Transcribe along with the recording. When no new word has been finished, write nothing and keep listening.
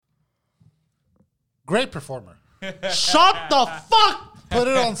Great performer. Shut the fuck. Put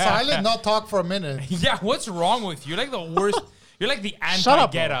it on silent, not talk for a minute. Yeah, what's wrong with you? You're like the worst. You're like the Shut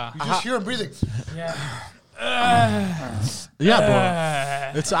up, anti-Guetta. You just hear him breathing. Yeah,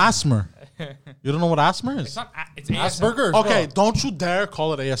 bro. It's asthma. You don't know what asthma is? It's not. It's Asperger's. Okay, bro. don't you dare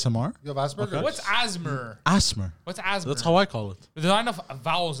call it ASMR. You have Asperger's? What's asthma? Asthma. What's asthma? That's how I call it. There's not enough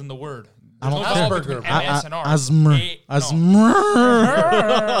vowels in the word. There's don't no care. vowel between Asperger. MS and R. Asthma. Asthma.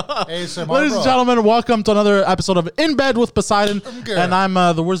 ASMR, Ladies and gentlemen, welcome to another episode of In Bed with Poseidon. good. And I'm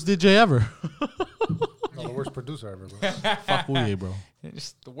the worst DJ ever. No, the worst producer ever, bro. Fuck you, bro.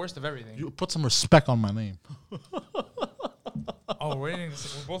 Just the worst of everything. You put some respect on my name. Oh, we're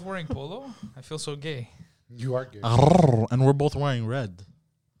both wearing polo? I feel so gay. You are gay. And we're both wearing red.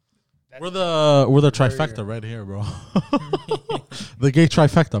 We're the trifecta right here, bro. The gay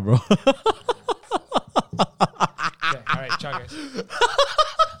trifecta, bro. Okay, all right, ciao, guys.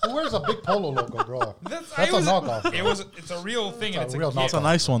 Who wears a big polo logo, bro? That's a It's knockoff. It's a real thing, and it's a real gift. It's a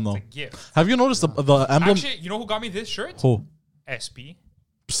nice one, though. It's a gift. Have you noticed the emblem? Actually, you know who got me this shirt? Who? SP.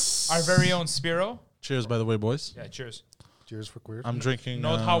 Our very own Spiro. Cheers, by the way, boys. Yeah, cheers. Cheers for queers. I'm drinking.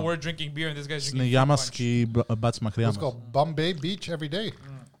 Note how we're drinking beer and this guy's drinking fruit punch. Yamaski Bats Let's Makriamas. go Bombay Beach every day.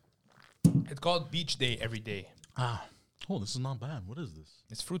 It's called Beach Day every day. Ah. Oh, this is not bad. What is this?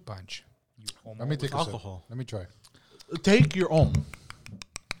 It's fruit punch. You Let me take a alcohol. sip. Let me try. Take your own.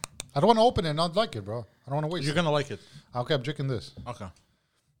 I don't want to open it and not like it, bro. I don't want to waste You're it. going to like it. Okay, I'm drinking this. Okay.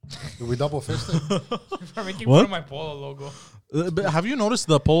 Do we double fist it? You're making What? fun of my polo logo. But have you noticed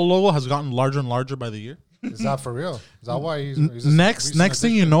the polo logo has gotten larger and larger by the year? Is that for real? Is that why he's Next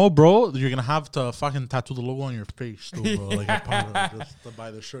thing you know, bro, you're gonna have to fucking tattoo the logo on your face, too, bro. Like a part of it, just to buy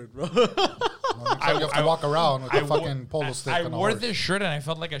the shirt, bro. you have to walk around with a fucking polo stick. I on a wore horse. this shirt and I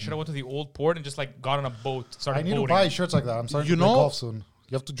felt like I should have went to the old port and just like got on a boat. Started I need to boating. buy shirts like that. I'm starting You to play know- golf soon.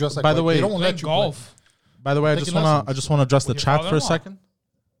 You have to dress like. By the way, they don't Playing let you golf. By the way, I Taking just wanna address the With your chat for a father-in-law? second.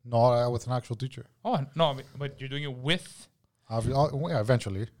 No, with an actual teacher. Oh no, but you're doing it with. Yeah,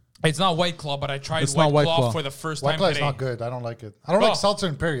 eventually. It's not White Claw, but I tried It's not White White Claw Claw. for the first White time Claw is today. not good. I don't like it. I don't Bro. like seltzer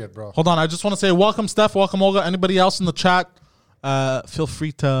in period, bro. Hold on, I just want to say welcome, Steph. Welcome, Olga. Anybody else in the chat? Feel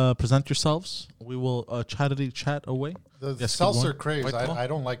free to present yourselves. We will chat away. The Yes, keep seltzer going. craze, White Claw? I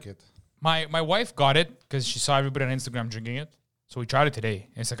don't like it. My wife got it because she saw everybody on Instagram drinking it. So we tried it today.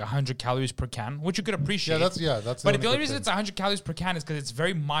 It's like 100 calories per can, which you could appreciate. That's. But the only good reason thing. it's 100 calories per can is because it's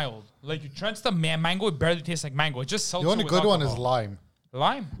very mild. Like you trench the mango, it barely tastes like mango. It just seltzer The only with good one is alcohol. lime.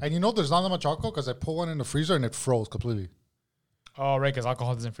 Lime. And you know there's not that much alcohol because I put one in the freezer and it froze completely. Oh, right, because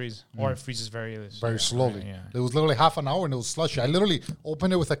alcohol doesn't freeze. Or it freezes very Slowly. right, yeah. It was literally half an hour and it was slushy. I literally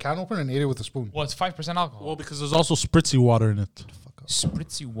opened it with a can opener and ate it with a spoon. Well, it's 5% alcohol. Well, because there's also spritzy water in it.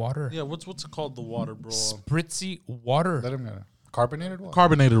 Spritzy water. Yeah, what's it called? The water, bro. Spritzy water. Let him get it. Carbonated water?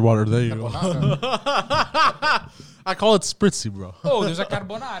 Carbonated water. There you go. Carbonara. I call it spritzy, bro. Oh, there's a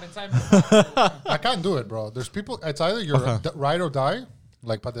carbonara inside. I can't do it, bro. There's people, it's either you're ride or die,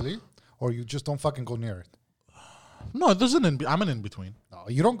 like Padeli, or you just don't fucking go near it. No, there's I'm an in between. No,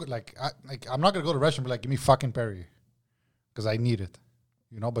 you don't, I'm not going to go to the restaurant and be like, give me fucking Perry. Because I need it.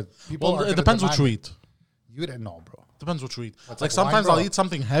 You know, but people Well, are it depends what you eat. You didn't know, bro. Depends what you eat. That's Like like wine, sometimes bro. I'll eat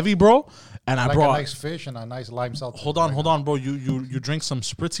something heavy, bro, and I Like brought. a nice fish and a nice lime seltzer. Hold on, bro. You drink some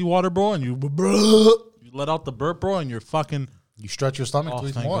spritzy water, bro, and you let out the burp, bro, and you're fucking. You stretch your stomach Oh, to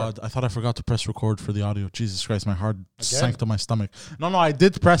eat thank more. God! I thought I forgot to press record for the audio. Jesus Christ, my heart sank to my stomach. No, I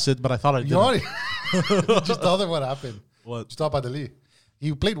did press it, but I thought I You know didn't. what? Just tell them what happened. What? Just talk about Padeli.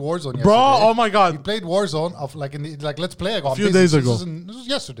 He played Warzone yesterday. Bro, oh my He God! played Warzone of let's play. I go, A I'm few busy. days This ago. this was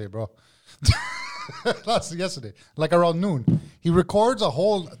yesterday, bro. That's yesterday, like around noon. He records a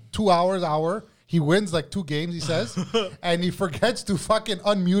whole 2 hour. He wins like 2 games, he says, and he forgets to fucking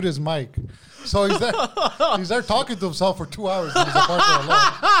unmute his mic. So he's there talking to himself for 2 hours. And he's apart for a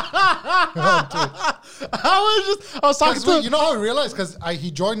lot. I was talking to You know how I realized? Because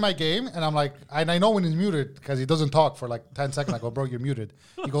he joined my game, and I'm like, and I know when he's muted because he doesn't talk for like 10 seconds. I go, bro, you're muted.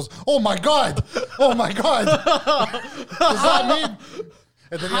 He goes, oh my God. Does that mean?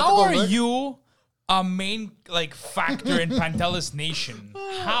 And then you have to How go are look. you a main factor in Pantelis Nation?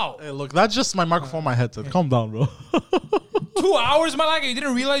 How? Hey, look, that's just my microphone, my headset. Calm down, bro. 2 hours, my like, you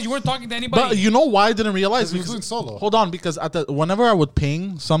didn't realize you weren't talking to anybody. But you know why I didn't realize? Because he was doing solo. Hold on, because whenever I would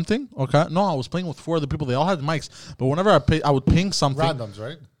ping something, okay, no, I was playing with 4 other people. They all had mics, but whenever I would ping something, Randoms,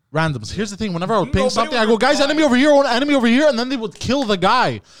 right? randoms. Here's the thing: whenever I would ping Nobody something, would I go, "Guys, reply. enemy over here," and then they would kill the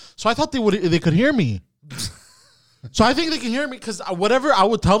guy. So I thought they could hear me. So I think they can hear me because whatever I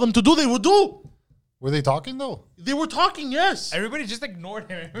would tell them to do, they would do. Were they talking though? They were talking, yes. Everybody just ignored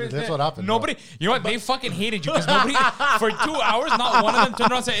him. That's what happened, Nobody, you know what? They fucking hated you because nobody, for 2 hours, not one of them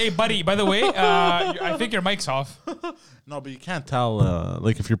turned around and said, "Hey, buddy, by the way, I think your mic's off." No, but you can't tell,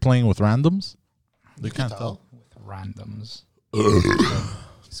 like, if you're playing with randoms. You can't tell. Randoms.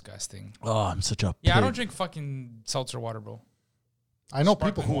 Disgusting. Oh, I'm such a Yeah, I pig. don't drink fucking seltzer water, bro. I know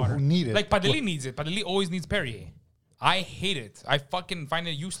Sparkling people water. who need it. Like, Padeli needs it. Padeli always needs Perrier. I hate it. I fucking find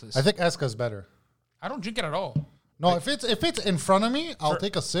it useless. I think Eska's better. I don't drink it at all. No, if it's in front of me, I'll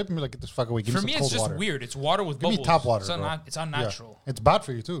take a sip and be like, get this fuck away. Give For me me, some it's cold just water. weird. It's water with Give me bubbles. tap water, It's, bro. it's unnatural. Yeah. It's bad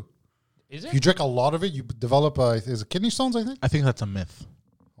for you too. Is If you it? drink a lot of it, you develop is it kidney stones, I think? I think that's a myth.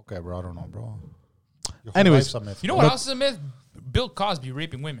 Okay, bro, I don't know, bro. Your whole Anyways, life's a myth, You know bro. what else is a myth? Bill Cosby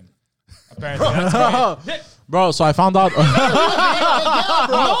raping women. Apparently. That's why. Bro, so I found out. Oh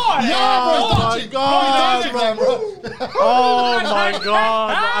my god, bro. Oh my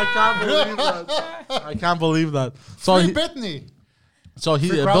god. I can't believe that. I can't believe that. So Free he, Britney. so he,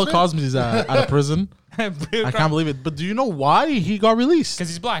 Free Bill Crosby? Cosby's at a prison. I can't believe it. But do you know why he got released? Because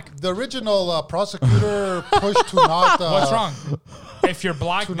he's black. The original prosecutor pushed to not. What's wrong? If you're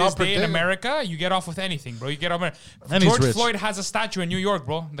black to this not day in predict- America, you get off with anything, bro. You get off. And he's George rich. Floyd has a statue in New York,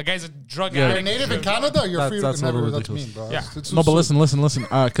 bro. The guy's a drug Yeah. You're addict. native in Canada. You're free. That's a Never. little That's ridiculous. mean, bro. Yeah. It's No, but so- listen.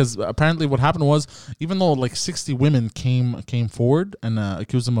 Because apparently what happened was, even though like 60 women came forward and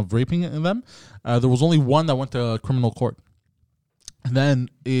accused him of raping them, there was only one that went to criminal court. And then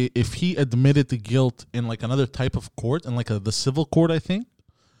if he admitted to guilt in like another type of court, in like the civil court, I think,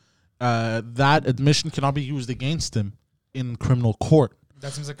 that admission cannot be used against him in criminal court.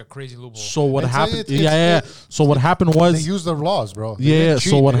 That seems like a crazy loophole. So what It's- happened? it's- yeah. So what happened They was, use their laws, bro. They yeah. didn't So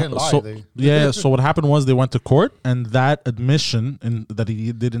cheat, what? they didn't lie. So what happened was they went to court, and that admission that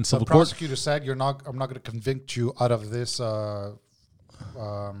he did in The civil court. prosecutor said, "I'm not going to convict you out of this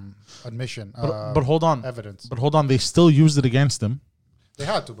admission." But hold on, evidence. But hold on, they still used it against him. They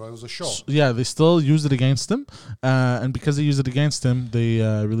had to, bro. It was a show. Yeah, they still used it against him, and because they used it against him, they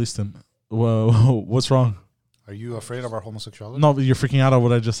released him. Whoa, what's wrong? Are you afraid of our homosexuality? No, you're freaking out at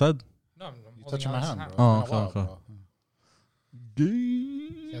what I just said. No, I'm You're holding touching my Alex's hand, hand. bro. Oh, It's been a okay, while, okay. bro.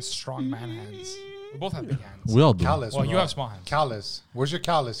 He has strong man hands. We both have big hands. We all do. Callus. Well, bro. you have small hands. Callus. Where's your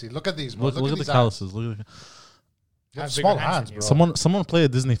callus? Look at these, bro. Look at these the hands. calluses. Look at You I have have small bigger hands hands, than bro. you. someone play a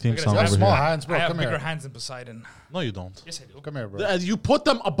Disney theme Look at song this. You have over small here. hands, bro. I have Come bigger here. hands than Poseidon. No, you don't. Yes, I do. Come here, bro. You put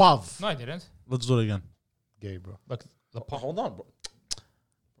them above. No, I didn't. Let's do it again. Gay, bro. Look, Hold on, bro.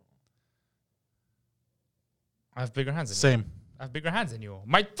 I have bigger hands than you. Same. I have bigger hands than you.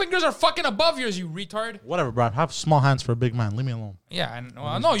 My fingers are fucking above yours, you retard. Whatever, bro. I have small hands for a big man. Leave me alone. Yeah, and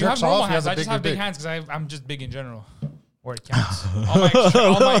no, you jerks have normal off, he hands. has a I just bigger have big dick. hands because I'm just big in general. Or it counts.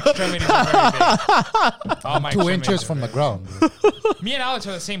 all my extremities are very big. All my 2 extremities inches are from the very ground. big. Me and Alex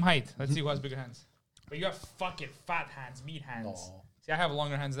are the same height. Let's see who has bigger hands. But you have fucking fat hands, meat hands. See, I have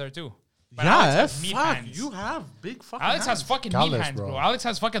longer hands there too. But Alex has meat hands. You have big fucking Alex has fucking meat Callous, hands, bro. bro. Alex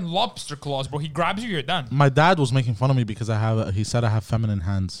has fucking lobster claws, bro. He grabs you, you're done. My dad was making fun of me because he said I have feminine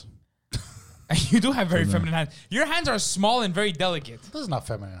hands. You do have very feminine hands. Your hands are small and very delicate. This is not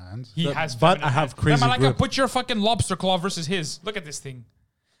feminine hands. He has but feminine I have hands. crazy Then, Malaka, grip. put your fucking lobster claw versus his. Look at this thing.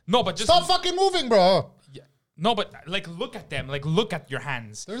 No, but just Stop fucking moving, bro. Yeah. No, but like look at them. Like look at your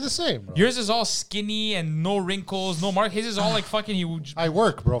hands. They're the same, bro. Yours is all skinny and no wrinkles, no mark. His is all like fucking huge. I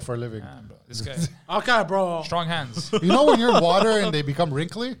work, bro, for a living. Bro, this guy, Okay, bro. strong hands. You know when you're in water and they become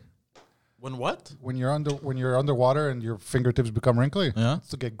wrinkly? When what? When you're underwater and your fingertips become wrinkly? Yeah. It's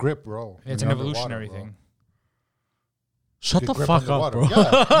to get grip, bro. When It's an you're underwater, evolutionary bro. thing. Shut Get the grip fuck up, underwater. bro.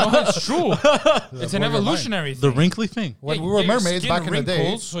 Yeah. No, it's true. It's an blow your mind. evolutionary The thing. wrinkly thing. When Yeah, we you were get your mermaids skin back in the day,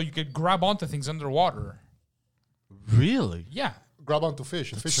 wrinkles so you could grab onto things underwater. Really? Yeah. grab onto fish.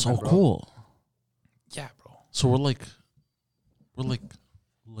 That's Fishermen, so bro. cool. Yeah, bro. So we're like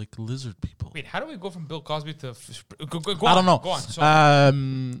lizard people. Wait, how do we go from Bill Cosby to... Go I don't know. Go on. So,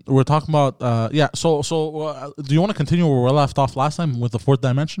 We're talking about yeah. So do you want to continue where we left off last time with the fourth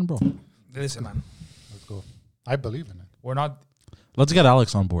dimension, bro? listen, man. Let's go. I believe in it. We're not Let's get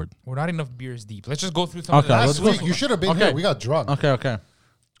Alex on board. enough beers deep. Let's just go through some Okay, of the let's Last go. week, you should have been Okay. here. We got drunk. Okay.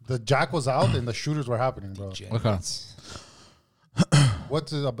 The jack was out and the shooters were happening, bro. Okay.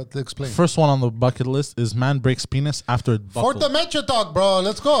 What's it about to explain? First one on the bucket list is man breaks penis after it Fourth buckled. dimension talk, bro.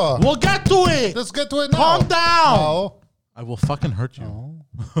 Let's go. We'll get to it. Let's get to it now. Calm down. No. I will fucking hurt you. No.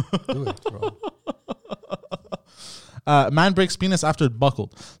 Do it, bro. Man breaks penis after it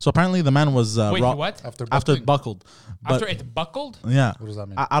buckled. So apparently the man was Wait, raw- what? After after buckling. it buckled. But After it buckled? yeah, What does that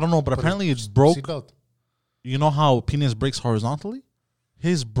mean? I don't know, but apparently it broke. Seatbelt. You know how penis breaks horizontally?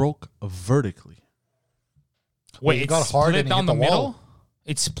 His broke vertically. Wait, he it got hard split and he down hit the the wall. middle?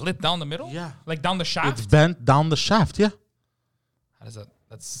 It's split down the middle? Yeah. Like down the shaft? It's bent down the shaft, yeah. How does that?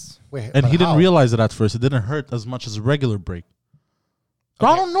 That's... Wait, And but he didn't how? realize it at first. It didn't hurt as much as a regular break.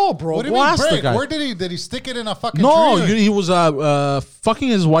 I don't know, bro. What do you Go mean ask the break? guy. Where did he stick it in a fucking No, tree? he was fucking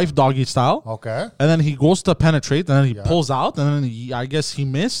his wife doggy style. Okay. And then he goes to penetrate, and then he Yeah. pulls out, and then I guess he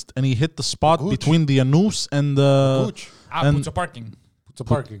missed, and he hit the spot Gooch. between the anus and the Gooch. and- Putsa parking. It's a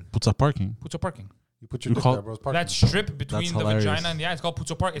parking. Putsa parking. Putsa parking. You put your You dick call- there, bro. It's parking. That strip between That's the hilarious. vagina and the eye, it's called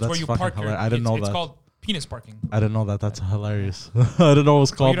putsa park. It's That's where you fucking park your... hilarious. I didn't know It's that. called penis parking. I didn't know that. That's hilarious. I didn't know it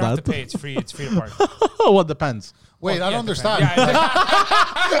was Well, called you don't have that. to pay. It's free. It's free to park. Well, it depends. Wait, Well, I don't yeah, it understand. depends. Yeah,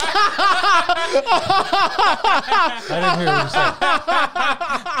 I didn't hear what you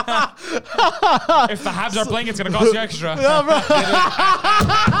said. if the Habs are playing, it's going to cost you extra.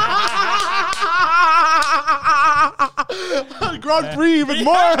 Grand Prix even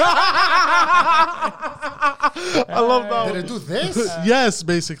more. I love that Did one. it do this? Yes,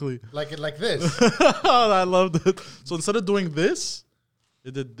 basically. like this? I loved it. So instead of doing this,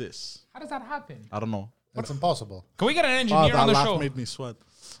 it did this. How does that happen? I don't know. That's impossible. Can we get an Oh, engineer that on the laugh show? made me sweat.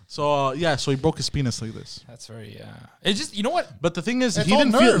 So yeah, so he broke his penis like this. That's very... It's just... You know what? But the thing is, It's he all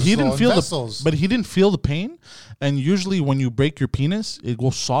didn't nerves, feel though, the and vessels. but he didn't feel the pain. And usually, when you break your penis, it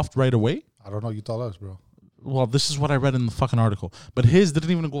goes soft right away. I don't know. You tell us, bro. Well, this is what I read in the fucking article. But his didn't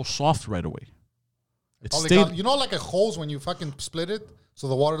even go soft right away. It Probably stayed. got, you know, like a hose when you fucking split it, so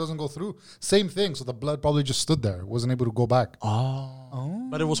the water doesn't go through. Same thing. So the blood probably just stood there. It wasn't able to go back.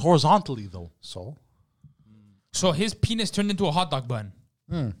 But it was horizontally though. So So his penis turned into a hot dog bun.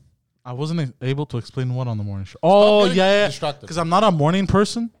 I wasn't able to explain what on the morning show. Oh getting yeah, distracted. because I'm not a morning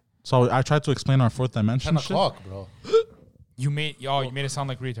person. So I tried to explain our fourth dimension. 10 shit. o'clock, bro. You made it sound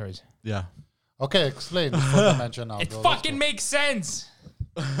like retards. Yeah. Okay, explain. This fourth dimension now, It bro. fucking makes sense.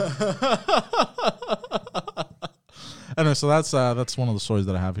 Anyway, so that's one of the stories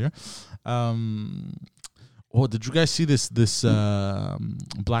that I have here. Oh, did you guys see this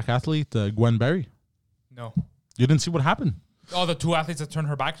black athlete, Gwen Berry? No. You didn't see what happened? Oh, the two athletes that turned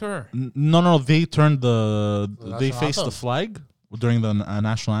her back to her? No. They turned they national faced the anthem. flag during the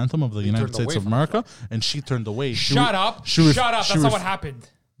national anthem of the United turned States away of from the America, and she turned away. Shut up. Shut Shut up. That's not what happened.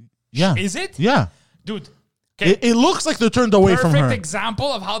 Yeah. Is it? Yeah. Dude. Okay. It looks like they're turned away from Perfect her. example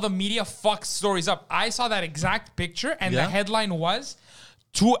of how the media fucks stories up. I saw that exact picture, and Yeah. the headline was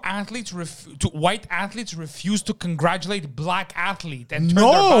two white athletes refuse to congratulate black athlete and turn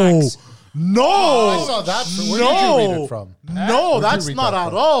their backs. No. I saw that. Where did you read it from? No, Where'd you that's read not that at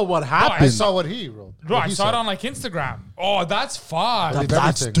from? all what happened. I saw what he wrote. Bro, What I he saw it said. on like Instagram. Oh, that's fucked. Did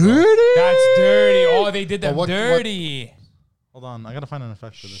That's everything, bro. dirty. That's dirty. Oh, they did them what- dirty. Hold on, I gotta find an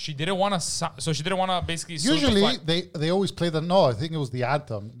effect for this. She didn't want to. So she didn't want to basically. salute the Usually flag. they always play the no. I think it was the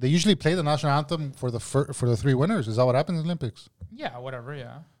anthem. They usually play the national anthem for the for the three winners. Is that what happens in the Olympics? Yeah, whatever.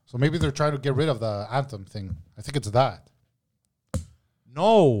 Yeah. So maybe they're trying to get rid of the anthem thing. I think it's that.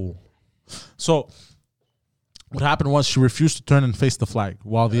 No. So what happened was she refused to turn and face the flag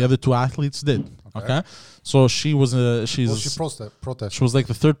while the other two athletes did. Okay. So she was she's Well, she protested. she was like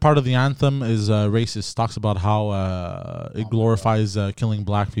the third part of the anthem is racist. Talks about how it glorifies killing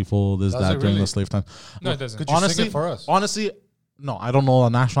black people. This Does that it during really? the slave time. No, it doesn't. Could you sing it for us? Honestly, no, I don't know the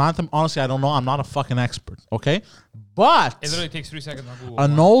national anthem. Honestly, I don't know. I'm not a fucking expert. Okay, but It literally takes 3 seconds on Google.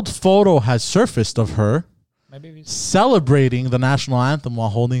 an old photo has surfaced of her My baby's. celebrating the national anthem while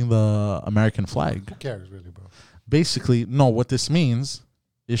holding the American flag. Who cares, really, bro? Basically, no, what this means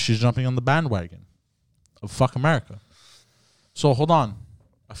is she's jumping on the bandwagon of fuck America. So hold on.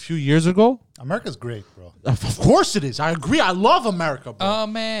 A few years ago, America's great, bro. of course it is. I agree. I love America, bro.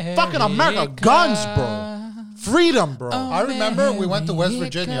 Fucking America. Guns, bro. Freedom, bro. I remember we went to West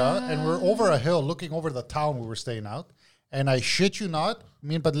Virginia and we're over a hill looking over the town we were staying out. And I shit you not,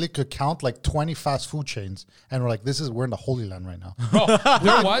 me and Badli could count like 20 fast food chains. And we're like, we're in the Holy Land right now. Bro,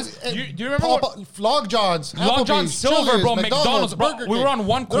 there was. Do you remember what? Long John's, Long John Applebee's, Silver, Chili's, bro, McDonald's, bro. Burger We King. were on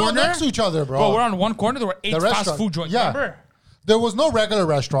one They're all corner. next to each other, bro. Bro, we're on one corner. There were 8 The fast restaurant. food joints. Yeah. Remember? There was no regular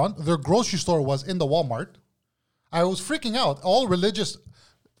restaurant. Their grocery store was in the Walmart. I was freaking out. All religious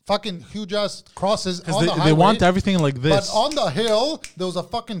fucking huge ass crosses on the Because highway. they want everything like But this. on the hill, there was a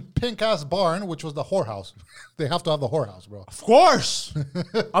fucking pink ass barn, which was the whorehouse. They have to have the whorehouse, bro. Of course.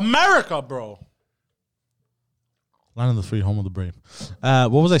 America, bro. Land of the free, home of the brave. What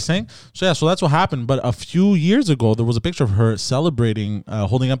was I saying? So yeah, so that's what happened. But a few years ago, there was a picture of her celebrating,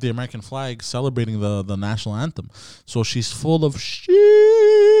 holding up the American flag, celebrating the national anthem. So she's full of shit.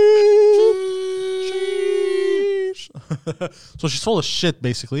 So she's full of shit,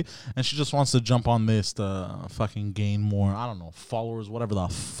 basically, and she just wants to jump on this to fucking gain more, I don't know, followers, whatever the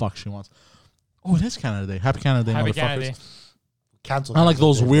fuck she wants. Oh, it is Canada Day. Happy Canada Day, Happy motherfuckers. Canada Day. cancel. Not like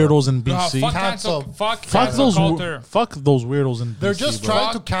those weirdos in No, BC. fuck Cancel. cancel. Fuck Fuck cancel those, culture. fuck those weirdos in BC. They're just bro.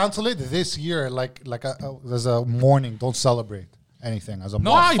 trying to cancel it this year, like there's a mourning. Don't celebrate anything as a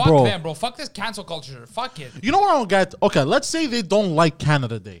No, Why, fuck bro? them, bro. Fuck this cancel culture. Fuck it. You know what I don't get? Okay, let's say they don't like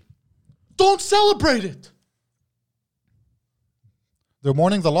Canada Day. Don't celebrate it. They're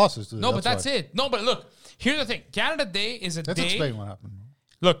mourning the losses. Today, No, but that's why. it. No, but look, here's the thing. Canada Day is a Let's day. explain what happened.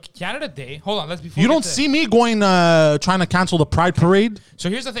 Look, Canada Day. Hold on, let's before You we get don't to- see me going trying to cancel the Pride Parade. So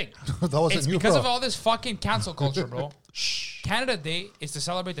here's the thing. That wasn't It's you, because bro. of all this fucking cancel culture, bro. Canada Day is to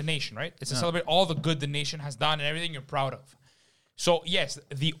celebrate the nation, right? It's to celebrate all the good the nation has done and everything you're proud of. So, yes,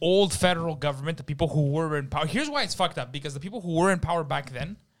 the old federal government, the people who were in power. Here's why it's fucked up. Because the people who were in power back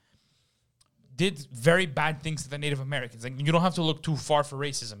then did very bad things to the Native Americans. Like, you don't have to look too far for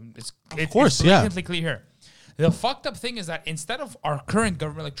racism. It's course, yeah. blatantly clear here. The fucked up thing is that instead of our current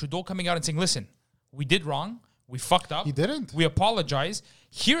government, like Trudeau, coming out and saying, listen, we did wrong. We fucked up. He didn't. We apologize.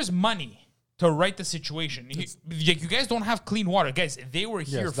 Here's money to right the situation. You guys don't have clean water. Guys, they were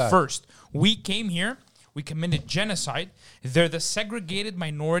here that. first. We came here. We committed genocide. They're the segregated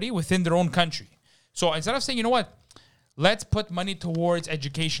minority within their own country. So instead of saying, you know what, let's put money towards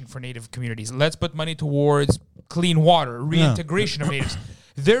education for Native communities. Let's put money towards clean water, reintegration of Natives.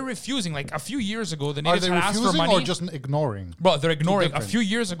 They're refusing. Like a few years ago, the Are Natives they had asked for refusing money. or just ignoring? Bro, they're ignoring. A different. few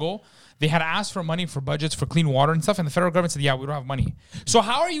years ago, they had asked for money for budgets for clean water and stuff, and the federal government said, yeah, we don't have money. So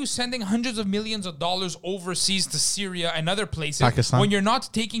how are you sending hundreds of millions of dollars overseas to Syria and other places Pakistan. when you're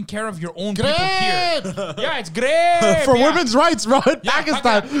not taking care of your own people Great! here? Yeah, it's great. For yeah. women's rights, bro, in Yeah,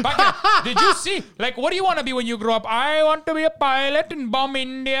 Pakistan. Pakistan. Did you see? Like, what do you want to be when you grow up? I want to be a pilot and bomb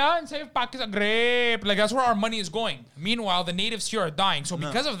India and save Pakistan. Great. Like, that's where our money is going. Meanwhile, the natives here are dying. So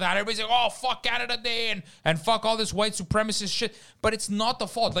because of that, everybody's like, oh, fuck Canada Day and fuck all this white supremacist shit. But it's not the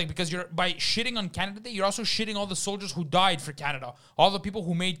fault. Like, because you're by shitting on Canada Day, you're also shitting all the soldiers who died for Canada. All the people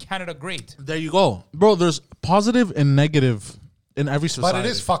who made Canada great. There you go. Bro, there's positive and negative in every society. But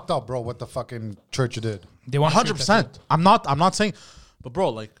it is fucked up, bro, what the fucking church did. They want 100%. I'm not saying, but bro,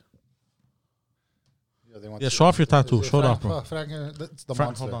 like, Yeah, they want yeah, to- show off your tattoo. Is it Show it off, bro. It's the Frank,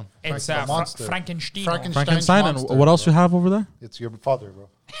 monster. hold on. It's the monster. Frankenstein. Frankenstein, and monster, what else bro. you have over there? It's your father, bro.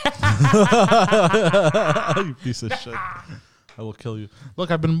 You piece of shit. I will kill you. Look,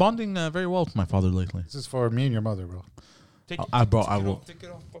 I've been bonding very well with my father lately. This is for me and your mother, bro. Bro, I will. Take it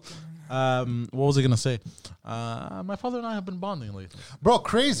off. What was I gonna say? My father and I have been bonding lately. Bro,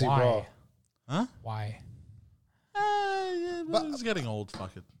 crazy, bro. Why? Why? It's getting old.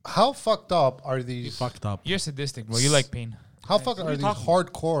 Fuck it. How fucked up are these? Fucked up. You're sadistic, bro. You like pain. How fucked What are are you these talking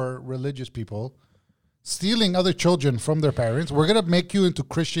hardcore religious people stealing other children from their parents? We're gonna make you into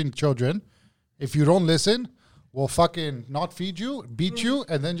Christian children. If you don't listen, we'll fucking not feed you, beat you,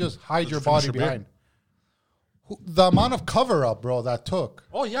 and then just hide your body your beer. behind. The amount of cover up, bro, that took.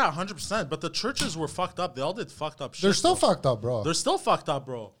 Oh yeah, 100%. But the churches were fucked up. They all did fucked up shit. They're still bro. fucked up, bro. They're still fucked up,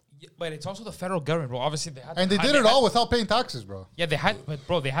 bro. Yeah, but it's also the federal government, bro. Obviously, they had And they to did it all without paying taxes, bro. Yeah, they had, but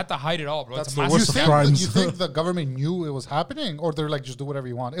bro, they had to hide it all, bro. That's It's a the massive worst You of think, scam. crimes. you think the government knew it was happening, or they're like, just do whatever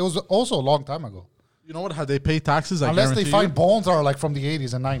you want? It was also a long time ago. You know what? Had they paid taxes, Unless they guarantee find you. bones are like from the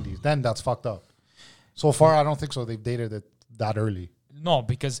 80s and 90s, then that's fucked up. So far, I don't think so. They've dated it that early. No,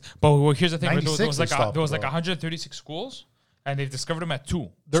 because well, here's the thing. Right? There 96 was they like stopped, there was like bro. 136 schools, and they've discovered them at 2.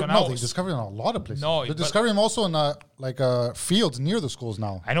 They're, So now no, they it's- discovered it in a lot of places. No, they're but- discovering them also in fields near the schools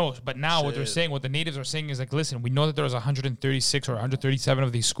now. I know, but now what they're saying, what the natives are saying is like, listen, we know that there's 136 or 137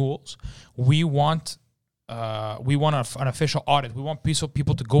 of these schools. We want an official audit. We want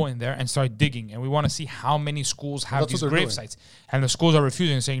people to go in there and start digging, and we want to see how many schools have That's these what they're grave doing. sites. And the schools are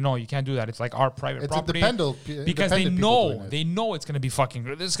refusing, and saying, no, you can't do that. It's like our private It's property. independent Because they people doing know it. it's going to be fucking.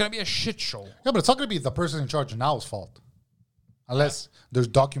 It's going to be a shit show. Yeah, but it's not going to be the person in charge now's fault. Unless there's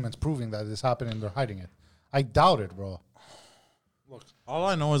documents proving that this happened and they're hiding it. I doubt it, bro. Look, all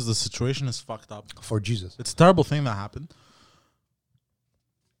I know is the situation is fucked up. For Jesus. It's a terrible thing that happened.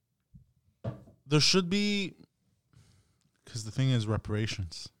 There should be, because the thing is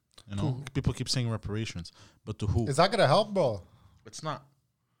reparations. You know, people keep saying reparations, but to who? Is that going to help, bro? It's not.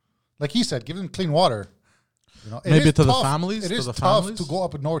 Like he said, give them clean water. You know, it Maybe is to the tough- families, It to is the tough families. to go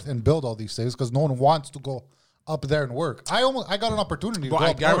up north and build all these things because no one wants to go up there and work. I got an opportunity Bro, to go I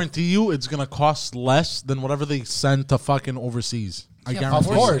up north. guarantee you, it's gonna cost less than whatever they send to fucking overseas. I Yeah, Of guarantee.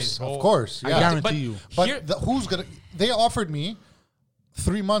 course, you. of course. I Yeah. guarantee But you. But Here- who's gonna? They offered me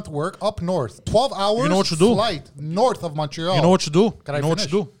 3-month work up north, 12 hours. You know what you do? Flight north of Montreal. You know what you do? Can you I know what you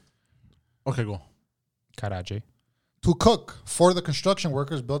finish? do? Okay, go. Karaji. To cook for the construction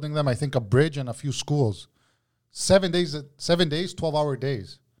workers building them. I think a bridge and a few schools. 7 days, 12-hour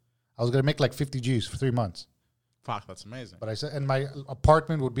days. I was gonna make like 50 G's for 3 months. Fuck, that's amazing. But I said, and my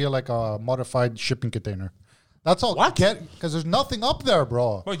apartment would be like a modified shipping container. That's all. What? Because there's nothing up there,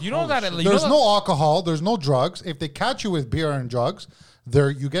 bro. But you know that There's no alcohol. There's no drugs. If they catch you with beer and drugs,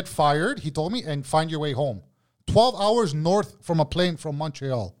 you get fired. He told me, and find your way home. 12 hours north from a plane from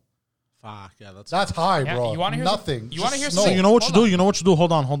Montreal. Fuck, yeah, That's high, Yeah, bro. you wanna hear nothing. some- you wanna hear Just some- So snow. you know what you Hold do? You know what you do?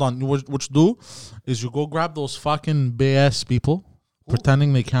 Hold on. What you do is you go grab those fucking BS people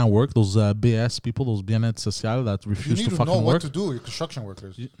pretending they can't work. Those BS people, those bien-être social that You refuse need to to know fucking what work. to do. Your construction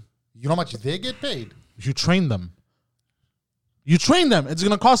workers. You know how much they get paid. You train them. You train them. It's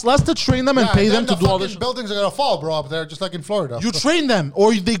gonna cost less to train them and pay then them to the do all this. fucking buildings are gonna fall, bro, up there, just like in Florida. You train them,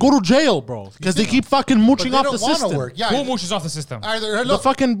 or they go to jail, bro, because they keep fucking But mooching they off don't the want to system. work. Yeah, Who mooches off the system? either The look,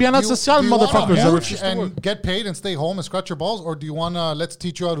 fucking bien-être social do you wanna motherfuckers that mooch refuse to work. and get paid and stay home and scratch your balls, or do you wanna let's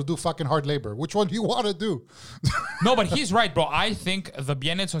teach you how to do fucking hard labor? Which one do you want to do? No, but he's right, bro. I think the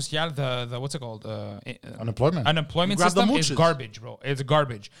bien-être social, the what's it called? Unemployment. Unemployment You grab the system is mooches. garbage, bro. It's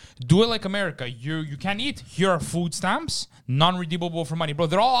garbage. Do it like America. You can't eat. Here are food stamps, non-redeemable for money, bro.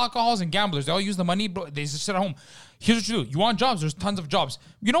 They're all alcohols and gamblers. They all use the money, bro. They just sit at home. Here's what you do. You want jobs? There's tons of jobs.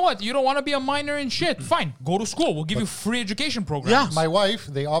 You know what? You don't want to be a minor in shit. Fine, go to school. We'll give you free education programs. Yeah. My wife,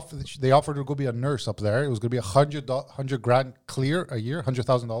 they offered her to go be a nurse up there. It was gonna be $100 grand clear a year,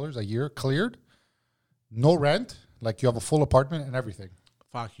 $100,000 a year cleared, no rent, like you have a full apartment and everything.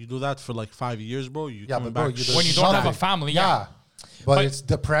 Fuck, you do that for like 5 years, bro. You Yeah, coming but bro, back you When you don't have a family, yeah. But But- it's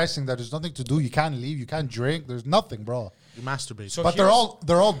depressing that there's nothing to do. You can't leave. You can't drink. There's nothing, bro. you masturbate. So But they're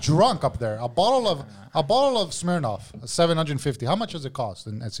all drunk up there. A bottle of Smirnoff, $750. How much does it cost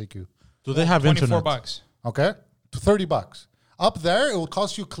in SAQ? do they have 24 internet? bucks. Okay, to $30. Up there, it will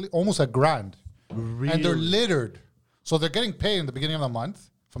cost you almost $1,000, and they're littered. So they're getting paid in the beginning of the month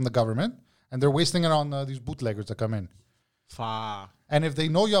from the government, and they're wasting it on these bootleggers that come in. Fuck. And if they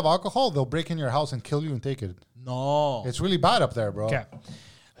know you have alcohol, they'll break in your house and kill you and take it. No. It's really bad up there, bro. Okay.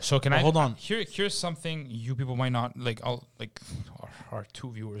 So can I hold on. Here's something you people might not like. Our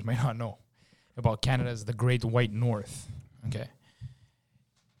two viewers might not know about Canada's the Great White North. Okay.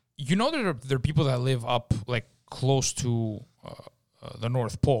 You know there are people that live up like close to the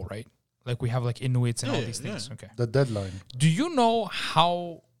North Pole, right? Like we have like Inuits and all these things. Okay. The deadline. Do you know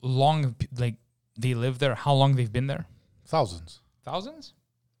how long like they live there? How long they've been there? Thousands. Thousands?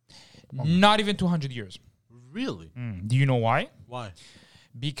 Not even 200 years. Really? Do you know why? Why?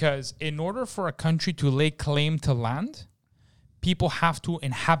 Because in order for a country to lay claim to land, people have to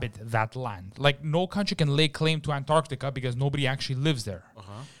inhabit that land. Like no country can lay claim to Antarctica because nobody actually lives there.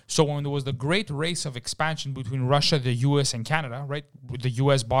 So when there was the great race of expansion between Russia, the US, and Canada, right? The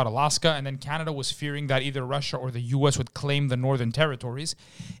US bought Alaska, and then Canada was fearing that either Russia or the US would claim the northern territories.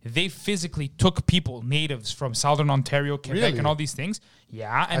 They physically took people, natives from southern Ontario, Quebec, Really? and all these things.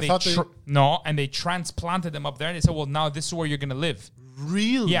 Yeah, and I they transplanted them up there, and they said, well, now this is where you're going to live.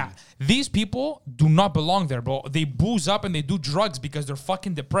 Really? Yeah, these people do not belong there, bro. They booze up and they do drugs because they're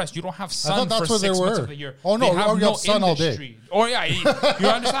fucking depressed. You don't have sun that's for where they 6 months were. of the year. Oh, no, They or you have sun all day. industry. Or yeah, you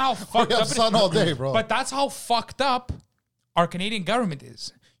understand how fucked You up have it sun is? all day, bro. But that's how fucked up our Canadian government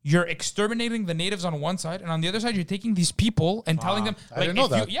is. You're exterminating the natives on one side, and on the other side, you're taking these people and telling them, I like, didn't know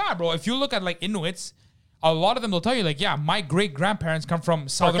that. yeah, bro. If you look at like Inuits, a lot of them will tell you, like, yeah, my great grandparents come from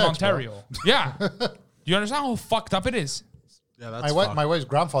southern X, bro. Ontario. Yeah, do you understand how fucked up it is? Yeah, that's My wife's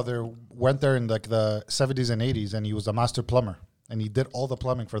grandfather went there in like the 70s and 80s, and he was a master plumber, and he did all the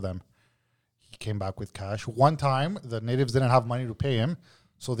plumbing for them. He came back with cash. One time, the natives didn't have money to pay him,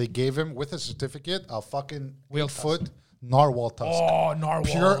 so they gave him, with a certificate, a fucking Whale 8-foot narwhal tusk. Oh,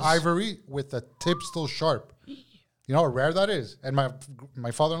 narwhals. Pure ivory with the tip still sharp. You know how rare that is? And my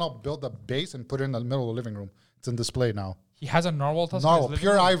father-in-law built a base and put it in the middle of the living room. It's in display now. He has a narwhal tusk. in his Narwhal, living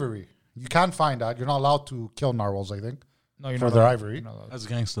pure room? ivory. You can't find that. You're not allowed to kill narwhals, I think, No, you're for not their allowed. ivory. You're not allowed. That's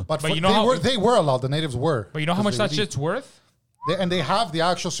gangster. But, But you know how- they were allowed. The natives were. But you know how much Because that they shit's worth? and they have the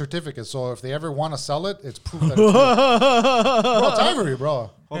actual certificate. So if they ever want to sell it, it's proof that it's real. Bro, it's ivory,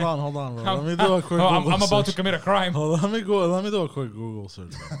 bro. Hold on, bro. Let me do a quick Oh, Google I'm about to search. commit a crime. Hold on, let me do a quick Google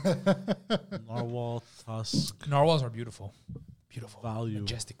search. Narwhal tusk Narwhals are beautiful. Beautiful. value.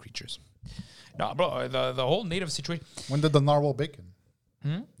 Majestic creatures. No, bro, the whole native situation. When did the narwhal bacon?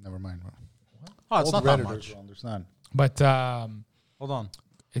 Never mind, bro. Oh, it's Old not that Redditors much. will understand. But Hold on.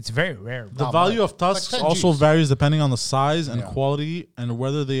 it's very rare. The Not value much. of tusks Like 10 also Gs. varies depending on the size and Yeah. quality and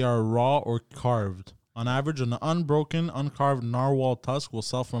whether they are raw or carved. On average, an unbroken, uncarved narwhal tusk will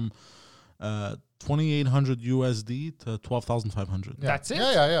sell from 2,800 USD to 12,500. Yeah. That's it?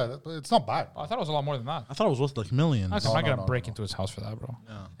 Yeah. It's not bad. Oh, I thought it was a lot more than that. I thought it was worth like millions. I'm No, not no, gonna no, break no. into his house for that, bro.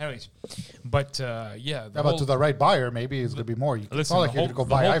 Yeah. Anyways, but yeah, Yeah, but to the right buyer, maybe it's gonna be more. It's listen, not like the you're whole- gonna go the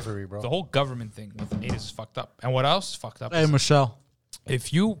buy whole- ivory, bro. the whole government thing with the natives is fucked up. And what else is fucked up? Hey, is Michelle.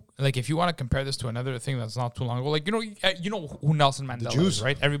 if you want to compare this to another thing that's not too long ago, like you know who Nelson Mandela Jews. is,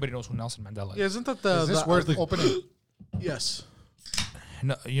 right? Everybody knows who Nelson Mandela is. Yeah, isn't that the... Is this worth opening? Yes.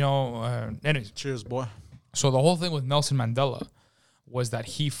 No, anyways, Cheers, boy. so the whole thing with Nelson Mandela was that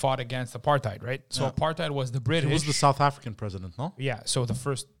he fought against apartheid, right? So Yeah. apartheid was the He British. was the South African president, no? Yeah, so the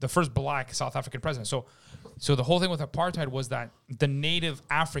first black South African president. So the whole thing with apartheid was that the native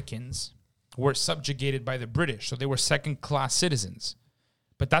Africans were subjugated by the British, so they were second-class citizens.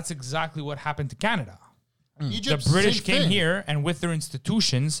 But that's exactly what happened to Canada. Egypt, The British same came thing. here, and with their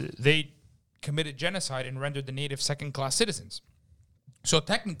institutions, they committed genocide and rendered the native second-class citizens. So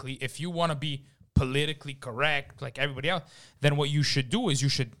technically, if you want to be politically correct like everybody else, then what you should do is you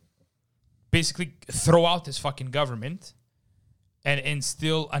should basically throw out this fucking government and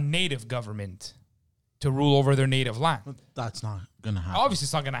instill a native government to rule over their native land. That's not going to happen. Obviously,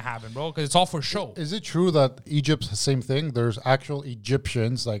 it's not going to happen, bro, because it's all for show. Is it true that Egypt's the same thing? There's actual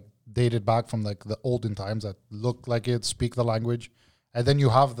Egyptians like dated back from like the olden times that look like it, speak the language, and then you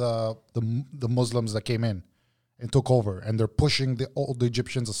have the Muslims that came in and took over, and they're pushing the old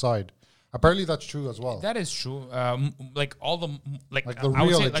Egyptians aside. Apparently, that's true as well. That is true. Like all the Like the I would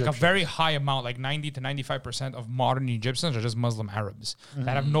real say like a Egyptians. very high amount, like 90 to 95% of modern Egyptians are just Muslim Arabs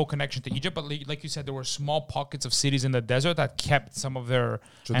that have no connection to Egypt. But like you said, there were small pockets of cities in the desert that kept some of their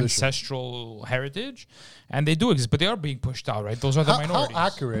Tradition. ancestral heritage, and they do exist, but they are being pushed out. Right? Those are the How minorities.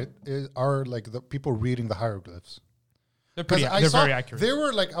 accurate are like the people reading the hieroglyphs? They're 'Cause pretty. I They're saw- very accurate. They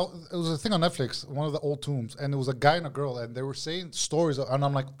were like, it was a thing on Netflix, one of the old tombs, and there was a guy and a girl, and they were saying stories, and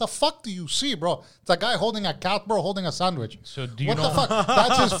I'm like, what the fuck do you see, bro? It's a guy holding a cat, bro, holding a sandwich. So do you what know- the fuck?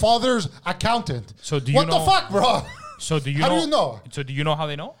 That's his father's accountant. So do you what know- the fuck, bro? So do you How know? do you know? So do you know how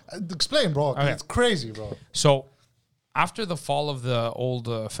they know? Explain, bro. 'cause Okay. It's crazy, bro. So, after the fall of the old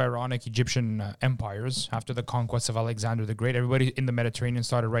pharaonic Egyptian empires, after the conquest of Alexander the Great, everybody in the Mediterranean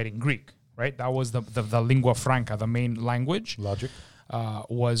started writing Greek, right? That was the lingua franca, the main language, Logic.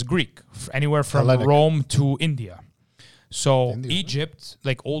 was Greek, anywhere from Hellenic. Rome to India. So, India, Egypt,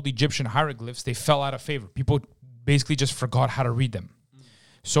 like old Egyptian hieroglyphs, they fell out of favor. People basically just forgot how to read them.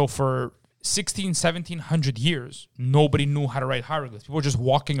 So, for 1700 years, nobody knew how to write hieroglyphs. People were just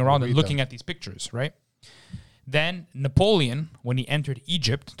walking around and Read looking them. at these pictures, right? Then Napoleon, when he entered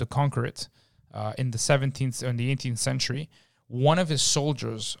Egypt to conquer it in the 17th and the 18th century, one of his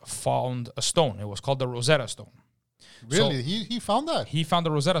soldiers found a stone. It was called the Rosetta Stone. Really? He found that? He found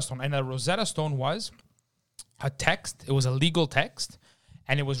the Rosetta Stone, and the Rosetta Stone was a text. It was a legal text,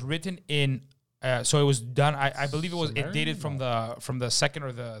 and it was written in. So it was done. I believe it dated from the 2nd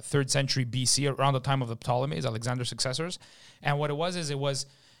or the 3rd century BC, around the time of the Ptolemies, Alexander's successors. And what it was is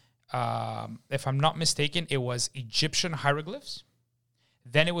if I'm not mistaken, it was Egyptian hieroglyphs.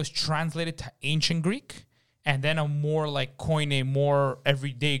 Then it was translated to ancient Greek, and then a more like Koine, more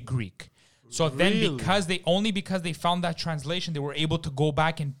everyday Greek. So then Really? because they found that translation, they were able to go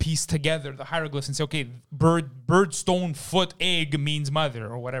back and piece together the hieroglyphs and say, okay, bird, stone, foot, egg means mother,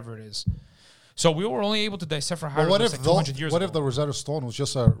 or whatever it is. So we were only able to decipher But what hieroglyphs if like 200 years what ago. if the Rosetta Stone was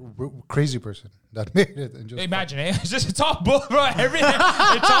just a crazy person that made it and just Imagine, it's all bull, bro. Everything,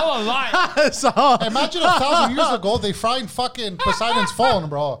 it's all a lie. so, Imagine 1,000 years ago they find fucking Poseidon's phone,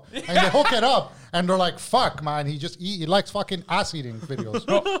 bro, and they hook it up, and they're like, "Fuck, man, he likes fucking ass eating videos."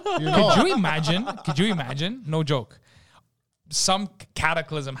 You know? Could you imagine? No joke. Some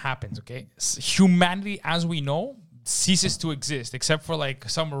cataclysm happens, okay? Humanity, as we know, ceases to exist, except for like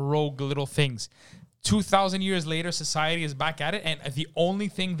some rogue little things. 2,000 years later, society is back at it, and the only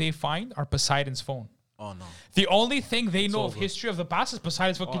thing they find are Poseidon's phone. oh no. The only thing they know of over. history of the past is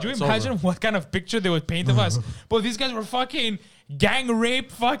Poseidon's phone. Could you it's imagine over. what kind of picture they would paint of us? But these guys were fucking gang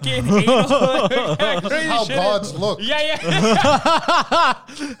rape, fucking anal, crazy How shit. gods look. Yeah.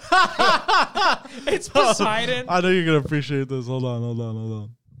 It's Poseidon. I know you're going to appreciate this. Hold on.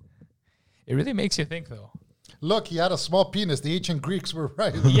 It really makes you think, though. Look, he had a small penis. The ancient Greeks were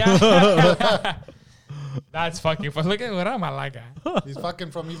right. Yeah. That's fucking fun. Look at what I'm like. He's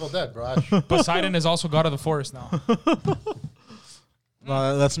fucking from Evil Dead, bro. Ash. Poseidon is also god of the forest now.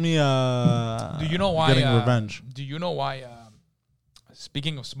 No, that's me Do you know why? getting revenge. Do you know why?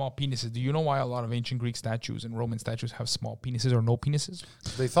 Speaking of small penises, do you know why a lot of ancient Greek statues and Roman statues have small penises or no penises?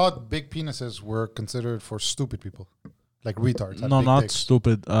 They thought big penises were considered for stupid people, like retards. had No, big not dicks.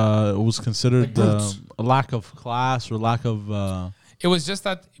 stupid. It was considered Like brutes. a lack of class or lack of... It was just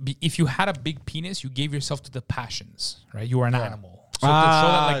that if you had a big penis, you gave yourself to the passions, right? You were an animal. So to show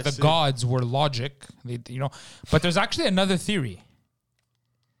that like the gods were logic, But there's actually another theory.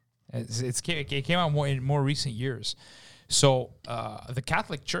 It came out in more recent years. So the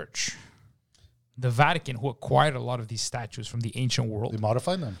Catholic Church, the Vatican, who acquired a lot of these statues from the ancient world, They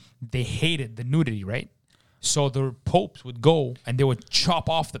modified them. they hated the nudity, right? So the popes would go and they would chop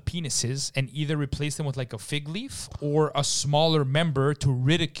off the penises and either replace them with like a fig leaf or a smaller member to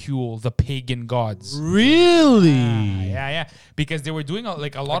ridicule the pagan gods. Really? Yeah. Because they were doing a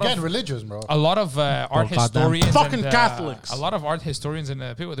lot Again, of religious, bro. a lot of art goddamn historians, fucking and, Catholics. A lot of art historians and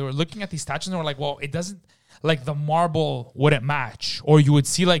people, they were looking at these statues and they were like, "Well, it doesn't like the marble wouldn't match," or you would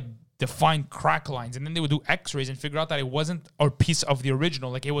see like defined crack lines, and then they would do X-rays and figure out that it wasn't a piece of the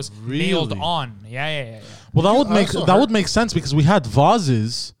original, like it was nailed Really? on. Yeah. Well, that would I make also heard- make sense because we had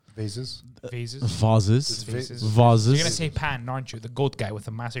vases. Vases. Vases. Vases. Vases. Vases. You're gonna say Pan, aren't you? The goat guy with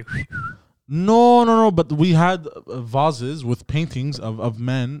the massive. No. But we had vases with paintings of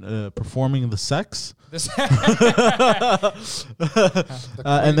men performing the sex,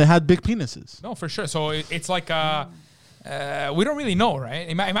 and they had big penises. No, for sure. So it's like we don't really know, right?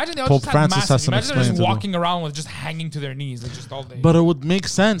 Imagine they all Pope just Francis had has massive. some Imagine they're just explaining to do. walking around with just hanging to their knees, like just all day. But it would make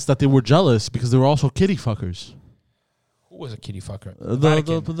sense that they were jealous because they were also kitty fuckers. Who was a kitty fucker?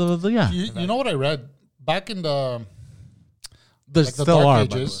 Yeah, You know what I read? Back in the there like the still are. Dark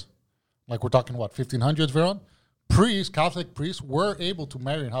by the Ages, like we're talking what 1500s, Veron? Priests, Catholic priests, were able to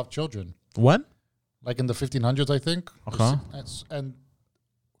marry and have children. way. When? Like in the 1500s, I think. Okay. And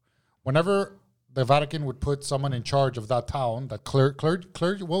whenever the Vatican would put someone in charge of that town, that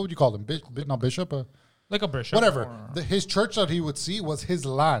clergy, what would you call them? Not bishop, Like a bishop. whatever. or- His church that he would see was his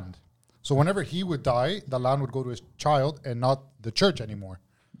land. So whenever he would die, the land would go to his child and not the church anymore.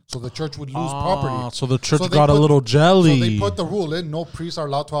 So the church would lose property. So the church So they got a put- little jelly. So they put the rule in: no priests are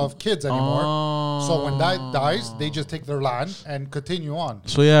allowed to have kids anymore. So when that dies, they just take their land and continue on.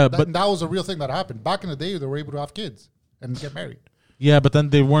 So yeah, But that was a real thing that happened back in the day. They were able to have kids and get married. but then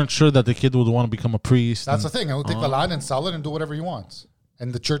they weren't sure that the kid would want to become a priest. That's the and- thing. He'll take the land and sell it and do whatever he wants.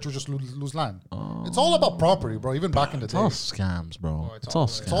 And the church would just lose land. It's all about property, bro. Even back in the It's day. all scams, bro. It's all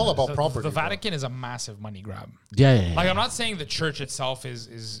scams. It's all about property. The bro. Vatican is a massive money grab. Yeah. Like I'm not saying the church itself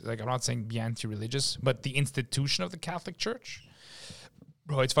is like I'm not saying be anti-religious, but the institution of the Catholic Church,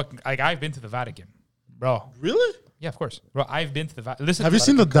 bro, it's fucking like I've been to the Vatican, bro. Really? Yeah, of course, bro. I've been to the Vatican. Listen, Have to you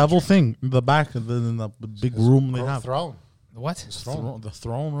seen the Vatican devil thing in the back of in the big room they have? Throne. What? The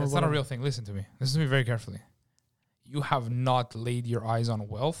throne or That's not a whatever? real thing. Listen to me. Listen to me very carefully. You have not laid your eyes on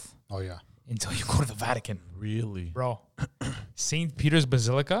wealth Oh, yeah. until you go to the Vatican, Really? bro. St. Peter's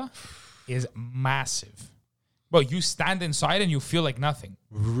Basilica is massive. Bro, you stand inside and you feel like nothing.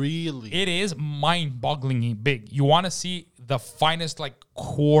 Really? It is mind-bogglingly big. You want to see the finest like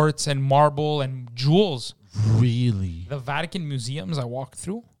quartz and marble and jewels. Really? The Vatican museums I walked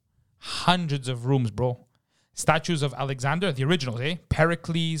through, hundreds of rooms, bro. Statues of Alexander, the originals,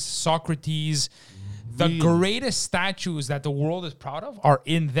 Pericles, Socrates. The greatest statues that the world is proud of are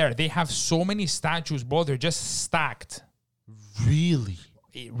in there. They have so many statues, bro. They're just stacked. Really?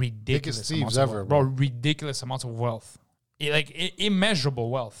 Ridiculous Biggest amounts thieves of ever, wealth. Bro, ridiculous amounts of wealth. Immeasurable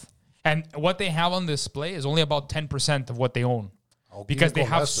wealth. And what they have on display is only about 10% of what they own. Because they even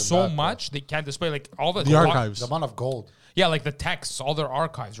go have less than so that, bro. much, they can't display like all the The archives. The amount of gold. Yeah, like the texts, all their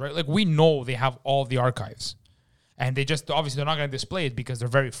archives, right? Like we know they have all the archives. And they just, obviously, they're not going to display it because they're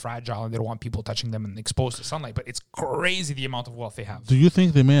very fragile and they don't want people touching them and exposed to sunlight. But it's crazy the amount of wealth they have. Do you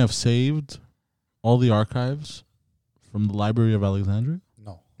think they may have saved all the archives from the Library of Alexandria?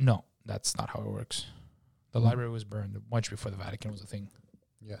 No. No, that's not how it works. The library was burned much before the Vatican was a thing.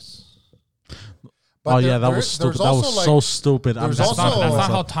 Yes. That was stupid. That was so stupid. there's That's, also- not, that's not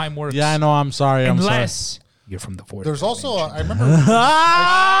So- how time works. Yeah, I know. I'm sorry. I'm sorry. Unless you're from the 40th. There's also, I remember,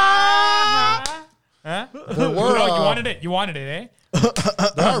 Huh? there were, You wanted it, eh?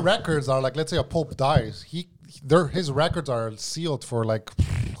 there are records that are like, let's say a pope dies. His records are sealed for like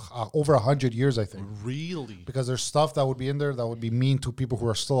over 100 years, I think. Really? Because there's stuff that would be in there that would be mean to people who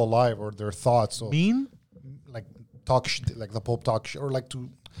are still alive or their thoughts. So Mean? like like the Pope or like to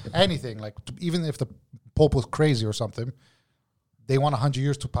anything, even if the Pope was crazy or something, they want 100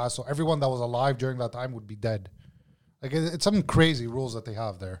 years to pass. So everyone that was alive during that time would be dead. Like it's some crazy rules that they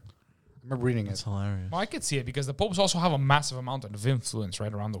have there. I remember reading It's it. hilarious. Well, I could see it because the popes also have a massive amount of influence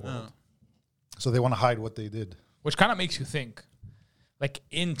right around the world. So they want to hide what they did. Which kind of makes you think, like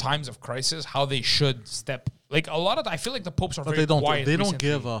in times of crisis, how they should step. Like a lot of, I feel like the popes are But very they don't. quiet. They don't recently.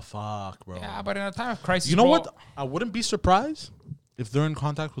 give a fuck, bro. Yeah, but in a time of crisis, You know bro, what? I wouldn't be surprised if they're in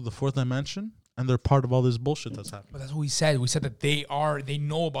contact with the fourth dimension and they're part of all this bullshit that's happening. But that's what we said. We said that they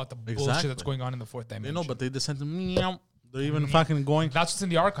know about the bullshit Exactly. that's going on in the fourth dimension. They know, but they descend to meow. They're even fucking going. That's what's in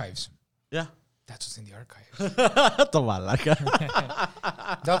the archives. Yeah. That's what's in the archives.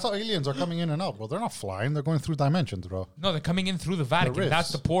 That's how aliens are coming in and out, bro. They're not flying. They're going through dimensions, bro. No, they're coming in through the Vatican. rifts. That's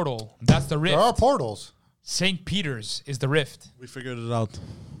the portal. That's the rift. There are portals. St. Peter's is the rift. We figured it out.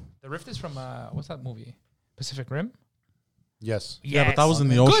 The rift is from what's that movie? Pacific Rim. Yes. Yeah, but that was in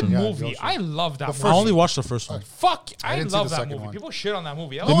the Good ocean. Yeah, the movie. ocean. I love that. movie. I only watched the first one. Fuck, I I didn't see love the that second movie. one. People shit on that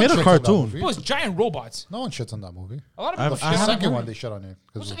movie. They made a shits on that cartoon. movie. It was giant robots. No one shits on that movie. A lot of I- people I shit The on that haven't second movie. one they shit on it.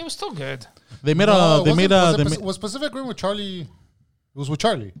 'cause It was still good. They made No, a. They made a. They was Pacific Rim with Charlie? It was with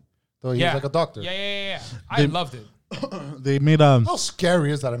Charlie. Though he Yeah. was like a doctor. Yeah. I loved it. They made a. How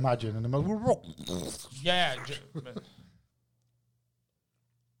scary is that? Imagine in the middle. Yeah.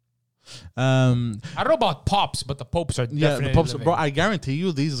 Um. I don't know about pops, but the popes are Yeah, definitely the Pope's, living. bro. I guarantee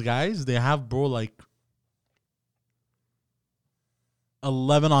you, these guys they have, bro, like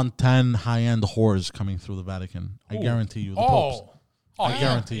 11 on 10 high end whores coming through the Vatican. I Ooh. guarantee you, the Popes. Oh, I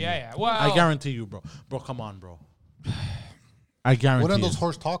guarantee you. Yeah. Well, I guarantee you, bro. Bro, come on, bro. I guarantee Wouldn't you. those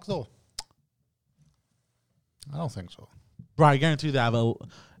horse talk though? I don't think so. Bro, I guarantee you they have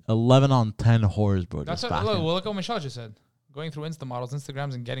 11 on 10 whores, bro. That's just what, backing. look what Michelle just said. Going through Insta models,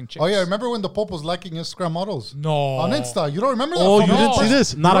 Instagrams, and getting chicks. Oh yeah, remember when the Pope was liking Instagram models No. on Insta? You don't remember that? Oh, from you his didn't see first-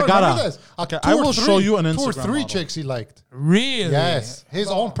 this? You Not don't a gotta. remember this? Okay, Two I or will three- show you an 2 or Instagram 3 model. chicks he liked. Really? Yes, his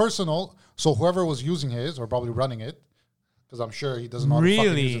Bro. own personal. So whoever was using his or probably running it, because I'm sure he doesn't know how to fucking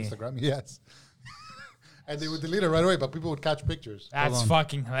Really? use Instagram. Yes. And they would delete it right away, but people would catch pictures. That's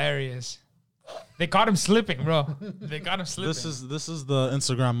fucking hilarious. They caught him slipping, bro. They got him slipping. This is the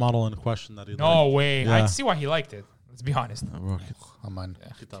Instagram model in question that he No liked. way. Yeah. I see why he liked it. Let's be honest. Bro, Oh man.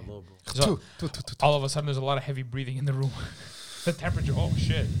 get that low, bro. So, Two. all of a sudden, there's a lot of heavy breathing in the room. The temperature. Oh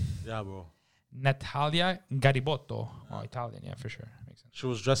shit. Yeah, bro. Natalia Garibotto. Oh, Italian. Yeah, for sure. Makes sense. She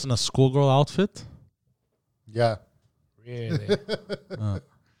was dressed in a schoolgirl outfit. Yeah. Really?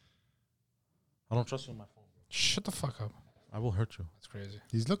 I don't trust you on my phone. Shut the fuck up. I will hurt you. That's crazy.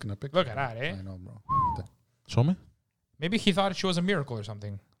 He's looking at pictures. Look at that, eh? I know, bro. Show me. Maybe he thought she was a miracle or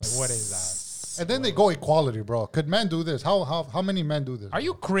something. Like, what is that? And then they go equality, bro. Could men do this? How many men do this? Are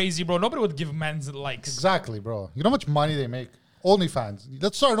you crazy, bro? Nobody would give men's likes. Exactly, bro. You know how much money they make? OnlyFans.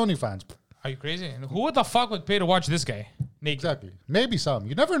 Let's start OnlyFans. Are you crazy? And who the fuck would pay to watch this guy naked? Exactly. Maybe some.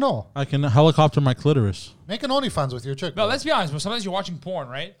 You never know. I can helicopter my clitoris. Make an OnlyFans with your chick. No, bro. let's be honest. But sometimes you're watching porn,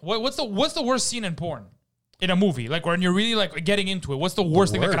 right? What's the worst scene in porn? In a movie, like when you're really like getting into it, what's the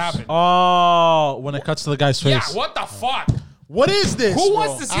worst thing that could worst. happen? Oh, when it cuts to the guy's Yeah, face. what the fuck? What is this? Who bro?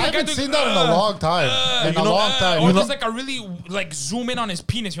 wants to see I the guy haven't doing seen that in a long time. In a long time. Or You know- just like a really like zoom in on his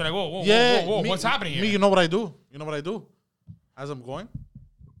penis. You're like, whoa, Yeah, whoa, me- what's happening here? Me, you know what I do? You know what I do? As I'm going,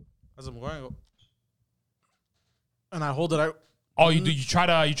 I go, and I hold it out. Oh, you do? You try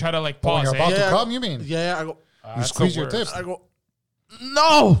to like Oh, when pause. you're about eh? to Yeah. come, you mean? Yeah, I go. You That's squeeze the your worst. tips. I go.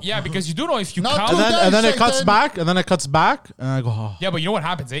 No. Yeah, because you do know if you Not come. too bad. And then it Satan. cuts back, and then it cuts back, and I go. Oh. Yeah, but you know what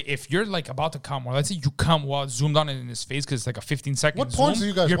happens? Eh? If you're like about to come, or let's say you come while it's zoomed on in his face because it's like a 15-second What zoom, porns do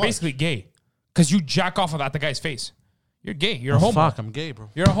you guys you're watch? basically gay because you jack off at the guy's face. You're gay. You're a Oh, homo. fuck, I'm gay, bro.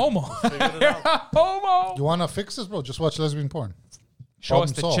 You're a homo. You're a homo. You want to fix this, bro? Just watch lesbian porn. Show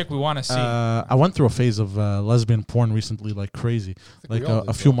us Problem the solved. chick we want to see. I went through a phase of lesbian porn recently, like crazy. Like we all a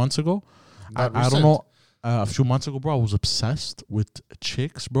did, few bro. months ago. I Not don't recent. know. A few months ago, bro, I was obsessed with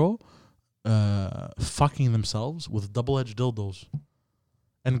chicks, bro, fucking themselves with double-edged dildos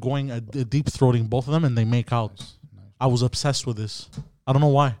and going deep throating both of them, and they make out. Nice. I was obsessed with this. I don't know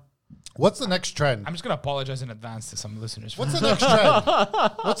why. What's the next trend? I'm just gonna apologize in advance to some listeners. What's the next trend?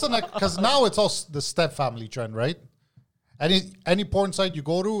 What's the next? Because now it's all the step family trend, right? Any porn site you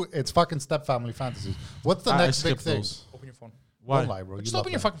go to, it's fucking step family fantasies. What's the I next big skip thing? those. Open your phone. Why? Don't lie, bro. You Just love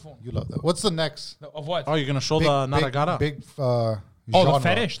open your that. fucking phone. You love that. What's the next? No, of what? Oh, you're gonna show Big, the Naragara? big Oh, genre, the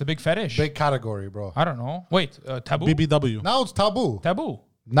fetish. The big fetish. big category, bro. I don't know. Wait, taboo. BBW. Now it's taboo. Taboo.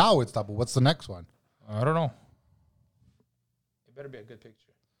 Now it's taboo. What's the next one? I don't know. It better be a good picture.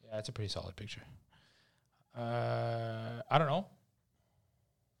 Yeah, it's a pretty solid picture. I don't know.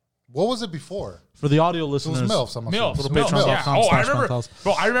 What was it before? For the audio It was listeners, MILFs. I'm MILFs. assuming. Little MILFs. Patreon.com Yeah. Oh, I slash remember. Fantastic.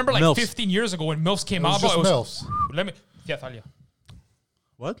 Bro, I remember like MILFs. 15 years ago when MILFs came It was out. Bro, just MILFs. Let me. Yeah, Talia.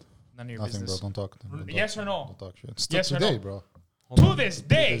 What? None of your Nothing, bro. business. Don't talk. Don't talk. Yes or no? Don't talk shit. Still Yes or today, no? bro. To this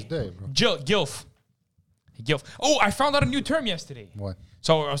day. This day, bro. Gilf. Gilf. Oh, I found out a new term yesterday. What?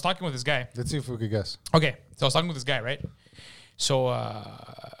 So I was talking with this guy. Let's see if we could guess. Okay, so I was talking with this guy, right? So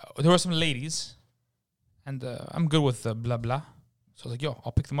there were some ladies, and I'm good with blah blah. So I was like, "Yo,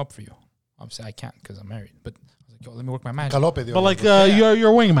 I'll pick them up for you." Obviously, I can't because I'm married. But I was like, yo, let me work my magic. Calope, the But like, other you're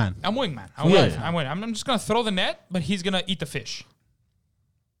a wingman. I'm wingman. Yeah. I'm wingman. I'm just gonna throw the net, but he's gonna eat the fish.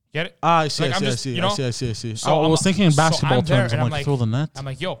 Get it? I see, Like, I I'm see, just, I see, you know, I see. so I was thinking in so basketball I'm there terms. and I'm I'm like, like- throw the net. I'm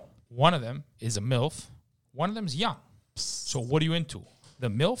like, yo, one of them is a MILF, one of them's young. So what are you into? The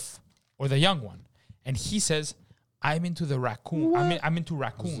MILF or the young one? And he says, I'm into the raccoon. I'm into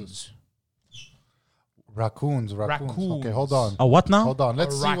raccoons. Raccoons. Okay, hold on. A what now? Hold on.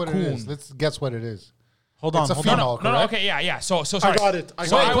 Let's A see what it is. raccoon. Let's guess what it is. Hold on, It's a hold female. on. No, correct? okay, yeah. So sorry. got it. I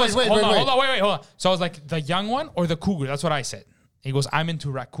So got it. was, Wait, hold wait. on, hold on. So I was like, the young one or the cougar? That's what I said. He goes, I'm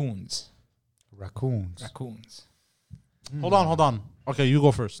into raccoons. Raccoons. Raccoons. Hold on. Okay, you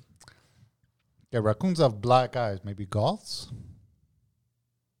go first. Yeah, raccoons have black eyes. Maybe Goths?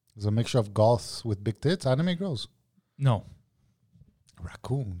 It's a mixture of Goths with big tits. Anime girls. No.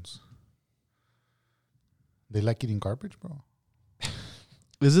 Raccoons. They like eating garbage, bro.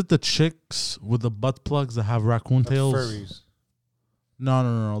 Is it the chicks with the butt plugs that have raccoon That's tails? furries.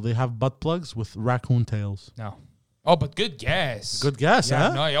 No. They have butt plugs with raccoon tails. No. Oh, but good guess. Good guess, Yeah,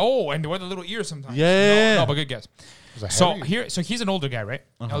 huh? no, oh, and they wear the little ears sometimes. Yeah. No, but good guess. Is that So hairy? so he's an older guy, right?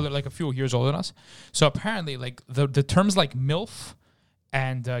 Like a few years older than us. So apparently, like the terms like MILF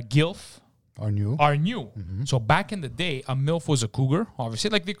and GILF Are new. are new. So back in the day, a MILF was a cougar, obviously,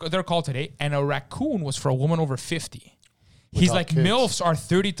 like they're called today, and a raccoon was for a woman over 50. He's Without like, kids. MILFs are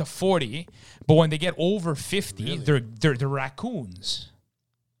 30 to 40, but when they get over 50, they're raccoons.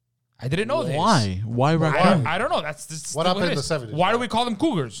 I didn't know this. Why? Why raccoon? I don't know. That's What happened in it the is. 70s? Why do we call them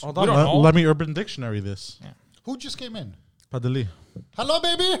cougars? Hold We on. don't know. Let me Urban Dictionary this. Who just came in? Padeli. Hello,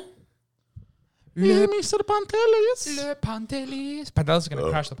 baby. Le Mr. Pantelis. Le Pantelis. Padela's going to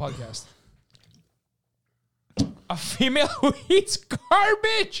crash the podcast. A female who eats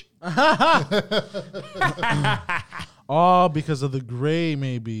garbage. Oh, because of the gray,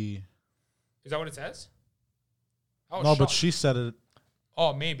 maybe. Is that what it says? I was No, but shocked. she said it.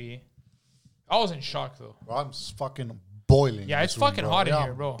 Oh, maybe. I was in shock, though. Bro, I'm fucking boiling. Yeah, in it's this room, fucking bro. hot in Yeah,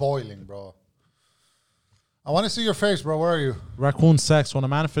 here, bro. I'm boiling, bro. I want to see your face, bro. Where are you? Raccoon sex. When a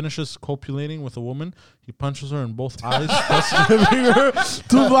man finishes copulating with a woman, he punches her in both eyes, thus giving her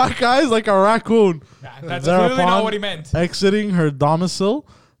two black eyes like a raccoon. Yeah, that's Thereupon, clearly not what he meant. Exiting her domicile,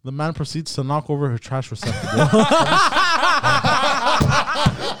 the man proceeds to knock over her trash receptacle.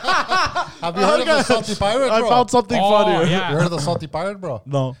 Have you heard of the salty pirate, bro? I found something Oh, funnier. yeah. You heard of the salty pirate, bro?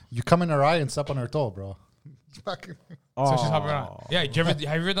 No. You come in her eye and step on her toe, bro. Fucking- So she's hopping around. Yeah, have you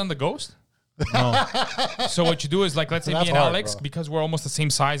ever done the ghost? No. So what you do is, like, let's say That's me and hard, Alex, bro. because we're almost the same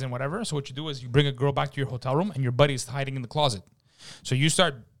size and whatever. So what you do is you bring a girl back to your hotel room and your buddy's hiding in the closet. So you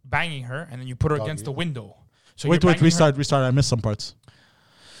start banging her and then you put her against the window. So Wait, you're banging her- restart. I missed some parts.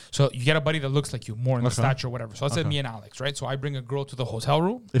 So you get a buddy that looks like you, more in the Okay. stature or whatever. So let's say me and Alex, right? So I bring a girl to the hotel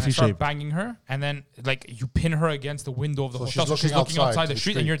room. If and I you start shaved. banging her, and then like you pin her against the window of the So hotel. So she's she's looking looking outside outside to the the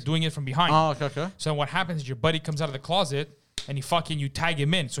street, and you're street. doing it from behind. Oh, okay. So what happens is your buddy comes out of the closet and you tag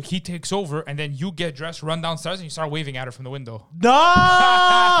him in. So he takes over, and then you get dressed, run downstairs, and you start waving at her from the window. No!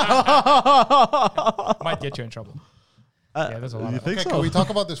 Might get you in trouble. Yeah, there's a lot You of that. think Okay, so? can we talk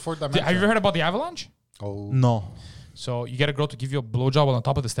about this fourth dimension? Have you ever heard about the avalanche? Oh, No. So you get a girl to give you a blowjob on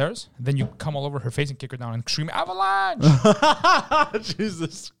top of the stairs, and then you come all over her face and kick her down and scream avalanche.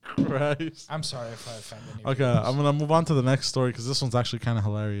 Jesus Christ. I'm sorry if I offended any Okay, I'm gonna move on to the next story because this one's actually kind of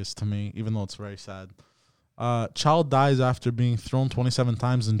hilarious to me, even though it's very sad. Child dies after being thrown 27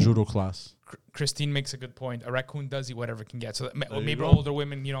 times in judo class. Christine makes a good point. A raccoon does eat whatever it can get. So that you maybe go. older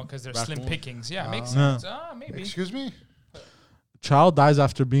women, because they're slim Raccoon. pickings. Yeah, makes Yeah. sense. Maybe. Excuse me? Child dies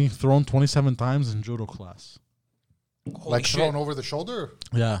after being thrown 27 times in judo class. Holy Like shit. thrown over the shoulder?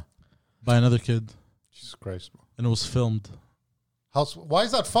 Yeah, by another kid, Jesus Christ, bro. and it was filmed. Why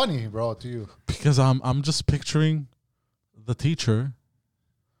is that funny, bro, to you? Because I'm just picturing the teacher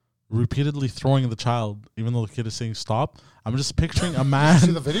repeatedly throwing the child, even though the kid is saying stop. I'm just picturing a man.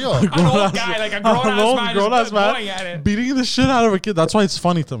 See the video? An old guy, like a grown-ass man, just going at it. beating the shit out of a kid. That's why it's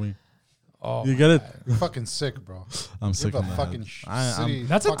funny to me. Oh, You get it? You're fucking sick, bro. I'm sick You of have a that. fucking I'm- city.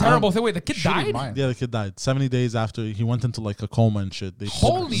 that's a fucking terrible thing. Wait, the kid shitty died? mind. Yeah, the kid died 70 days after he went into like a coma and shit.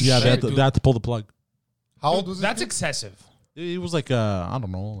 Holy yeah, shit, they had, to, dude. they had to pull the plug. How old was this? That's kid? excessive. He was like I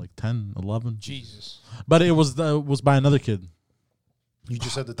don't know, like 10, 11. Jesus. But it was by another kid. You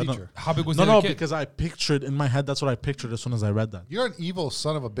just said the No, no. teacher. How big was No, the no, other kid? because I pictured in my head. That's what I pictured as soon as I read that. You're an evil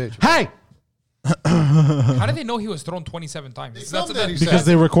son of a bitch. Hey, How did they know he was thrown 27 times? They That's filmed it, he because said.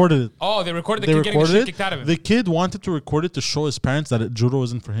 they recorded it. Oh, they recorded the They kid getting the shit recorded kicked out of it. him. The kid wanted to record it to show his parents that judo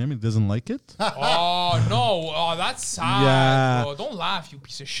isn't for him. He doesn't like it. Oh, no. Oh, that's sad, Yeah. bro. Don't laugh, you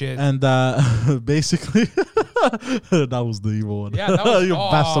piece of shit. And basically, That was the evil one. Yeah, that was you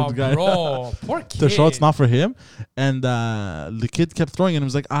bastard guy. bro. Poor kid. To show it's not for him. And the kid kept throwing it and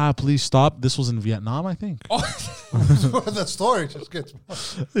was like, please stop. This was in Vietnam, I think. Oh, The story just gets.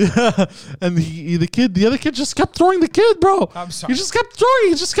 Yeah. And the other kid just kept throwing the kid, bro. I'm sorry. He just kept throwing.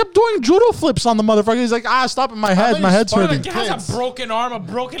 He just kept doing judo flips on the motherfucker. He's like, stop it, my head. many My head's Spartan hurting. He has a broken arm, a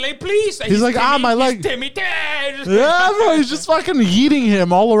broken leg. Please. He's like, my leg. Timmy. Yeah, bro. He's just fucking yeeting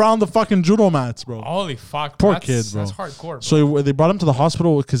him all around the fucking judo mats, bro. Holy fuck. Poor that's, kid, bro. That's hardcore, bro. So they brought him to the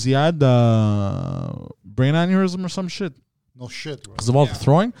hospital because he had brain aneurysm or some shit No shit, bro. because of all the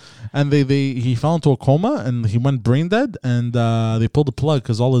throwing, and he fell into a coma and he went brain dead, and they pulled the plug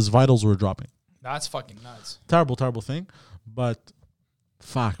because all his vitals were dropping. That's fucking nuts. Terrible thing, but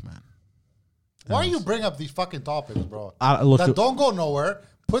fuck, man. Why you bring up these fucking topics, bro? Look, That don't go nowhere.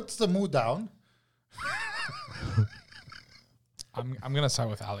 Puts the mood down. I'm gonna side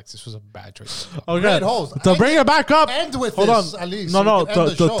with Alex. This was a bad choice. okay, Great host. to bring it back up. End with Hold this, on, at least. no, so we can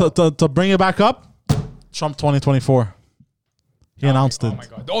end the show. to bring it back up. Trump 2024. He announced it. Oh my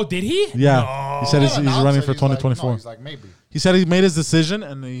god. Oh, did he? Yeah, he said he's Announced running it, for he's like, 2024. no, he's like, maybe. He said he made his decision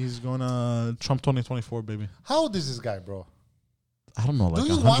and he's going to Trump 2024, baby. How old is this guy, bro? I don't know, like Do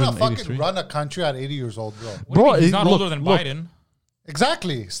you want to 183. fucking run a country at 80 years old, bro? What do you Bro, mean? He's it- not look, older than look. Biden.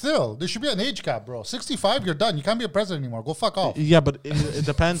 Exactly. Still, there should be an age cap, bro. 65, you're done. You can't be a president anymore. Go fuck off. Yeah, but it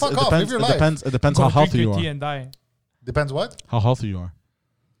depends. Fuck It off, depends. live your It life. depends. It depends Go how drink healthy your you tea are. and die. Depends what? How healthy you are.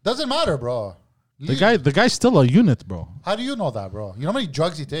 Doesn't matter, bro. The guy's still a unit, bro. How do you know that, bro? You know how many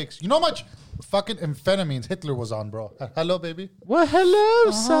drugs he takes? You know how much fucking amphetamines Hitler was on, bro? Hello, baby. Well,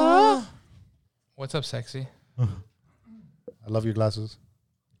 hello, sir. What's up, sexy? I love your glasses.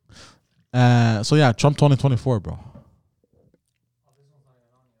 So yeah, Trump 2024, bro.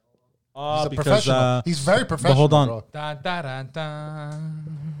 He's a professional. He's very professional, hold on. bro. Da, da, da, da.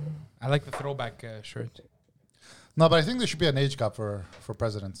 I like the throwback shirt. No, but I think there should be an age cap for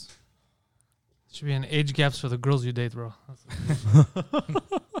presidents. Should be an age gaps for the girls you date, bro.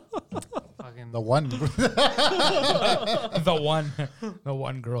 Fucking The one. the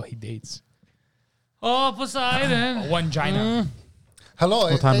one girl he dates. oh, Poseidon. One gina. Hello.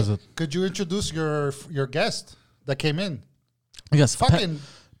 What time is it? Could you introduce your guest that came in? Yes, Fucking.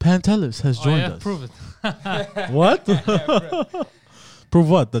 Pantelis has Oh, joined yeah, us. prove it. What? Prove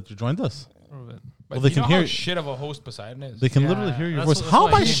what? That you joined us? Prove it. But Well, they you can know hear how it. shit of a host Poseidon is. They can Yeah, literally hear your that's voice. what- that's How why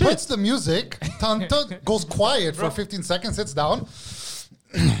am I he He shit? puts the music, goes quiet for 15 seconds, sits down.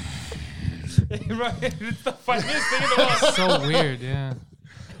 Right? It's the funniest thing in the world. So weird, yeah.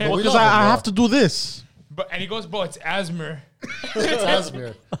 But we Because love him, I bro. have to do this. And he goes, bro, it's asthma. It's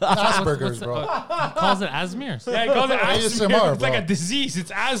Asperger's. Asperger's, bro. He calls it Asmir's. Yeah, he calls it asthma. ASMR, It's like bro. a disease. It's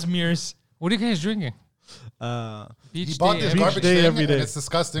asthma's. What are you guys drinking? He Beach bought day. this Beach garbage day thing, every day. and it's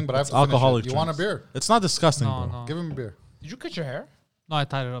disgusting, but I have to Alcoholic. finish it. You want a drinks. beer? It's not disgusting, No, bro. no. Give him a beer. Did you cut your hair? No, I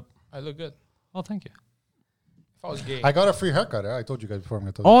tied it up. I look good. Oh, thank you. If I was gay. I got a free haircut. I told you guys before. I'm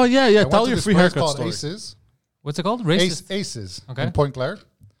gonna tell Oh yeah, you. yeah. I went Tell to your this free place haircut called story. Aces. What's it called? Racist. Aces. Okay. In Point Claire.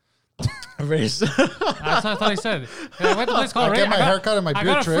 That's what I thought he said. I went to a place called I get my got- haircut and my I beard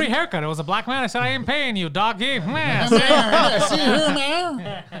got a free trimmed. haircut. It was a black man. I said, I ain't paying you, doggy. Man, See here,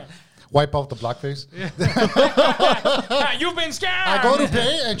 man. Wipe out the blackface. You've been scammed. I go to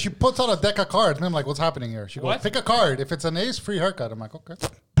pay and she puts out a deck of cards. And I'm like, what's happening here? She goes, What? pick a card. If it's an ace, free haircut. I'm like, okay.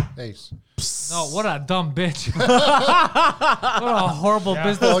 Ace. No, what a dumb bitch. What a horrible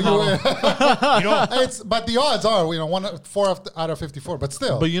business Oh, you, model. You know, but the odds are, 4 out of 54. But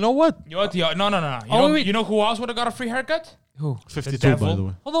still. But you know what? you know what? No. Oh, wait. You know who else would have got a free haircut? Who? 52, devil. by the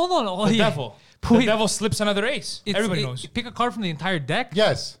way. Hold on. Oh, The yeah. devil. Wait. The devil slips another ace. Everybody knows. You pick a card from the entire deck?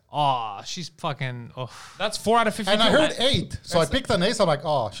 yes. Oh, she's fucking. Oh. That's 4 out of 52. And I heard 8. So I picked an ace. I'm like,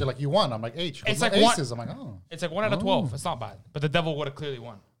 oh, she's like, you won. I'm like, 8. She goes, It's "No, like one- aces. I'm like, oh. It's like 1 out of 12. It's not bad. But the devil would have clearly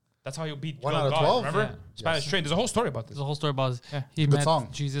won. That's how he beat 1 God, out of 12? Remember? Yeah. Spanish train. There's a whole story about this. There's a whole story about Yeah. he Good met song.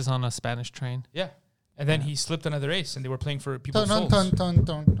 Jesus on a Spanish train. Yeah. And then he slipped another ace, and they were playing for people's Dun, souls. dun, dun,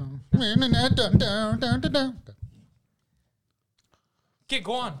 dun, dun. Dun, dun, dun, dun, dun. Kid,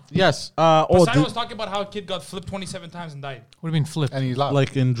 go on. Yes. Poseidon was talking about how a kid got flipped 27 times and died. What do you mean flip? And he laughed.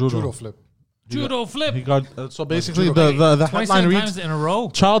 like in judo. Judo flip. Judo flip. He got so basically judo. the headline 27 reads: times in a row.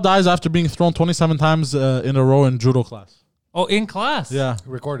 Child dies after being thrown 27 times in a row in judo class. Oh, in class? Yeah.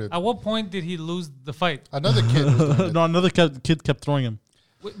 Recorded. At what point did he lose the fight? Another kid was doing it. No, another kid kept throwing him.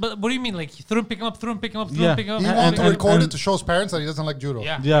 Wait, but what do you mean? Like, he threw him, pick him up, threw him, pick him up, threw Yeah. him, pick him up? He And- wanted to and- record and- it to show his parents that he doesn't like judo.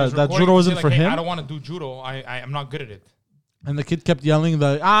 Yeah. Yeah, he was that recording judo to wasn't say, for like, hey, him. I don't want to do judo. I'm not good at it. And the kid kept yelling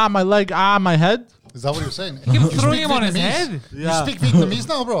my leg, my head. Is that what you're saying? He kept You throwing speak him on his Vietnamese? head. Yeah. You speak Vietnamese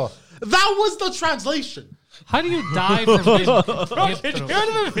now, bro? That was the translation. How do you die from getting Bro, hit did you through?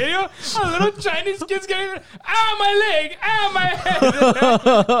 hear the video? A little Chinese kid's getting my leg, my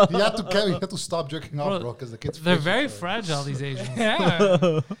head. He had to stop jerking off, bro, because the kids. They're fish very it, bro. fragile, these Asians.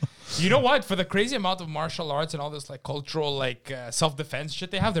 Yeah. You know what? For the crazy amount of martial arts and all this like cultural like self-defense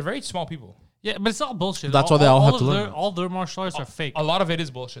shit they have, they're very small people. Yeah, but it's all bullshit. That's why they all have to of learn. all their martial arts are fake. A lot of it is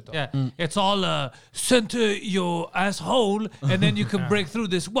bullshit though. Yeah, it's all center your asshole, and then you can break through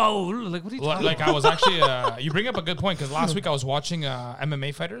this wall. Like, what are you talking Like about? I was actually, you bring up a good point because last week I was watching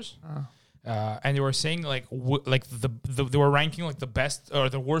MMA fighters, and they were saying like they were ranking like the best or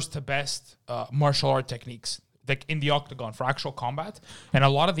the worst to best martial art techniques like in the octagon for actual combat, and a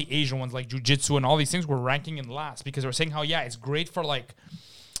lot of the Asian ones like jiu-jitsu and all these things were ranking in last because they were saying how it's great for like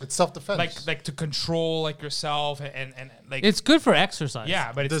It's self-defense. like to control like yourself and like It's good for exercise.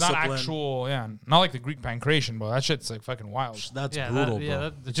 yeah, but it's Discipline. not actual not like the Greek pancreation, but that shit's like fucking wild. That's yeah, brutal,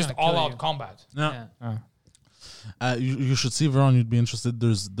 bro. that's Just gonna all kill out you. combat. Yeah. Yeah. You should see, Veron. You'd be interested.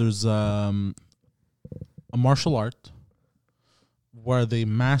 There's a martial art where they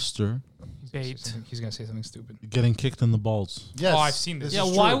master Bait. He's gonna say something stupid. getting kicked in the balls. yes, Oh, I've seen this. Yeah,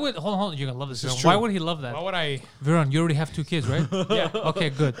 is why true. would hold on? You're gonna love this. This is Veron. Why true. would he love that? Why would I? Veron, you already have 2 kids, right? Yeah, Okay,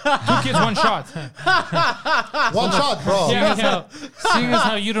 good. 2 kids, 1 shot. One shot, bro. Yeah. Seeing as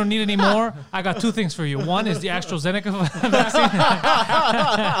how you don't need any more, I got 2 things for you. One is the AstraZeneca vaccine,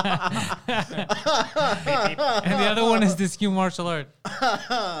 and the other one is this new martial art.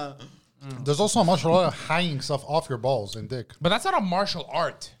 There's also a martial art of hanging stuff off your balls and dick. But that's not a martial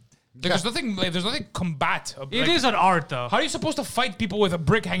art. Like, there's nothing. Like, there's nothing combat. It is an art, though. How are you supposed to fight people with a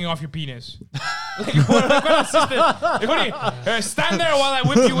brick hanging off your penis? Like, what else is there? Like, what do you, stand there while I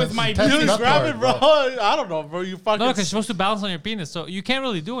whip you with my Test penis. nut guard, bro. I don't know, bro. You fucking. No, because you're supposed to balance on your penis, so you can't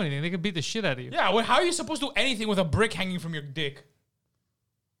really do anything. They can beat the shit out of you. Yeah, well, how are you supposed to do anything with a brick hanging from your dick?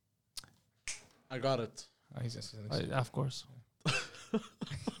 I got it. Of course.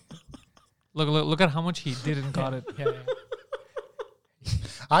 Look at how much he didn't got it. Yeah.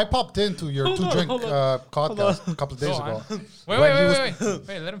 I popped into your two-drink podcast a couple of days ago.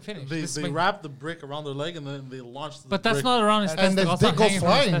 Wait, let him finish. They wrap the brick around their leg and then they launch the But that's brick. not around his And testicle. his That's not dick goes hanging from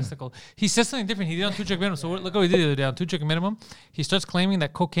his flying. testicle. He says something different. He did on 2 check minimum. So look what he did the other day on 2 check minimum. He starts claiming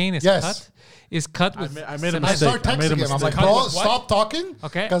that cocaine is Yes. cut with. I made a cement. I start I made a texting him. I'm like, mistake. bro, What? stop talking.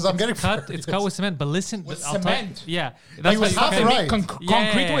 Okay, Because I'm it's getting cut. It's cut with cement. But listen, With I'll tell- cement? Yeah, He was what half you right.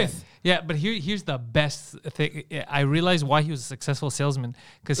 concrete with. Yeah, but here's the best thing. I realized why he was a successful salesman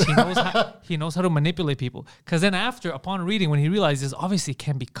because he knows how to manipulate people. Because then upon reading, when he realizes obviously it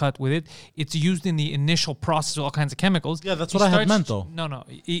can be cut with it, it's used in the initial process with all kinds of chemicals. Yeah, that's He what I had starts- meant, though. No.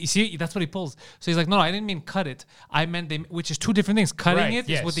 You see, that's what he pulls. So he's like, no, I didn't mean cut it. I meant which is 2 different things. Cutting Right, it is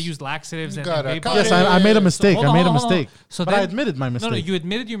yes. what they use laxatives and Gotta vapor. cut Yes, it. I made a mistake. Hold I on, made a hold on, hold on. mistake. So but then- I admitted my mistake. No, you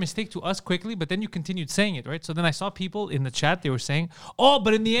admitted your mistake to us quickly, but then you continued saying it, right? So then I saw people in the chat, they were saying, oh,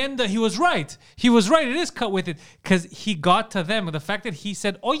 but in the end, he was right. He was right. It is cut with it. Because he got to them with the fact that he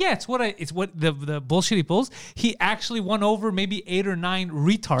said, oh, yeah, it's what the bullshit he pulls. He actually won over maybe 8 or 9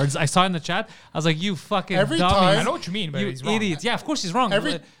 retards I saw in the chat. I was like, you fucking Every dummies. time- I know what you mean, but You he's wrong. idiots. Yeah, of course he's wrong.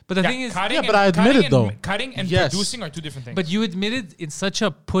 Every- but the thing is, cutting Yeah, but I admitted, though. Cutting and Yes. producing are 2 different things. but you admitted in such a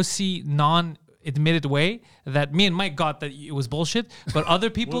pussy, non-admitted way that me and Mike got that it was bullshit, but other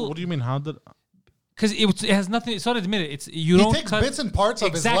people... what do you mean? How did? Because it has nothing. It's not admitted. It's you He don't takes cut bits and parts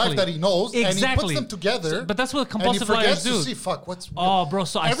of his life that he knows, and he puts them together. But that's what and he compulsive liars forgets do. to see, fuck, what's... Oh, bro!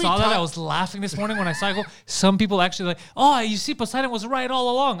 So I Every saw that. time- I was laughing this morning when I saw it go. Some people actually like, oh, you see, Poseidon was right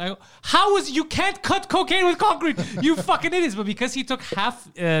all along. I go, how is you can't cut cocaine with concrete? You fucking idiots! But because he took half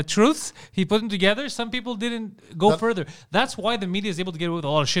truths, he put them together. Some people didn't go further. That's why the media is able to get away with a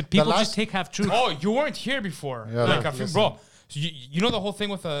lot of shit. People just last- take half truth. Oh, you weren't here before. Yeah, like, listen. bro. So you know the whole thing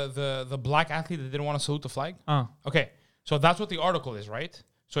with the black athlete that didn't want to salute the flag? Okay. So that's what the article is, right?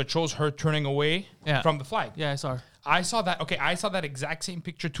 So it shows her turning away from the flag. Yeah, I saw her. I saw that. Okay, I saw that exact same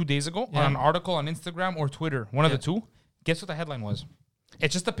picture 2 days ago Yeah. on an article on Instagram or Twitter, one of Yeah. the two. Guess what the headline was?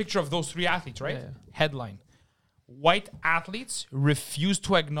 It's just a picture of those 3 athletes, right? Yeah. Headline: White athletes refuse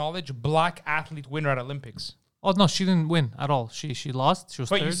to acknowledge black athlete winner at Olympics. Oh no, she didn't win at all. She lost. She was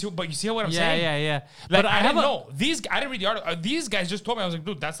But third. you see what I'm yeah, saying? yeah. Like, But I have didn't a- know. I didn't read the article. These guys just told me. I was like,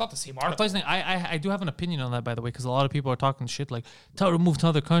 dude, that's not the same article. I do have an opinion on that, by the way, because a lot of people are talking shit like, tell her to move to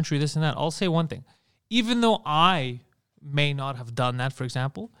another country, this and that. I'll say one thing. Even though I may not have done that, for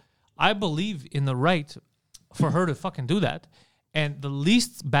example, I believe in the right for her to fucking do that. And the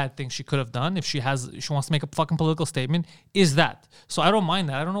least bad thing she could have done if she wants to make a fucking political statement is that. So I don't mind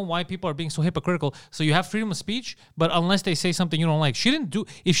that. I don't know why people are being so hypocritical. So you have freedom of speech, but unless they say something you don't like. She didn't do,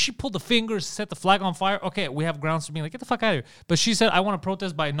 if she pulled the fingers, set the flag on fire, okay, we have grounds for being like, get the fuck out of here. But she said, I want to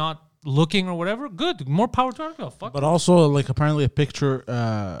protest by not looking or whatever, good. More power to her. Fuck. But also, like, apparently a picture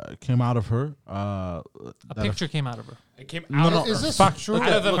came out of her. A picture came out of her. It came No, out no, of Is this fuck. true?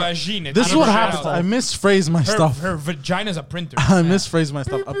 out of the vagina. This Out is of what her happens. shell. I misphrased my stuff. Her vagina's a printer. I misphrased my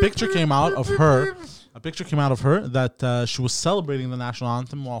stuff. A picture came out of her. A picture came out of her that she was celebrating the national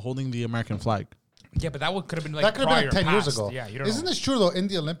anthem while holding the American flag. Yeah, but that could have been like That could have been prior, 10 years past. ago. Yeah, you don't Isn't know. this true though? In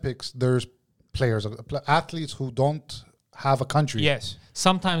the Olympics, there's players, athletes who don't have a country. Yes.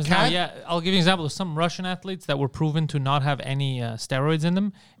 Sometimes now, Can- yeah. I'll give you an example of some Russian athletes that were proven to not have any steroids in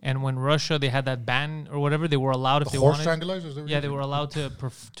them, and when Russia they had that ban or whatever, they were allowed if The they horse wanted. tranquilizers. Yeah, they were allowed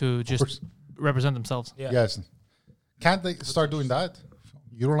to just represent themselves. Yeah. Yes. Can't they start doing that?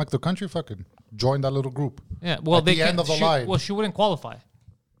 You don't like the country? Fucking join that little group. Yeah, well, At they the end of the she, line. Well, she wouldn't qualify.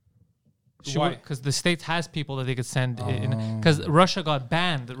 Why? Because the states has people that they could send in. Because Russia got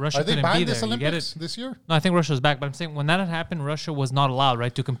banned. Russia Are they couldn't be banned there. this You get Olympics it? this year? No, I think Russia's back. But I'm saying when that had happened, Russia was not allowed,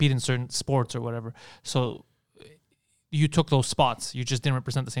 right, to compete in certain sports or whatever. So you took those spots. You just didn't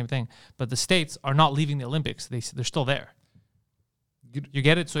represent the same thing. But the states are not leaving the Olympics. They're still there. You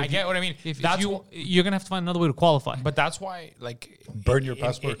get it? So I if get you- what I mean. If That's you're gonna have to find another way to qualify. But that's why, like, Burn your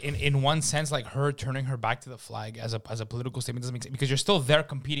passport. In one sense, like her turning her back to the flag as a political statement doesn't make sense because you're still there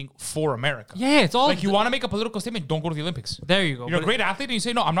competing for America. yeah, it's all Like you want to make a political statement, don't go to the Olympics. There you go. You're a But- great athlete, and you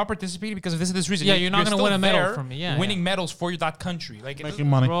say no, I'm not participating because of this reason. Yeah, you're not gonna still win a medal there from me. Yeah, winning yeah. medals for that country. Like it Making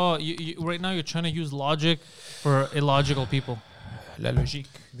money. Bro, you, right now you're trying to use logic for illogical people. la logique.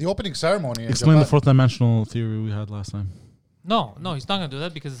 The opening ceremony. in Explain the Japan. fourth dimensional theory we had last time. No, he's not gonna do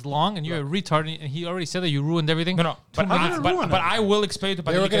that because it's long and you're a retard. And he already said that you ruined everything. No, but I will explain to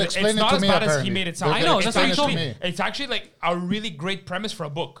They were Padilla gonna because explain it's it not to as me, bad as he apparently. made it They sound. were I know, It's that's what he told actually- me. It's actually like a really great premise for a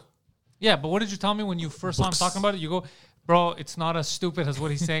book. Yeah, but what did you tell me when you first saw him talking about it? You go, bro, it's not as stupid as what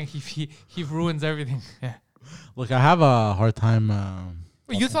he's saying. He ruins everything. Yeah. Look, I have a hard time.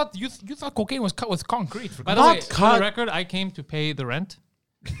 Wait, you thought cocaine was cut with concrete? For By the Not way, for cut. the record, I came to pay the rent,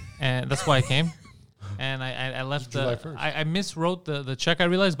 and that's why I came. And I left July the 1st. I miswrote the check. I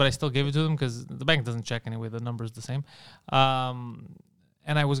realized, but I still gave it to them because the bank doesn't check anyway. The number's the same.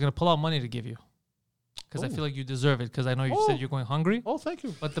 And I was gonna pull out money to give you because I feel like you deserve it because I know you said you're going hungry. Oh, thank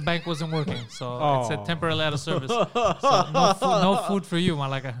you. But the bank wasn't working, so Oh. it said temporarily out of service. So no food for you,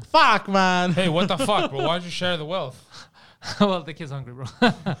 Malaka. Fuck, man. Hey, what the fuck, bro? Why'd you share the wealth? Well, the kid's hungry, bro.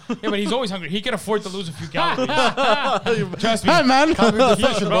 Yeah, but he's always hungry. He can afford to lose a few calories. Trust me. Hey, man. Cognitive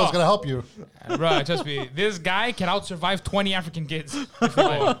definition, bro, is gonna help you. Bro, trust me. This guy can out-survive 20 African kids. If he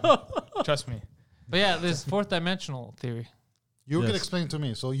let. Trust me. But yeah, this fourth dimensional theory. You can Yes. explain to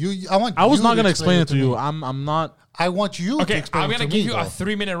me. So I want. I was you not gonna explain it to me. you. I'm not. I want you to Okay, explain I'm it going to to give me, you a though.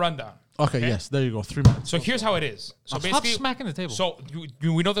 3-minute rundown. Okay, Okay. yes, there you go. 3 minutes. So here's how it is. So Stop basically, smacking the table. so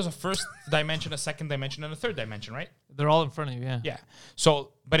we know there's a first dimension, a second dimension, and a third dimension, right? They're all in front of you, yeah. Yeah.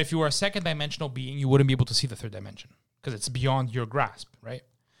 So, but if you were a second dimensional being, you wouldn't be able to see the third dimension because it's beyond your grasp, right?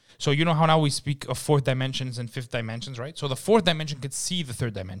 So you know how now we speak of fourth dimensions and fifth dimensions, right? So the fourth dimension could see the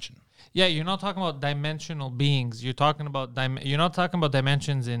third dimension. Yeah, you're not talking about dimensional beings. You're talking about you're not talking about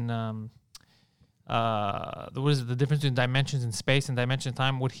dimensions in what is it, the difference between dimensions in space and dimension in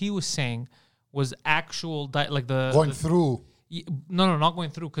time. What he was saying was actual like the Going the- through. No, not going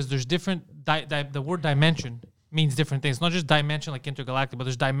through because there's different. The word dimension means different things. Not just dimension like intergalactic, but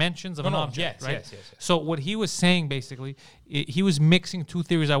there's dimensions of an object, right? Yes. So what he was saying basically, he was mixing two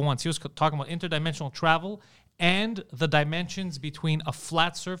theories at once. He was talking about interdimensional travel and the dimensions between a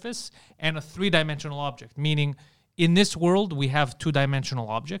flat surface and a three-dimensional object. Meaning, in this world, we have two-dimensional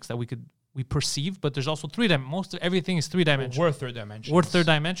objects that we perceive, but there's also most of everything is three-dimensional. We're third dimension. We're third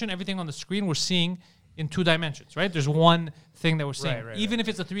dimension. Everything on the screen we're seeing in two dimensions, right? There's one thing that we're seeing. Right, Even if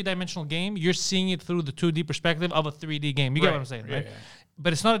it's a three-dimensional game, you're seeing it through the 2D perspective of a 3D game. You get what I'm saying, right? Yeah.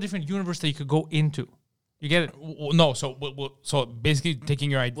 But it's not a different universe that you could go into. You get it? No, so basically taking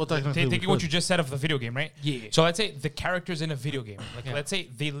your idea, Well, technically we taking what could. you just said of the video game, right? Yeah. So let's say the characters in a video game, like let's say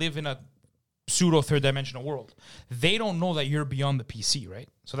they live in a pseudo third dimensional world. They don't know that you're beyond the PC, right?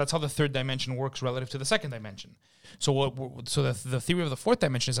 So that's how the third dimension works relative to the second dimension. So the theory of the fourth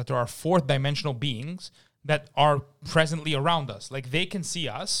dimension is that there are fourth dimensional beings that are presently around us. Like they can see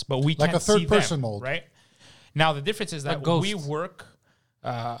us, but we Like can't a third see person them, mode. right? Now the difference is that Like we ghosts. work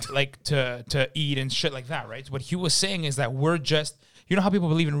like to eat and shit like that, right? What he was saying is that we're just, you know how people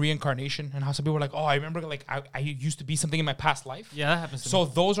believe in reincarnation and how some people are like, oh, I remember like I used to be something in my past life. Yeah, that happens to So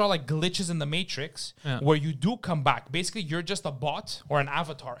me. those are like glitches in the matrix Yeah. where you do come back. Basically, you're just a bot or an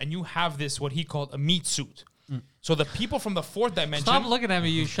avatar, and you have this what he called a meat suit. So the people from the fourth dimension. Stop looking at me.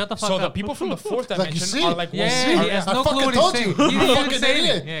 You shut the fuck So up. the people from the fourth Like, you dimension see? are like, Yeah, we'll he see. has I no clue fucking what he's told saying. you. He didn't even Fucking say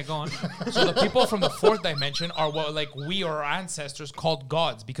idiot. it. Yeah, go on. So the people from the fourth dimension are what like we or our ancestors called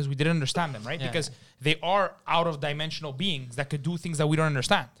gods because we didn't understand them, right? Yeah. Because they are out of dimensional beings that could do things that we don't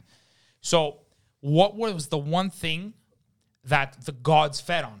understand. So what was the one thing that the gods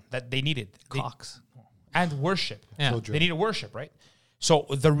fed on that they needed? Cocks. And worship. Yeah. Told you. They needed worship, right? So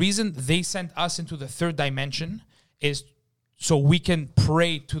the reason they sent us into the third dimension is so we can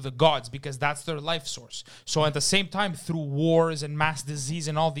pray to the gods because that's their life source. So at the same time, through wars and mass disease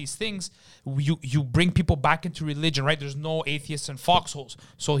and all these things, you bring people back into religion, right? There's no atheists and foxholes.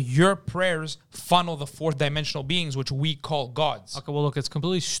 So your prayers funnel the fourth dimensional beings, which we call gods. Okay, well, look, it's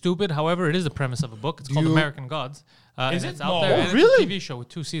completely stupid. However, it is the premise of a book. It's called you- American Gods. Is and it? It's out No. there. Oh, and it's really? a TV show with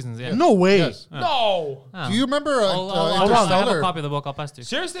 2 seasons. Yeah. No way. Yes. No. Oh. Do you remember I'll I have a Interstellar? copy of the book. I'll pass to you.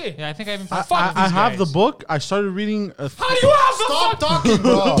 Seriously? Yeah, I think I even I, passed Fuck I these have the guys. book. I started reading. How do you have the Stop fuck? talking,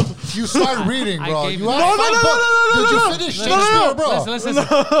 bro. You start reading, I bro. gave You you- have No, no, five no, books. no, no, Did no, you no. finish No, Shakespeare, bro? Listen.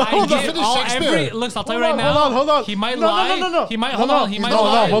 I give finish all Shakespeare. every. Look, I'll tell you right now. Hold on. He might No, no, lie. no, no. He might No, hold no. on. He might No,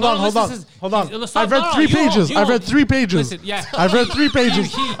 lie. hold on, listen, hold on, this is- hold on. stop, I've read no, 3 you won't, pages. you I've read won't. 3 pages. Listen, yeah. I've read 3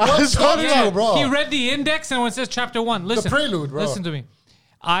 pages. What's Sorry, going yeah. on, bro? He read the index and when it says chapter 1, listen. prelude, bro. Listen to me.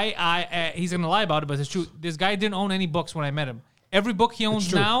 He's gonna lie about it, but it's true. This guy didn't own any books when I met him. Every book he owns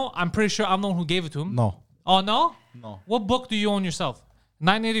true. now, I'm pretty sure I'm the one who gave it to him. No. Oh no? No. What book do you own yourself?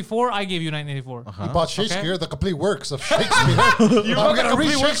 984. I gave you 984. He bought Shakespeare, the complete works of Shakespeare. I'm gonna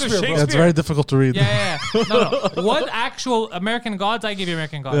read Shakespeare, bro. Yeah, it's very difficult to read. Yeah. No. What actual American Gods? I give you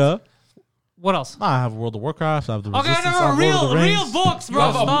American Gods. Yeah. What else? I have World of Warcraft. I have the Okay, Resistance. I no, have Lord of the real Rings. books, bro.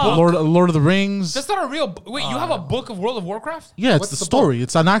 have a Stop. Lord of the Rings. That's not a real. Wait, you have a book of World of Warcraft? Yeah, it's What's the the story. book?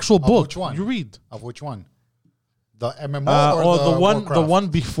 It's an actual book. which one? You read. Of which one? The MMO or the one, Warcraft? the one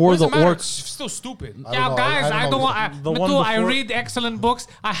before What the does it matter? It's orcs. still stupid. I don't Yeah, know. guys, I know. don't want. The Me one too. I before- read excellent books.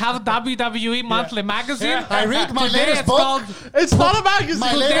 I have WWE Monthly Magazine. I read my Today latest it's book. called It's not a magazine. My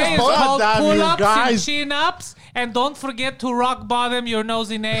Today latest it's book. called Damn you pull-ups and guys. chin-ups, and don't forget to rock bottom your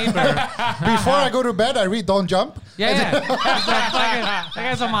nosy neighbor. Before I go to bed, I read Don't Jump. Yeah. That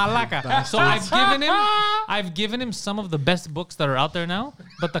guy's a malaka. So I've given him some of the best books that are out there now,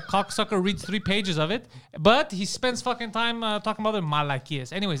 but the cocksucker reads 3 pages of it, but he spends fucking time talking about the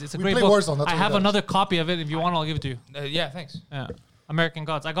malakiyas. Anyways, it's a We great play book. Warzone, that's I what he have does. another copy of it. If you want, I'll give it to you. Yeah, thanks. Yeah. American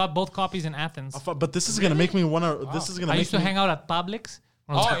Gods. I got both copies in Athens. But this is gonna make me wanna. This is gonna I make used to me. hang out at Publix.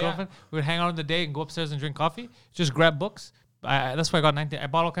 When I was Oh, with my yeah. girlfriend. We would hang out in the day and go upstairs and drink coffee. Just grab books. That's why I got 19. I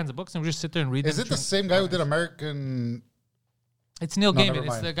bought all kinds of books and we just sit there and read Is them. it the same guy who did American? It's Neil No, Gaiman. never It's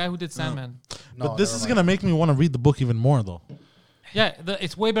mind. the guy who did Sandman. No, But this never is mind. gonna make me want to read the book even more, though. Yeah,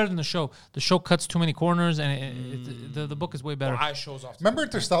 it's way better than the show. The show cuts too many corners, and the book is way better. Eye shows off. Remember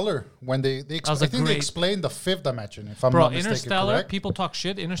Interstellar when they was I a think they great- explained the 5th dimension. If I'm Bro, not mistaken, Interstellar, correct? people talk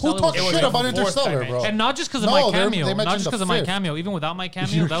shit. Who Interstellar talks was shit like about the fourth Interstellar, bro? dimension. and not just because of No, my they cameo. Not mentioned just the because of my 5th. cameo. Even without my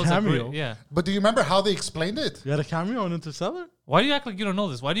cameo, Your that was a cameo? great. Yeah. But do you remember how they explained it? You had a cameo in Interstellar. Why do you act like you don't know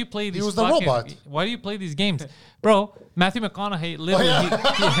this? Why do you play these? was the fucking- robot. Why do you play these games, bro? Matthew McConaughey literally,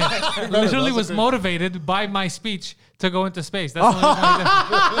 yeah. literally That's was great. motivated by my speech to go into space. That's the only reason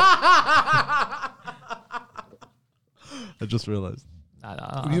I I just realized.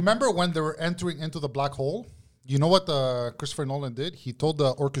 Do you remember when they were entering into the black hole? You know what Christopher Nolan did? He told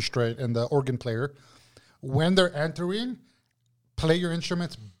the orchestrate and the organ player, when they're entering, play your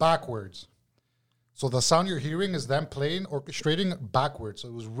instruments backwards. So the sound you're hearing is them playing, orchestrating backwards. So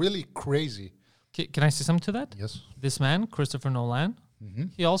it was really crazy. Can I say something to that? Yes. This man, Christopher Nolan,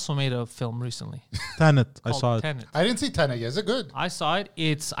 he also made a film recently. Tenet. I called saw it. Tenet. I didn't see Tenet yet. Is it good? I saw it.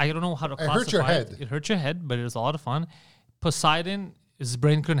 I don't know how to classify hurt your head. It hurt your head, but it was a lot of fun. Poseidon, his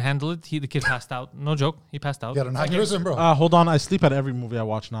brain couldn't handle it. The kid passed out. No joke. He passed out. You got an aneurysm, bro. Hold on. I sleep at every movie I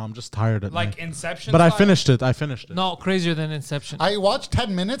watch now. I'm just tired at Like night. Inception. But I style? finished it. I finished it. No, crazier than Inception. I watched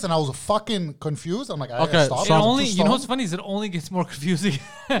 10 minutes and I was fucking confused. I'm like, I Okay, gotta stop. so it I'm only, Too you know what's stoned. funny is it only gets more confusing.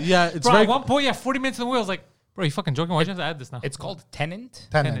 Yeah, it's Bro, very at one point, 40 minutes in the wheel. I was like, bro, you fucking joking? Why don't you have to add this now? It's called Tenant.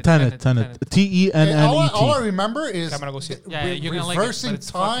 Tenet. Tenet. Tenet. Tennet. All I T-E-N-N-E-T. remember is I'm gonna go see it. Yeah, you're gonna like it, but reversing it's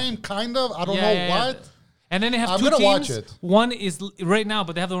fucking- time, kind of. I don't Yeah, know yeah, yeah. what. And then they have I'm 2 gonna teams. watch it. One is right now,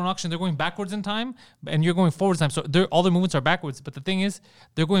 but they have their own auction. They're going backwards in time, and you're going forwards in time. So all their movements are backwards. But the thing is,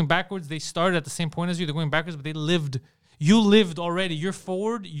 they're going backwards. They started at the same point as you. They're going backwards, but they lived. You lived already. You're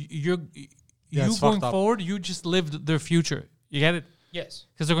forward. You're Yeah, you it's going fucked up. forward. You just lived their future. You get it? Yes.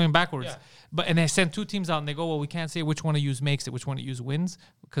 because they're going backwards. Yeah. But and they send 2 teams out and they go, well, we can't say which one to use makes it, which one to use wins,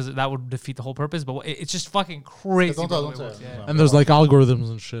 because that would defeat the whole purpose. But it's just fucking crazy. Don't bro, tell- the way don't it works. say it. Yeah. And there's like algorithms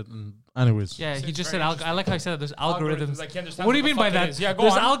and shit. And anyways. Yeah, he Seems just very said. I like how he said that. There's algorithms. Like, he understands What do you what mean the by fuck it that? is. Yeah, go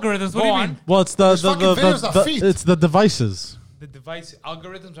There's on. algorithms. What Go do you on. mean? Well, it's There's fucking videos that feed. it's the devices. The device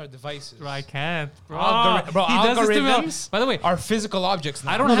algorithms are devices. Bro, I can't. Bro, Bro, he does this to me. algorithms By the way, are physical objects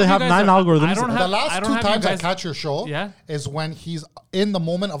now. I don't No, have they you have guys 9 I algorithms. don't have, The I last don't 2 have you times I guys- catch your show Yeah. is when he's in the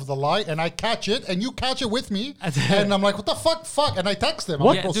moment of the lie and I catch it and you catch it with me and I'm like, what the fuck? And I text him. I'm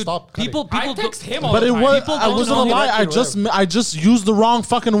What? like, bro, dude, stop. cutting. people I text don't- him all But the it time. was. People I don't wasn't a know. lie. I just used the wrong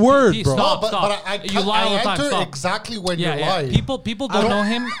fucking word, bro. Stop. But You lie all the time. enter Stop. exactly when Yeah, you're yeah. lying. People don't know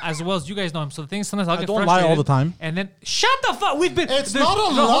him as well as you guys know him. So the thing is, sometimes I'll get don't lie all the time. And then shut the fuck. We've been. It's there's- not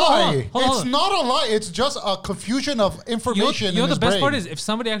a no, hold on, lie. hold on. It's not a lie. It's just a confusion of information. You know in the his best brain. part is if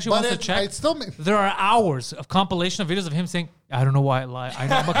somebody actually But wants to it- check. it still ma- there are hours of compilation of videos of him saying, "I don't know why I lie. I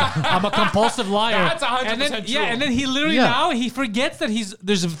know I'm a compulsive liar." That's 100% and then, true. Yeah, and then he literally Yeah. now he forgets that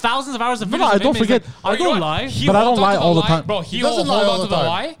there's thousands of hours of videos. No, I of him don't and he's forget. like, I Or you know don't what? lie. He But I holds don't on lie to all the lie. time. Bro, he He will doesn't hold lie on all to the the time.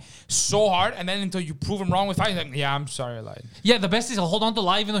 lie so hard, and then until you prove him wrong with facts, like, yeah, I'm sorry, I lied. Yeah, the best is he'll hold on to the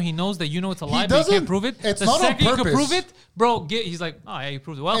lie even though he knows that you know it's a lie, but he doesn't- can't prove it. it's the not on second you can purpose. prove it, bro, he's like, oh yeah, you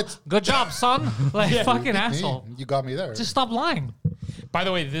proved it. Well, It's- good job, son. Like fucking asshole. You got me there. Just stop lying. By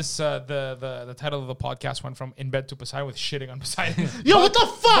the way, this the title of the podcast went from In Bed to Poseidon with shitting on Poseidon. Yo, what the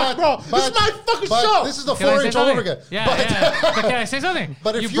fuck, bro? This is but- my fucking but show. This is the Can I say 4-H all something? over again. Yeah, but, yeah. But can I say something?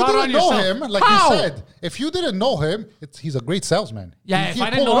 But if you brought it on didn't know yourself. him, like How? you said, if you didn't know him, he's a great salesman. Yeah, He if can I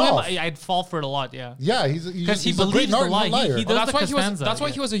didn't pull know it him, off. I'd fall for it a lot. Yeah. Yeah, he's Because he a great believes the lie. liar. He Well, does that's the why he was. Costanza. That's why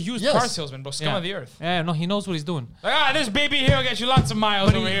he was a used Yes. car salesman, bro. Scum Yeah. of the earth. Yeah, no, he knows what he's doing. Like, this baby here will get you lots of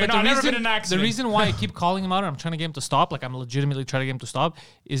miles over here. No, I've never been in an the accident. reason why I keep calling him out and I'm trying to get him to stop, like I'm legitimately trying to get him to stop,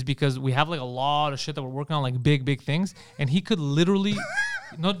 is because we have like a lot of shit that we're working on, like big things, and he could literally,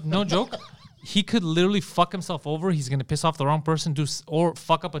 no joke, he could literally fuck himself over. He's gonna piss off the wrong person, or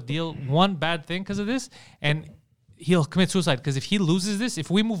fuck up a deal, one bad thing because of this, and he'll commit suicide. Because if he loses this, if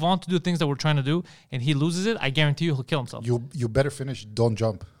we move on to do things that we're trying to do, and he loses it, I guarantee you he'll kill himself. You better finish. Don't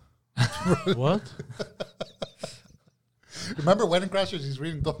jump. What? Remember Wedding Crashers? He's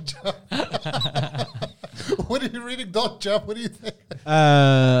reading Don't Jump. What are you reading? Don't Jump. What do you think?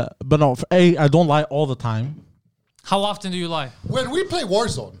 But no, I don't lie all the time. How often do you lie? When we play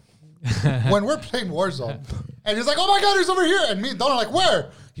Warzone, when we're playing Warzone, and he's like, "Oh my God, he's over here," and me and Don are like,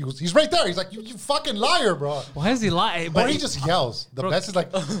 "Where?" He's right there. He's like, "You fucking liar, bro!" Why does he lie? Or he just yells. The best is like,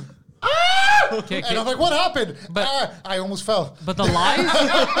 Okay, and I'm like, "What happened?" But- I almost fell. But the lies,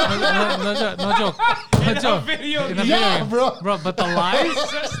 no joke, no joke. video In the game. Yeah, video game. bro. But the lies,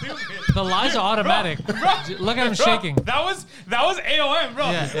 So stupid. the lies are automatic. Look at him Bro, shaking. That was AOM,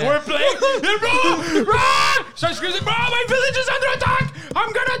 bro. Yeah, yeah. We're playing. Yeah, bro, run! Start screaming, bro. My village is under attack.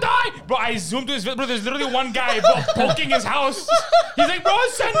 I'm gonna die, bro. I zoomed to his village, bro. There's literally one guy, bro, poking his house. He's like, bro,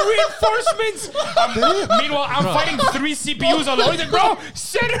 send reinforcements. Meanwhile, I'm fighting 3 CPUs alone. He's like, bro,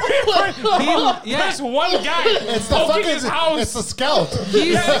 send reinforcements. Yeah. There's one guy It's the poking fucking. his house. It's the scout.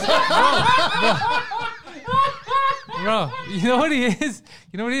 Bro, you know what he is?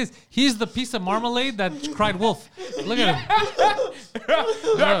 You know what he is? He's the piece of marmalade that cried wolf. Look at him.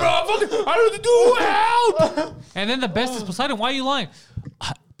 Yeah, bro, fucking, I don't know what to do. Help! And then the best is Poseidon. Why are you lying?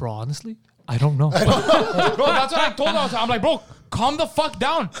 Bro, honestly, I don't know. Bro, that's what I told him. I'm like, bro, calm the fuck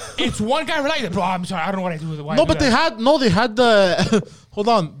down. It's one guy related. Bro, I'm sorry. I don't know what I do with it. Why I No, do but that. they had the hold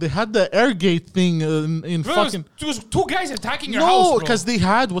on. They had the air gate thing in Bro, fucking. there was 2 guys attacking your house, No, bro. because they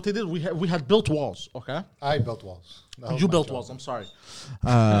had what they did. We had built walls. Okay, I built walls. That was you my built job. walls. I'm sorry.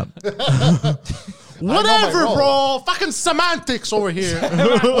 Whatever, role. bro. Fucking semantics over here.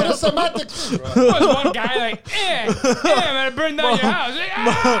 What is semantics, bro? There was one guy like, I'm gonna burn down your house.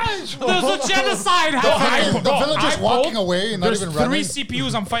 Like, There's a genocide I- The bro, villagers I walking pulled- away and not There's even 3 running.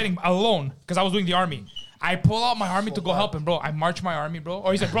 CPUs I'm fighting alone because I was doing the army. I pull out my army to go help him, bro. I march my army, bro.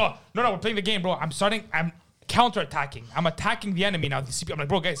 Or he's like, bro, no, we're playing the game, bro. I'm counter-attacking. I'm attacking the enemy now. The CPU. I'm like,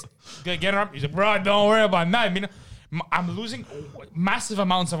 bro, guys, get an army. He's like, bro, don't worry about that. I mean, I'm losing massive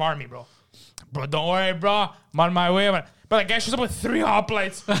amounts of army, bro. Bro, don't worry, bro. I'm on my way. But that guy shows up with 3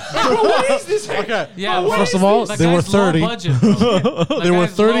 hoplites. Like, bro, what is this? Okay. Yeah, What First is of all, this? they were 30. Budget, bro. There were That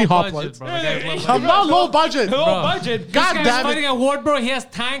guy's 30 low hoplites. budget, bro. That guy's low budget. I'm not low budget. Low Bro. budget. God This guy's damn fighting it. a war, bro. He has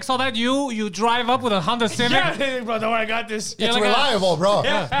tanks, all that. You drive up with a Honda Civic. Yeah, bro, don't worry, I got this. Yeah, It's like reliable, bro. bro,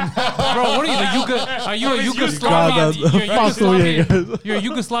 what are you? Are you a God, Yugoslavian? You're a fuck the way you Yugoslavian. You're a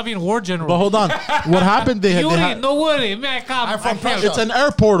Yugoslavian war general. But hold on. What happened? They Yuri, had. no worry, man. Come. I'm from I can't- Prussia. It's an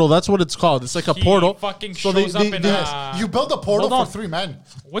air portal. That's what it's called. It's like a He portal. fucking So shows up in Yes. You built a portal Hold on. for 3 men.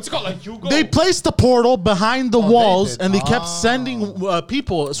 What's it called? Like Hugo. They placed the portal behind the Oh, they walls, did. and they kept sending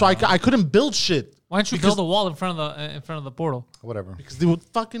people. So I couldn't build shit Why don't you build a wall in front of the portal? Whatever. because they would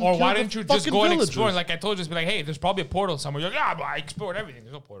fucking. Or kill why the didn't you just fucking go and villagers. explore? Like I told you, just be like, hey, there's probably a portal somewhere. You're like, yeah, but I explored everything.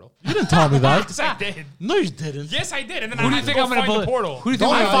 There's no portal. You didn't tell me that. Yes, I did. No, you didn't. Yes, I did. And then Who I do you had to think go I'm gonna find the believe? portal. Who do you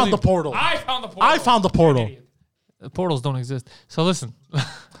think I I'm gonna found the believe? portal. I found the portal. I found the portal. Idiot. Portals don't exist. So listen,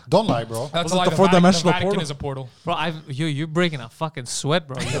 Don't lie, bro. That's Was a it lie. the The four-dimensional Vatican portal? is a portal. bro, you're breaking a fucking sweat,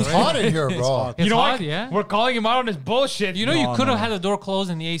 bro. It's hot in here, bro. It's You know hot, what? yeah. We're calling him out on his bullshit. You know, you could have had the door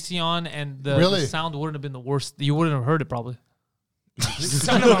closed and the AC on, and the Really? sound wouldn't have been the worst. You wouldn't have heard it probly.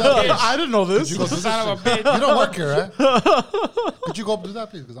 son of a bitch. I didn't know this. You go do this Son of shit. a bitch. You don't work here, eh? Could you go do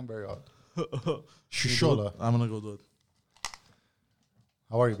that, please? Because I'm very hot. Shishola. I'm gonna go do it.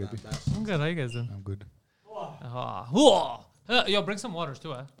 How are you, baby? I'm good. How you guys doing? I'm good. Yo, bring some waters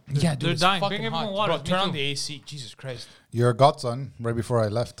too, eh? Yeah, They're it's dying. fucking Bring everyone hot. water. Bro, Me turn on too. the AC. Jesus Christ. Your godson, right before I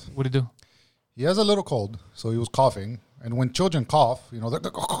left, What do you do? he has a little cold, so he was coughing. And when children cough, you know, they're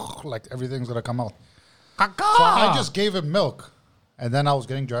like everything's gonna come out. So I just gave him milk, and then I was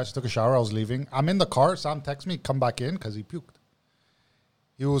getting dressed, took a shower, I was leaving. I'm in the car. Sam texts me, come back in, because he puked.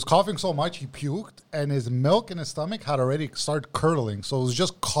 He was coughing so much, he puked, and his milk in his stomach had already started curdling. So it was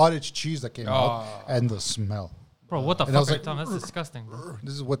just cottage cheese that came out, and the smell. Bro, what the And I fuck was are you like, telling me? That's disgusting, bro.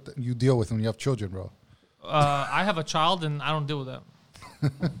 This is what you deal with when you have children, bro. I have a child and I don't deal with that.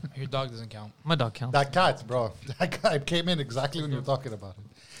 Your dog doesn't count. My dog counts. That cat, bro. That guy came in exactly when you were talking about it.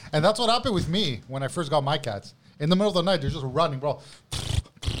 And that's what happened with me when I first got my cats. In the middle of the night, they're just running, bro.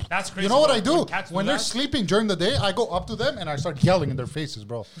 That's crazy. You know what bro. I do? Cats When do they're that- sleeping during the day, I go up to them and I start yelling in their faces,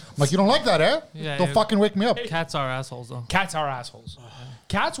 bro. I'm like, you don't like that, eh? Yeah, Don't yeah. fucking wake me up. Cats are assholes, though. Cats are assholes.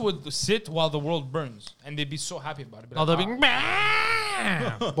 Cats would sit while the world burns, and they'd be so happy about it. Be Oh, like, they're being.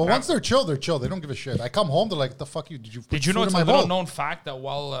 But once they're chill, they're chill. They don't give a shit. I come home, they're like, the fuck you? Did you put Did you know food it's in a my little bowl? known fact that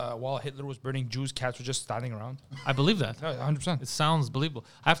while Hitler was burning Jews, cats were just standing around? I believe that. Yeah, 100%. It sounds believable.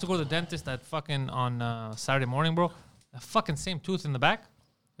 I have to go to the dentist at fucking on Saturday morning, bro. The fucking same tooth in the back.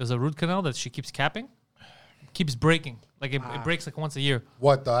 There's a root canal that she keeps capping. Keeps breaking. Like it breaks like once a year.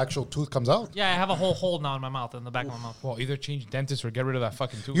 What, the actual tooth comes out? Yeah, I have a whole hole now in my mouth, in the back of my mouth. Well, either change dentist or get rid of that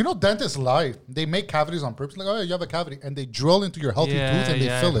fucking tooth. You know, dentists lie. They make cavities on purpose. Like, oh, yeah, you have a cavity. And they drill into your healthy tooth and they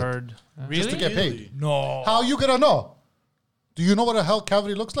fill I it. heard. Just to get paid. no. How you gonna know? Do you know what a health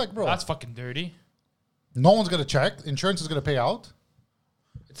cavity looks like, bro? That's fucking dirty. No one's gonna check. Insurance is gonna pay out.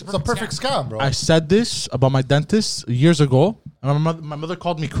 It's a perfect scam, bro. I said this about my dentist years ago, and my mother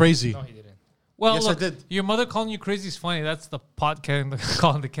called me crazy. No, he didn't. Well, Yes, I look, did. Your mother calling you crazy is funny. That's the pot calling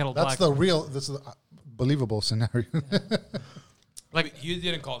the kettle That's black. the real. This is a believable scenario. Like you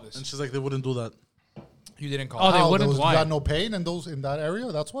didn't call this. And she's like, they wouldn't do that. You didn't call. Oh, they it. How, wouldn't. those, Why? you got no pain in those in that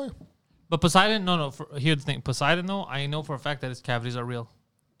area. That's why. But Poseidon, no. Here's the thing. Poseidon, though, I know for a fact that his cavities are real.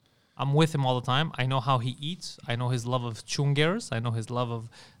 I'm with him all the time. I know how he eats. I know his love of chungers. I know his love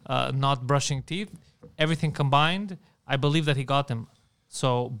of not brushing teeth. Everything combined, I believe that he got them.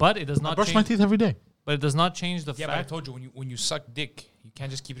 So, but it does I not brush change. my teeth every day. But it does not change the Yeah, but I fact. told you when you suck dick, you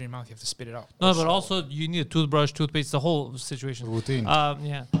can't just keep it in your mouth. You have to spit it out. No, but also you need a toothbrush, toothpaste, the whole situation. Routine.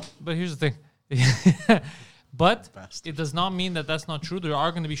 Yeah, but here's the thing. But Bastard. it does not mean that that's not true. There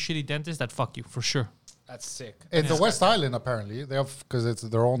are going to be shitty dentists that fuck you for sure. That's sick. In the West Island, apparently, they have because it's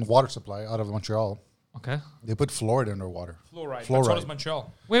their own water supply out of Montreal. Okay. They put fluoride in their water. Fluoride. But Fluoride. so does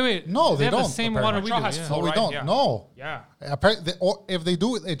Montreal. Wait. No, they have don't, the same apparently. water we do. Montreal has Yeah. fluoride. No, we don't. yeah. No. Yeah. Apparently, or if they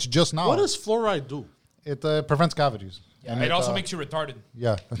do it, it's just now. What does fluoride do? It prevents cavities. Yeah. And It also makes you retarded.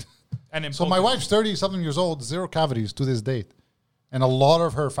 Yeah. And So my impotent. wife's 30-something years old, 0 cavities to this date. And a lot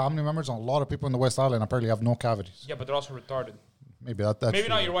of her family members and a lot of people in the West Island apparently have no cavities. Yeah, but they're also retarded. Maybe that's Maybe true.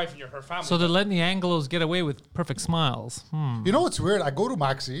 not your wife and her family. So they're letting the Anglos get away with perfect smiles. You know what's weird? I go to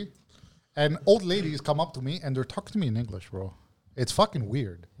Maxi and old ladies come up to me and they're talking to me in English, bro. It's fucking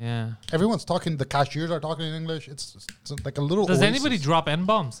weird. Yeah. Everyone's talking, the cashiers are talking in English. It's like a little Does oasis. anybody drop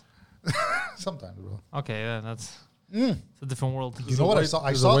N-bombs? Sometimes, bro. Okay, yeah, it's a different world. You know what I saw?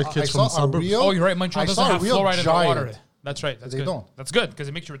 I These are saw, white I kids saw from the a suburbs. real... oh, you're right. Montreal I doesn't saw a have real fluoride in their water. giant. That's right. That's They good. don't. That's good because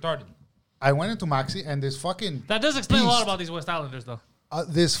it makes you retarded. I went into Maxi and this fucking... That does explain a lot beast. about these West Islanders, though.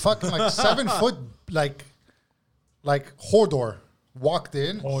 This fucking like 7 foot like Hodor walked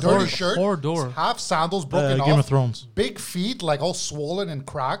in, dirty shirt, Hodor. half sandals broken off, Game of Thrones. big feet like all swollen and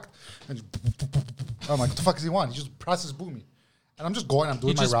cracked. And I'm like, what the fuck does he want? He just presses boomy. and I'm just going. I'm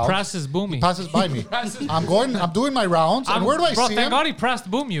doing He my just rounds. presses Boom He me. passes by me. I'm going. I'm doing my rounds. And where do I bro, see thank him? God he pressed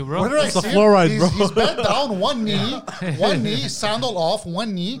Boom you, bro. Where do I It's a see him? fluoride, bro. He's bent down, one knee, sandal off,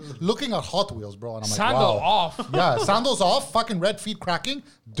 one knee, looking at Hot Wheels, bro. And I'm like, Sandal wow. off. Yeah, sandals off, fucking red feet cracking,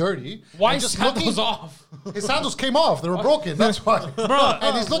 dirty. Why and just sandals looking- off? His sandals came off. They were broken. That's why. Bro,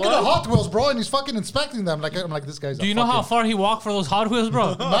 And he's looking at Hot Wheels, bro, and he's fucking inspecting them. Like I'm like, this guy's. do you know how far he walked for those Hot Wheels,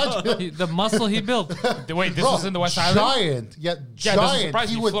 bro? Imagine. The muscle he built. Wait, this Bro, was in the West Island? giant, doesn't giant. surprise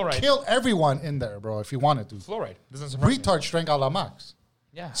He me, would fluoride. kill everyone in there, bro, if he wanted to. Fluoride. Doesn't surprise me. Retard strength a la max.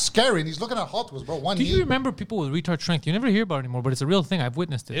 Yeah. Scary. And he's looking at Hot Wheels, bro. One Do knee. you remember people with retard strength? You never hear about it anymore, but it's a real thing. I've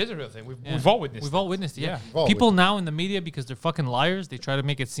witnessed It it. is a real thing. We've Yeah. all witnessed We've it. all witnessed it. Yeah. Yeah. all People now in the media, because they're fucking liars, they try to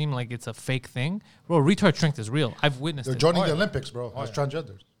make it seem like it's a fake thing. Bro, retard strength is real. I've witnessed They're it. joining Oh, the yeah. Olympics, bro. As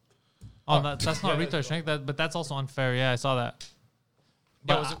transgenders. That's not retard strength, but that's also unfair. Yeah, I saw that.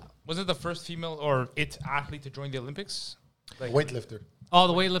 Yeah, But was it the first female or athlete to join the Olympics? Weightlifter. Oh,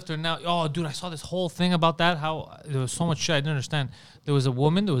 the weightlifter now. Oh, dude, I saw this whole thing about that. How there was so much shit I didn't understand. There was a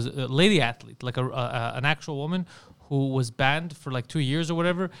woman, there was a lady athlete, like an actual woman who was banned for like 2 years or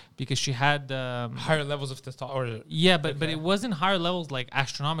whatever because she had Higher levels of testosterone. yeah, but it wasn't higher levels like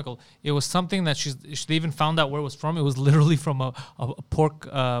astronomical. It was something that they even found out where it was from. It was literally from a pork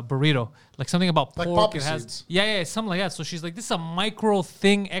burrito, like something about Like pork. poppy It has seeds. yeah, something like that. So she's like, this is a micro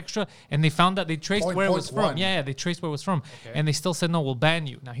thing extra, and they found out they traced where it was from. 0.1. Yeah, they traced where it was from, and they still said no, we'll ban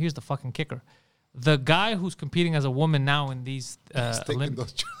you. Now here's the fucking kicker: the guy who's competing as a woman now in these Taking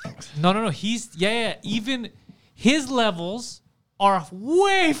those drugs. no, he's even his levels are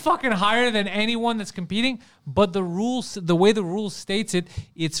way fucking higher than anyone that's competing, but the way the rules states it,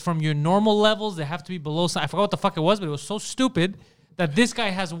 it's from your normal levels. They have to be below. I forgot what the fuck it was, but it was so stupid that this guy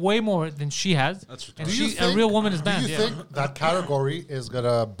has way more than she has. That's and ridiculous. a real woman is banned. Do you Yeah. think that category is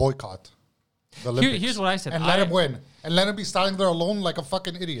gonna boycott the Olympics? Here's what I said. And let him win. And let him be standing there alone like a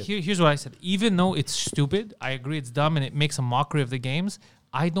fucking idiot. Here's what I said. Even though it's stupid, I agree it's dumb and it makes a mockery of the games.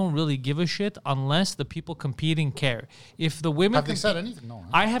 I don't really give a shit unless the people competing care. If the women Have they said anything? No.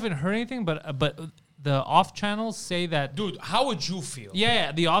 I haven't heard anything, but the off channels say that. Dude, how would you feel?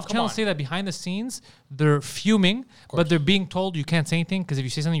 Yeah, the off channels on. say that behind the scenes they're fuming, but they're being told you can't say anything because if you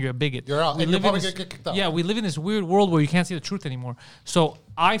say something, you're a bigot. You're out, and you'll live in probably this, get kicked out. Yeah, we live in this weird world where you can't see the truth anymore. So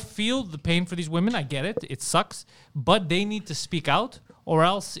I feel the pain for these women. I get it. It sucks, but they need to speak out, or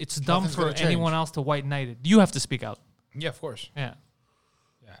else it's dumb Nothing's for gonna change. anyone else to white knight it. You have to speak out. Yeah, of course. Yeah.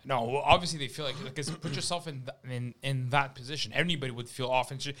 Yeah. No, well, obviously they feel like because put yourself in that position. Anybody would feel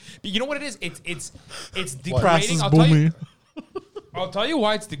off and shit. But you know what it is? It's degrading. Crassus I'll tell you. Boomy. I'll tell you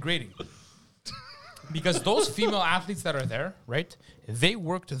why it's degrading. Because those female athletes that are there, right? They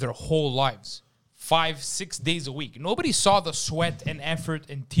worked their whole lives. 5-6 days a week. Nobody saw the sweat and effort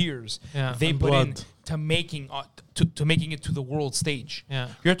and tears Yeah. they And put in blood. to making it to the world stage. Yeah.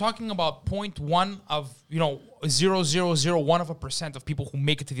 You're talking about 0.1 of 0.0001% of people who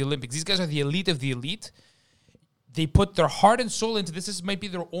make it to the Olympics. These guys are the elite of the elite. They put their heart and soul into this. This might be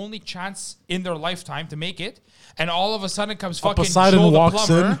their only chance in their lifetime to make it, and all of a sudden comes fucking Poseidon Joe the walks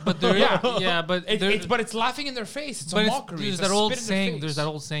plumber. in. But there, Yeah. but It's laughing in their face. It's a but mockery. there's It's a that old spit in their saying. face. There's that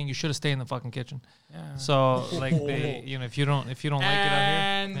old saying. You should have stayed in the fucking kitchen. So like they, if you don't like it out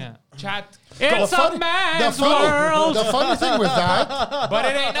and here, chat. It's a man's world. the funny thing with that, But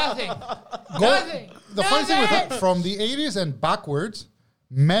it ain't nothing. Nothing. the funny thing with that, from the 80s and backwards,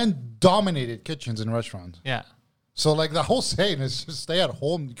 men dominated kitchens and restaurants. Yeah. So like the whole saying is just stay at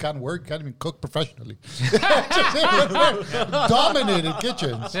home. You can't work. You can't even cook professionally. Dominated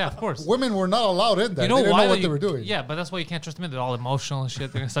kitchens. Yeah, of course. Women were not allowed in there. You know they didn't why know what they were doing. Yeah, but that's why you can't trust them. They're all emotional and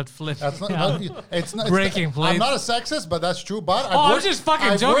shit. They're gonna start flipping. That's not, it's not Breaking I'm plates. not a sexist, but that's true. But I was just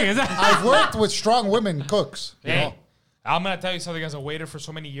fucking joking. Is that- I've worked with strong women cooks. you Hey, know. I'm gonna tell you something as a waiter for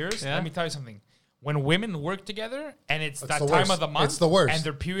so many years. Yeah. Let me tell you something. When women work together and it's that the time worst. of the month, It's the worst. and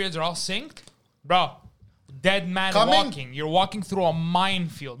their periods are all synced, bro. Dead man Coming- walking. You're walking through a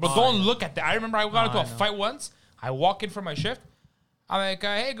minefield. But don't look at that. I remember I got into I a know. fight once. I walk in for my shift. I'm like,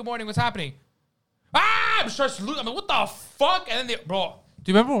 hey, good morning. What's happening? Ah! It starts looking. I'm like, what the fuck? And then they, bro.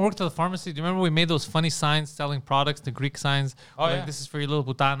 Do you remember when we worked at the pharmacy? Do you remember we made those funny signs selling products, the Greek signs? Oh, like yeah. this is for your little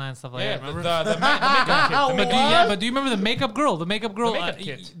putana and stuff like Yeah, that. the Remember? makeup kit. The But makeup do you remember the makeup girl? The makeup girl. makeup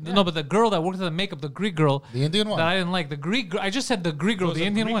kit. No, but the girl that worked at the makeup, the Greek girl. The Indian one. That I didn't like. The Greek girl. I just said the Greek girl, Was the it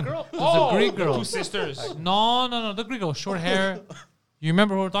Indian Greek one. girl? It was Oh, the Greek girl. Two sisters. No, the Greek girl, short hair. You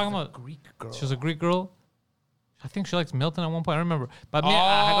remember what we're talking about? Greek girl. She was a Greek girl. I think she likes Milton at one point. I remember. But me, I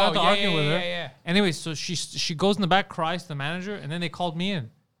got to yeah, argue with her. yeah, yeah. Anyway, so she goes in the back, cries to the manager, and then they called me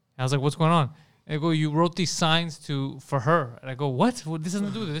in. I was like, "What's going on?" I go, you wrote these signs for her. And I go, what? Well, this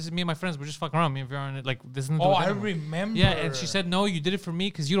doesn't do this. This is me and my friends. We're just fucking around. Me and Vera on it. Like, this doesn't do Oh, it I anymore. remember. Yeah, and she said, no, you did it for me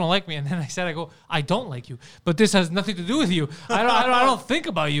because you don't like me. And then I go, I don't like you, but this has nothing to do with you. I don't think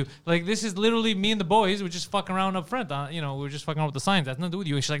about you. Like, this is literally me and the boys. We're just fucking around up front. We're just fucking around with the signs. That's nothing to do with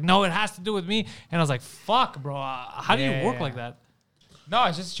you. And she's like, no, it has to do with me. And I was like, fuck, bro. How do you work like that? No,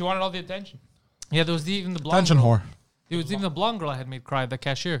 it's just she wanted all the attention. Yeah, there was even the blonde Attention girl. whore. There was even the blonde girl I had made cry, the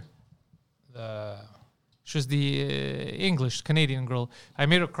cashier. She was the English Canadian girl. I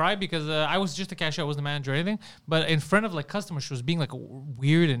made her cry because I was just a cashier. I wasn't the manager or anything. But in front of like customers, she was being like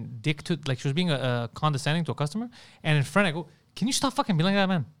weird and dick to, like she was being condescending to a customer. And in front, I go, "Can you stop fucking being like that,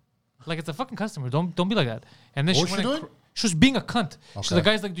 man? Like it's a fucking customer. Don't be like that." And then What she was went she doing? she was being a cunt. So Okay. the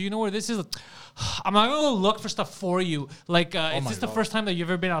guy's like, "Do you know where this is?" Like, I'm not gonna look for stuff for you. Like, is this the first time that you've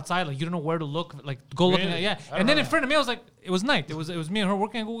ever been outside? Like, you don't know where to look. Like, go looking at Really? And then in front of me, I was like, it was night. It was me and her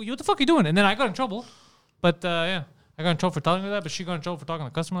working. I go, "What the fuck are you doing?" And then I got in trouble. But yeah, I got in trouble for telling her that. But she got in trouble for talking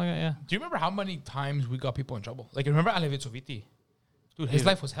to the customer like that. Yeah. Do you remember how many times we got people in trouble? Like, remember Alevitsoviti? Dude, his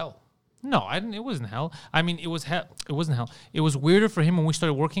life was hell. No, I didn't. It wasn't hell. I mean, it was hell. It wasn't hell. It was weirder for him when we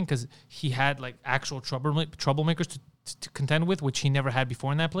started working because he had like actual troublemakers to contend with, which he never had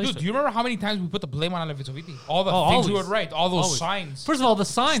before in that place. Dude, do you remember how many times we put the blame on Alevitsoviti? All the Oh, things we always. would write, all those Always. signs. First of all, the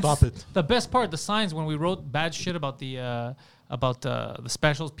signs. Stop it. The best part, the signs when we wrote bad shit about the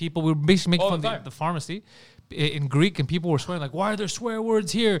specials, people we were basically making All fun the of time. the pharmacy in Greek, and people were swearing like, "Why are there swear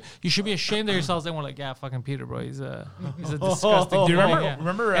words here? You should be ashamed of yourselves." Then we're like, "Yeah, fucking Peter, bro. He's a disgusting." Do you remember? Yeah.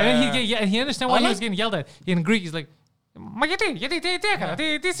 Remember? And then he understand why he like- was getting yelled at in Greek. He's like, you remember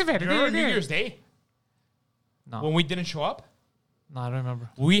New Year's Day No, when we didn't show up? no, I don't remember.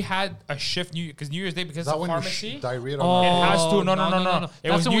 We had a shift because New Year's Day because Is that of when you pharmacy. diarrhea Oh. on It has to. No. no. It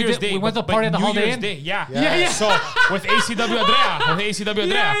That's was when New we Year's did- Day. we went to but party at the New Holiday Year's Inn. Day. Yeah. Yeah. So with ACW Andrea.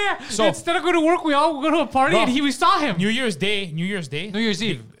 Yeah. So Instead of going to work, we all go to a party, Bro. and we saw him. New Year's Day. New Year's Eve. New Year's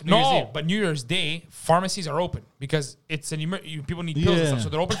No, Eve. but New Year's Day, pharmacies are open because it's people need pills and stuff, Yeah. so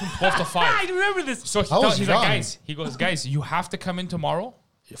they're open from 12 to 5. I remember this. So I was he's like, young. guys, you have to come in tomorrow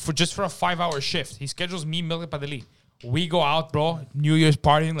for a 5-hour shift. He schedules me, Milk, and Padeli. We go out, bro. New Year's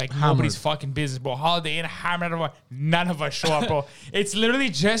partying like nobody's fucking business, bro. Holiday Inn, hammered. None of us show up, bro. It's literally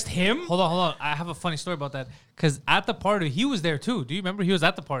just him. Hold on. I have a funny story about that. Because at the party, he was there too. Do you remember? He was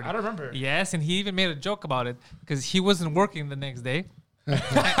at the party. I don't remember. Yes, and he even made a joke about it because he wasn't working the next day. and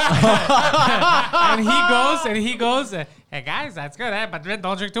he goes, "Hey guys, that's good, but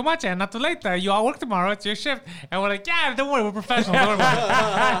don't drink too much and not too late. You all work tomorrow. It's your shift." And we're like, "Yeah, don't worry, we're professionals." Don't worry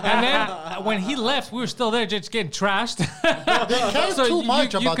about it. And then when he left, we were still there, just getting trashed. They care too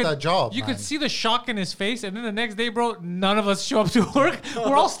much about could, that job. You man. could see the shock in his face, and then the next day, bro, none of us show up to work.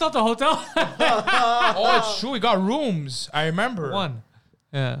 We're all stuck at the hotel. Oh, it's true. We got rooms. I remember. One.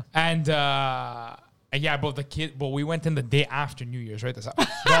 Yeah. And yeah, but we went in the day after New Year's, right?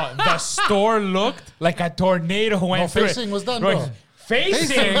 The store looked like a tornado went through facing it. was done, Bro, bro.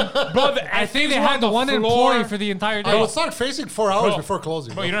 Facing, bro. I think they had the one employee for the entire I day. would start facing 4 hours Bro. before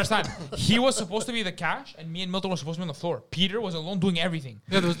closing. Bro, you don't understand. He was supposed to be the cash, and me and Milton were supposed to be on the floor. Peter was alone doing everything.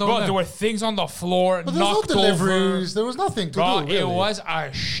 Yeah, there was no bro, one there there. were things on the floor, But there's no knocked over. deliveries. There was nothing to Bro, do. Really. it was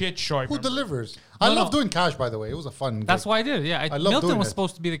a shit show. I Who remember. delivers? I No, love no. doing cash, by the way. It was a fun. That's gig. why I did it. Yeah, love Milton doing was it.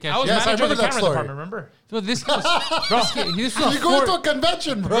 supposed to be the I cashier. was Yes, I manager of the remember that camera story. department, remember? So this was, this was a You go into four- a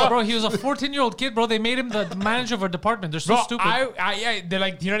convention, bro. bro. He was a 14-year-old kid, bro. They made him the manager of our department. They're so Bro, stupid. yeah, they're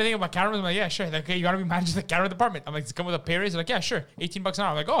like, do you know anything about cameras? I'm like, yeah, sure. They're like, okay, you gotta be manager of the camera department. I'm like, come with a pay raise. They're like, yeah, sure. $18 an hour.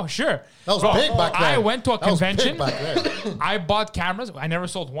 I'm like, oh, sure. That was Bro, big back then. I went to a That was big convention. back then. I bought cameras. I never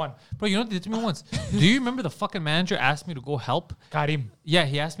sold one. Bro, you know what they did to me once? Do you remember the fucking manager asked me to go help? Karim. Yeah,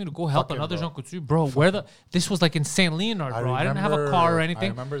 he asked me to go help Fuck him, another bro. Jean Coutu. Bro, this was like in St. Leonard, bro. I didn't have a remember- car or I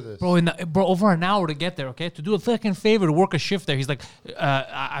anything. remember this. Bro, over an hour to get there, okay? To do a fucking favor to work a shift there. He's like,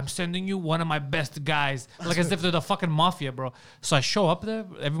 I'm sending you one of my best guys. Like as if they're the fucking mafia, bro. So I show up there.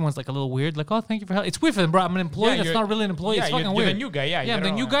 Everyone's like a little weird. Like, oh, thank you for help. It's weird for them, bro. I'm an employee Yeah, that's you're- not really an employee. yeah, It's fucking you're weird. the new guy, yeah, Yeah, you I'm the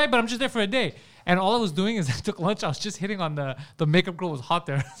don't new know. guy, but I'm just there for a day. And all I was doing is I took lunch. I was just hitting on the makeup girl was hot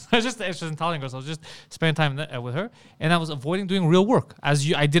there. So I wasn't telling her. So I was just spending time with her. And I was avoiding doing real work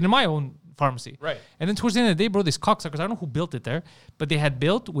as I did in my own pharmacy. Right. And then towards the end of the day, bro, these cocksuckers, I don't know who built it there, but they had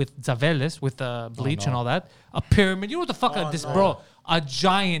built with Zaveles, with bleach and all that, a pyramid. You know what the fuck bro? A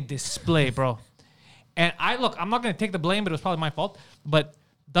giant display, bro. And I'm not going to take the blame, but it was probably my fault. But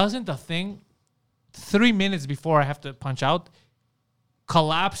doesn't the thing 3 minutes before I have to punch out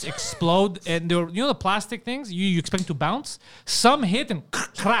collapse, explode, and there were, you know the plastic things you expect to bounce? Some hit and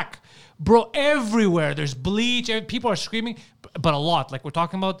crack. Bro, everywhere there's bleach. People are screaming, but a lot. Like we're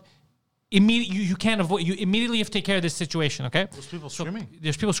talking about you can't avoid. You immediately have to take care of this situation. Okay. There's people screaming.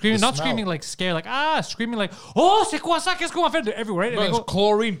 There's people screaming, The not smell. screaming like scared, like screaming like, oh, c'est quoi ça? Qu'est-ce qu'on va faire? They're everywhere. Right? Bro, And I there's go,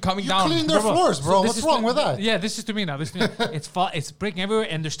 chlorine coming You down. clean their floors, bro. this What's is wrong to- with that? Yeah, this is to me now. It's breaking everywhere,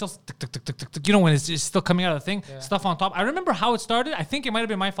 and there's still tick, tick, tick, tick, tick, tick. You know when it's still coming out of the thing, stuff on top. I remember how it started. I think it might have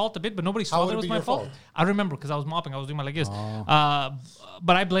been my fault a bit, but nobody saw would that it it was be my your fault. fault? I remember because I was mopping. I was doing my like this.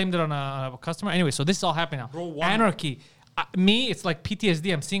 But I blamed it on a customer. Anyway, so this is all happening now. Anarchy. Me, it's like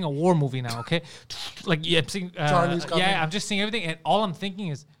PTSD. I'm seeing a war movie now. Okay, like I'm seeing. Charlie's coming. Yeah, I'm just seeing everything, and all I'm thinking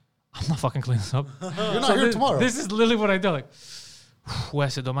is, I'm not fucking cleaning this up. You're not here tomorrow. This is literally what I do. Like, ouais,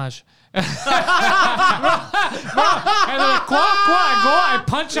 c'est dommage. And they're like, quoi? I go, I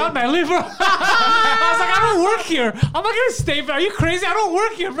punch out my liver. I was like, I don't work here. I'm not gonna stay. Are you crazy? I don't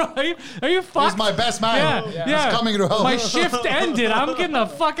work here, bro. Are you fucked? He's my best man. Yeah. He's coming to help. My shift ended. I'm getting the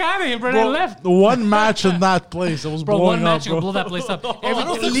fuck out of here, bro. I left. The one match in that place, it was Bro, blowing one match up, you can bro. blow that place up. I don't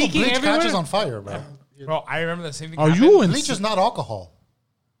Everything think so. leaking Bleach catches everywhere. on fire, bro. Bro, I remember the same thing. Are happened, you in Bleach is not alcohol.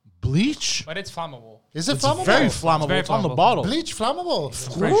 bleach? But it's flammable. Is it It's flammable? very flammable. very It's on the flammable. bottle. Bleach flammable.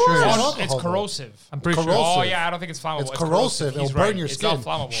 pretty sure. It's not Oh, alcohol, it's bro. corrosive. I'm pretty sure. Corrosive. Oh yeah, I don't think it's flammable. It's corrosive. It'll He's burn right. your It's skin. not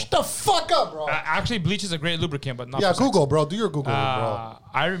flammable. Shut the fuck up, bro. Actually, bleach is a great lubricant, but not. Yeah, for sex. Google, bro. Do your Google, bro.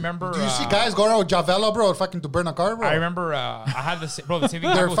 I remember. Do you see guys go around with Javella, bro, fucking to burn a car, bro? I remember. I had the same thing.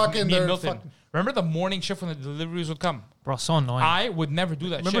 They're happened with fucking- me and they're Milton. fucking- Remember the morning shift when the deliveries would come? Bro, so annoying. I would never do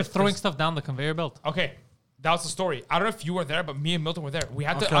that. Remember shit, throwing 'cause- stuff down the conveyor belt? Okay, that was the story. I don't know if you were there, but me and Milton were there. We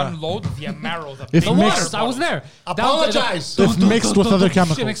had Okay. to unload the Amaro. The If big The mixed- water I was bottles. there. Apologize. If mixed with other And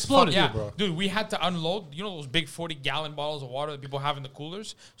chemicals. exploded. Yeah, bro. dude, we had to unload. You know those big 40-gallon bottles of water that people have in the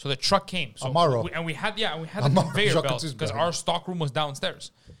coolers. So the truck came. So Amaro. we had the Amaro. conveyor Jacques belt Couture's because brother. our stock room was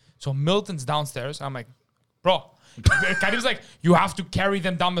downstairs. So Milton's downstairs. I'm like, bro. Karim's like, you have to carry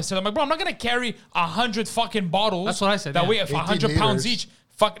them down the stairs. I'm like, bro, I'm not gonna carry 100 fucking bottles. That's what I said, That yeah. weigh 100 pounds liters. each.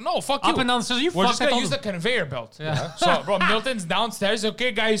 Fuck Up you. and down the stairs. You We're just fucked. I gonna told use him. the conveyor belt. Yeah. So, bro, Milton's downstairs.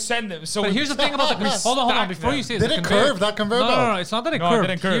 Okay, guys, send them. So But here's the thing about the hold on. Stack Before them. you say Did the it conveyor- curve, that conveyor no, belt? No, it's not that it No, it curved.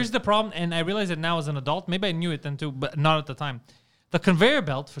 didn't curve. Here's the problem, and I realize it now as an adult. Maybe I knew it then too, but not at the time. The conveyor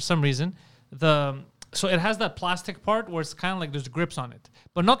belt, for some reason, so it has that plastic part where it's kind of like there's grips on it,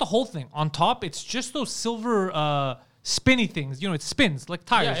 but not the whole thing. On top, it's just those silver spinny things. You know, it spins like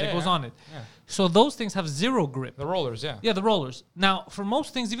tires. Yeah, It goes yeah. on it. So those things have zero grip. The rollers, yeah. Yeah, the rollers. Now, for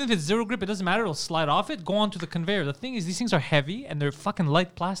most things, even if it's zero grip, it doesn't matter. It'll slide off it, go onto the conveyor. The thing is, these things are heavy and they're fucking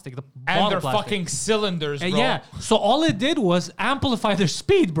light plastic. The And bottle they're plastic. fucking cylinders, bro. Yeah. So all it did was amplify their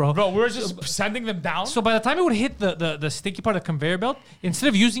speed, bro. Bro, we were just sending them down. So by the time it would hit the sticky part of the conveyor belt, instead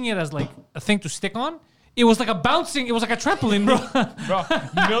of using it as like a thing to stick on, it was like a bouncing. It was like a trampoline, bro.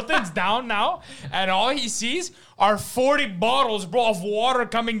 Bro, Milton's down now, and all he sees are 40 bottles, bro, of water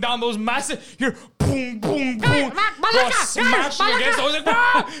coming down those massive. You're boom, boom, boom. Bro, smashing against. I was like,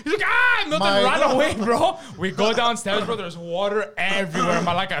 ah! He's like, ah! Milton My ran God. away, bro. We go downstairs, bro. There's water everywhere.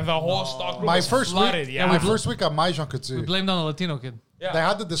 Malaka, the whole stock room My was first flooded. week, Yeah, my first week at my Jean Couture, Blamed on the Latino kid. yeah. they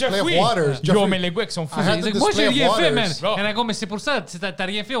had the display Jeffrey. of waters. Yo, Jeffrey, mais les gars qui sont fous. I had He's the like, moi display j'ai of rien fait, man. waters. Bro. And I go, mais c'est pour ça, t'as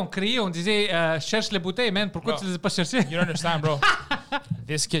rien fait. On criait, on disait, cherche les bouteilles, man. Pourquoi Bro. tu les as pas cherchées? You don't understand, bro.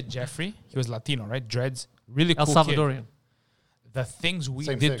 This kid, Jeffrey, he was Latino, right? Dreads. Really cool El kid. Salvadorian. The things we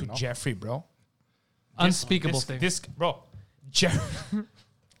Same did thing, to no? Jeffrey, bro. Unspeakable thing. This, bro. Jeff. I'm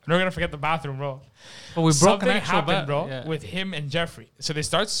not gonna forget the bathroom, bro. But we broke an Something actual happened, bro, Yeah. with him and Jeffrey. So they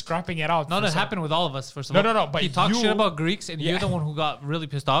start scrapping it out. No, for that some- happened with all of us. First of No, all, no, no, but he talked you- shit about Greeks, and Yeah. you're the one who got really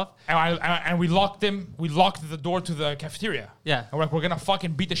pissed off. And we locked him. We locked the door to the cafeteria. Yeah. And we're like, we're gonna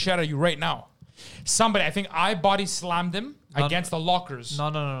fucking beat the shit out of you right now. Somebody, I think I body slammed him No, against the lockers. No.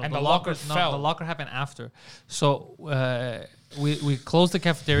 And the locker fell. The locker happened after. So we closed the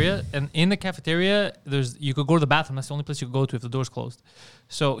cafeteria, and in the cafeteria, you could go to the bathroom. That's the only place you could go to if the door's closed.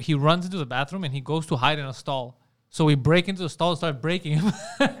 So he runs into the bathroom and he goes to hide in a stall. So we break into the stall and start breaking him,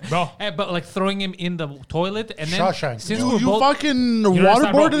 Bro. but like throwing him in the toilet. And then Shawshank. since You, we're you both, fucking You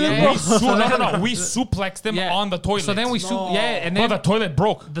understand, bro? waterboarded Yeah, him, yeah. bro. We suplexed him Yeah. on the toilet. So then we and Bro, then the toilet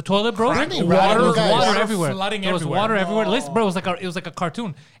broke. the toilet broke. Really? Water, Water, there was guys. water Water everywhere. flooding There was everywhere. water everywhere. Listen, bro, it was like a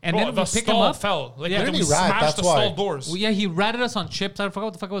cartoon. And Bro, then the we pick him stall up. fell. Like, Yeah. we Really rat, smashed that's the why. stall doors. Well, yeah, he ratted us on chips. I forgot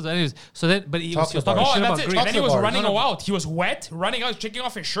what the fuck it was. Anyways, so then, but he was Chocolate talking bars. Oh, shit and about that's it. Greece. Then he was Chocolate running bars. out. He was wet, running out, taking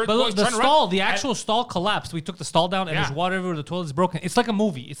off his shirt. But going, the trying to run. stall, the And- actual stall collapsed. We took the stall down, and Yeah. there's water everywhere. The toilet's broken. It's like a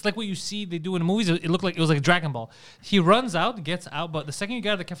movie. It's like what you see they do in the movies. It looked like it was like Dragon Ball. He runs out, gets out, but the second you get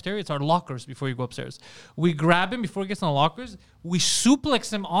out of the cafeteria, it's our lockers before you go upstairs. We grab him before he gets in the lockers. We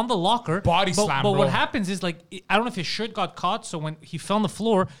suplex him on the locker. Body but, slam, But bro. what happens is like I don't know if his shirt got caught, so when he fell on the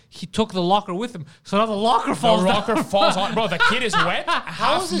floor, he took the locker with him. So now the locker The falls down. rocker falls on. Bro, the kid is wet, How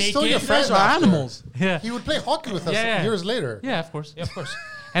half is he naked. still your friend? Guys are after? animals. Yeah. He would play hockey with us Yeah. years later. Yeah, of course. Yeah, of course.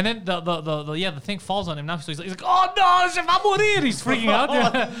 And then the thing falls on him now. So he's like, oh no, se va a morir. He's freaking out. Oh,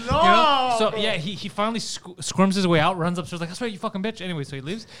 You know? So yeah, he finally squirms his way out, runs upstairs like, that's right, you fucking bitch. Anyway, so he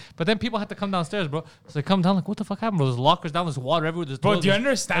leaves. But then people had to come downstairs, bro. So they come down like, what the fuck happened, bro? There's lockers down, there's water everywhere. There's Bro, toilets, do you there's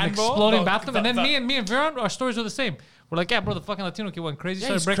understand, an bro? exploding No, bathroom. And then me and Viren, our stories are the same. We're like, yeah, bro, the fucking Latino kid went crazy. Yeah,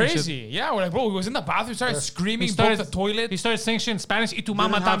 Started he's breaking crazy. shit. Yeah, we're like, bro, he was in the bathroom, started screaming, He broke the toilet. He started saying shit in Spanish. Y tu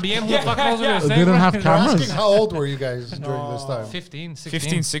mama Didn't have- también. Who the fuck knows what yeah. he was They saying? didn't bro? have They're cameras. asking how old were you guys during this time? 15, 16.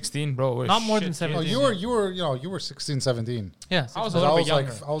 15, 16, bro. Not more than Shit, yeah. 17. Oh, you were 16, 17. Yeah. I was So a I little was bit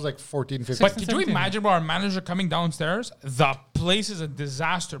younger. I was like 14, 15. But could you 17. imagine, bro, our manager coming downstairs? The place is a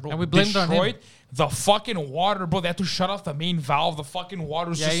disaster, bro. And we blamed it on him. Destroyed. The fucking water, bro. They had to shut off the main valve. The fucking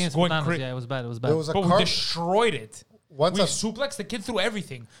water was Yeah, just going crazy. yeah, it was bad. It was bad. There was a But we car. destroyed it. Once We a- suplexed the kid through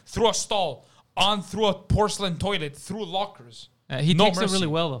everything. Through a stall. Through a porcelain toilet. Through lockers. He No takes it mercy. really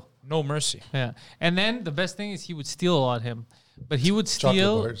well, though. No mercy. Yeah. And then the best thing is he would steal a lot, him. But he would Chocolate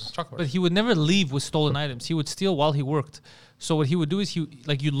steal, bars. Chocolate but he would never leave with stolen items. He would steal while he worked. So what he would do is you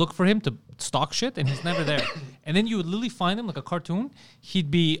look for him to stock shit, and he's never there. And then you would literally find him like a cartoon.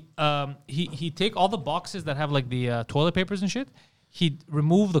 He'd be he'd take all the boxes that have like the toilet papers and shit. He'd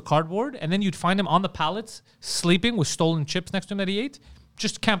remove the cardboard, and then you'd find him on the pallets sleeping with stolen chips next to him that he ate.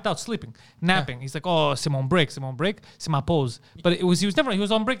 Just camped out, sleeping, napping. He's like, "Oh, c'est mon break, c'est ma pause." But he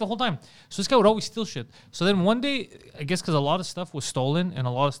was on break the whole time. So this guy would always steal shit. So then one day, I guess because a lot of stuff was stolen and a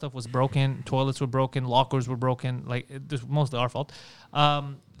lot of stuff was broken, toilets were broken, lockers were broken. Like this was mostly our fault.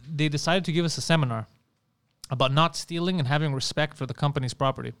 They decided to give us a seminar about not stealing and having respect for the company's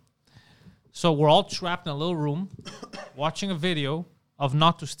property. So we're all trapped in a little room, watching a video of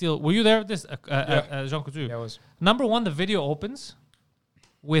not to steal. Were you there at this, Jean Coutu? Yeah, I was. Number one, the video opens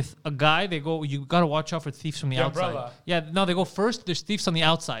with a guy. They go, you got to watch out for thieves from the The outside. umbrella. Yeah, no, they go first. There's thieves on the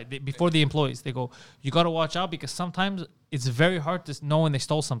outside before the employees. They go, you got to watch out because sometimes it's very hard to know when they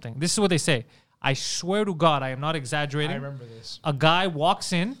stole something. This is what they say. I swear to God, I am not exaggerating. I remember this. A guy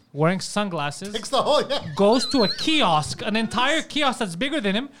walks in wearing sunglasses, It's the whole, yeah. goes to a kiosk, an entire kiosk that's bigger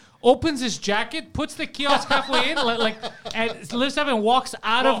than him, opens his jacket, puts the kiosk halfway in, and lifts up and walks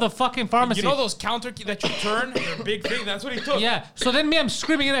out of the fucking pharmacy. You know those counter key that you turn? They're big thing. That's what he took. Yeah. So then I'm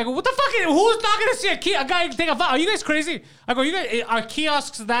screaming and I go, what the fuck? Who's not gonna see a guy take a photo? Are you guys crazy? I go, you guys are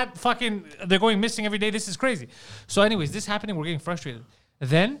kiosks that fucking they're going missing every day. This is crazy. So anyways, this happening, we're getting frustrated.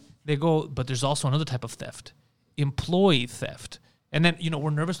 Then they go, but there's also another type of theft, employee theft. And then, we're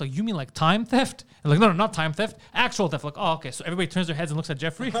nervous. Like, you mean like time theft? And like, no, not time theft. Actual theft. Like, oh, okay. So everybody turns their heads and looks at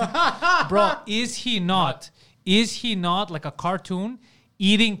Jeffrey. Bro, is he not like a cartoon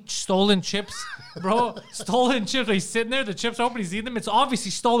eating stolen chips? Bro, stolen chips. He's sitting there. The chips are open. He's eating them. It's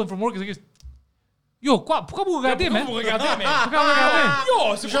obviously stolen from work. He goes, yo, pourquoi vous regardez, man? Vous regardez, mais- Pourquoi vous regardez?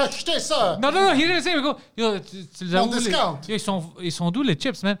 Yo, c'est J'ai acheté ça. Non, he didn't say. We go, yo, tu les as Mon où, les- discount. Yo, ils sont d'où les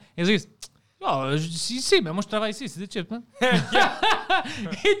chips, man? Et ils disent, yo, ici, mais moi je travaille ici, c'est des chips, man.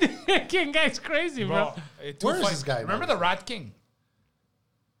 King guy's crazy, bro. Too Where is funny. this guy, Remember man? the Rat King?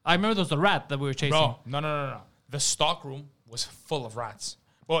 I remember there was the rat that we were chasing. Bro, no. The stock room was full of rats.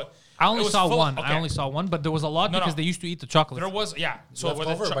 But I only it was saw full- one. okay. I only saw one, but there was a lot No, because no. they used to eat the chocolate. There was, yeah. So Left with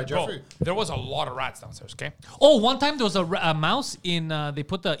the over by Jeffrey. there was a lot of rats downstairs, okay? Oh, one time there was a mouse in. They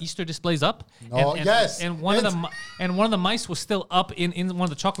put the Easter displays up. Oh, yes. And one of the mice was still up in one of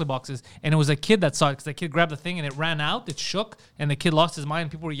the chocolate boxes, and it was a kid that saw it because the kid grabbed the thing and it ran out. It shook, and the kid lost his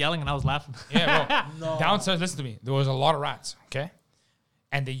mind. People were yelling, and I was laughing. Yeah, bro. Downstairs, listen to me. There was a lot of rats, okay?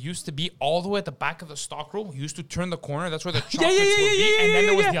 And they used to be all the way at the back of the stock room. You used to turn the corner. That's where the chocolates would be. And then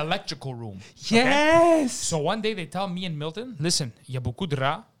there was the electrical room. okay? Yes. So one day they tell me and Milton, listen, il y a beaucoup de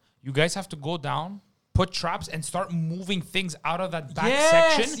rats. You guys have to go down, put traps, and start moving things out of that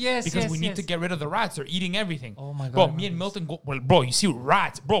back section. Because we need to get rid of the rats. They're eating everything. Oh my Bro, God, me and Milton go, well, bro, you see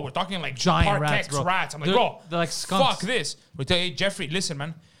rats. Bro, we're talking like Giant rats, Parkex bro. rats. I'm like, They're- bro, they're like skunks. fuck this. We tell you, Jeffrey, listen,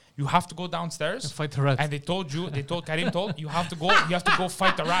 man. You have to go downstairs And fight the rats. And Karim told you have to go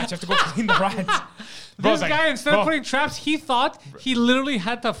fight the rats. You have to go clean the rats. Bro, This like, guy, instead bro, of putting traps, he thought he literally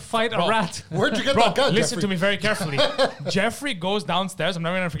had to fight a Bro. rat. Where'd you get Bro, that gun, listen Jeffrey? to me very carefully. Jeffrey goes downstairs. I'm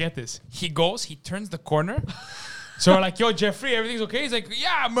never gonna forget this. He turns the corner. So we're like, yo, Jeffrey, everything's okay? He's like,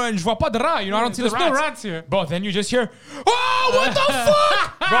 yeah, man, je vois pas de rat. I don't see There's the no rats. rats here. Bro, then you just hear, oh, what the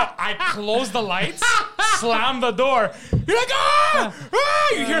fuck? Bro, I close the lights, slam the door. You're like, ah!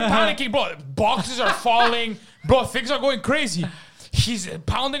 You hear panicking. Bro, boxes are falling. Bro, things are going crazy. He's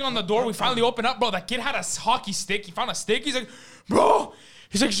pounding on the door. We finally open up. Bro, that kid had a hockey stick. He found a stick. He's like, bro,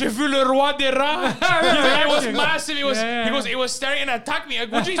 He's like, j'ai vu le roi des rats. It was massive. He goes, it was staring and attacked me.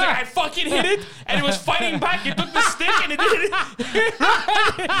 Like, he's like, I fucking hit it, and it was fighting back. It took the stick and it did it.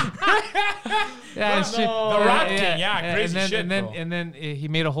 Yeah, shit. The Rat King, yeah, crazy shit, and then he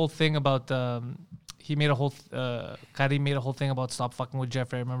made a whole thing about Karim made a whole thing about stop fucking with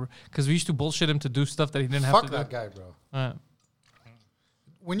Jeffrey. I remember because we used to bullshit him to do stuff that he didn't have Fuck to that do. guy, bro.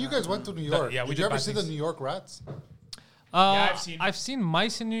 When you guys went to New York, yeah, we did did you ever bad see things. the New York rats? I've seen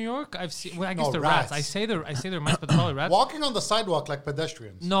mice in New York. I've seen. Well, I guess No, they're rats. rats. I say they're mice, but they're probably rats. Walking on the sidewalk like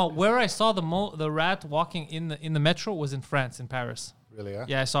pedestrians. No, where I saw the rat walking in the metro was in France, in Paris. Really, yeah?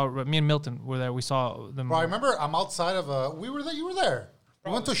 Yeah, I saw. Me and Milton were there. We saw them. Bro, I remember I'm outside of we were there, you were there.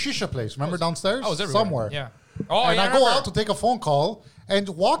 We went to a shisha place, remember downstairs? I was everywhere. Somewhere. Yeah. Oh, and yeah, I go remember. out to take a phone call, and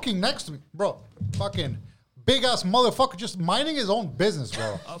walking next to me, bro, fucking big ass motherfucker just minding his own business,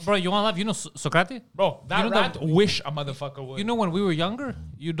 bro. Bro, you want to laugh? You know Socrates? Bro, that You know rat the- wish a motherfucker would. You know when we were younger,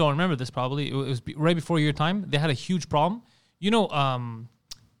 you don't remember this probably. It was right before your time. They had a huge problem. You know,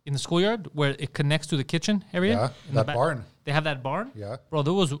 in the schoolyard where it connects to the kitchen area. Yeah, in the that barn. They have that barn. Yeah. Bro,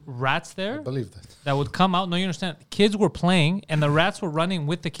 there was rats there Believe that. that would come out. No, you understand. Kids were playing and the rats were running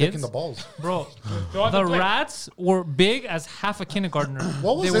with the kids. Taking the balls. Bro, want the to play. rats were big as half a kindergartner.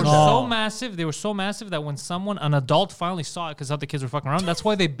 What was they in were there? so massive. They were so massive that when an adult finally saw it, because how the kids were fucking around, that's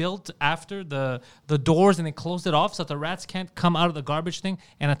why they built after the doors and they closed it off so that the rats can't come out of the garbage thing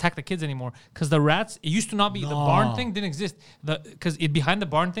and attack the kids anymore. Because the rats, it used to not be, the barn thing didn't exist. Because behind the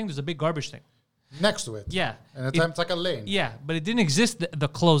barn thing, there's a big garbage thing. Next to it. Yeah. And at times it's like a lane. Yeah, but it didn't exist the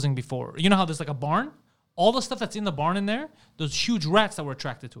closing before. You know how there's like a barn? All the stuff that's in the barn in there, those huge rats that were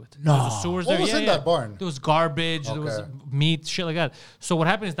attracted to it. No. There was sewers What there. was in that barn? There was garbage, there was Okay. meat, shit like that. So what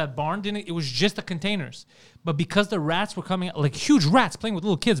happened is that barn it was just the containers. But because the rats were coming out, like huge rats playing with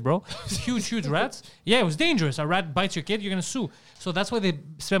little kids, bro. huge rats. Yeah, it was dangerous. A rat bites your kid, you're going to sue. So that's why they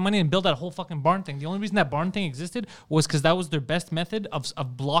spent money and built that whole fucking barn thing. The only reason that barn thing existed was because that was their best method of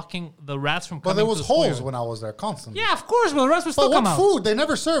blocking the rats from But coming there to was the holes schoolyard. when I was there constantly. Yeah, of course, but the rats would But still come what out. food? They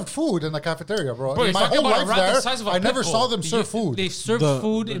never served food in the cafeteria, bro. Bro, In he's my talking whole about a life rat the there, size of a I pit never bull. saw them serve food. They served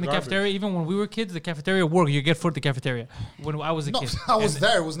food in the garbage. cafeteria. Even when we were kids, the cafeteria worked. You get food at the cafeteria. When I was a No, kid, I was And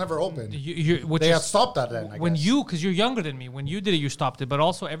there. It was never open. what They you had stopped that then, I when guess. because you're younger than me. When you did it, you stopped it. But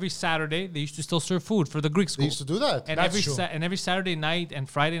also every Saturday they used to still serve food for the Greek school. They used to do that. And That's true. and every Saturday night and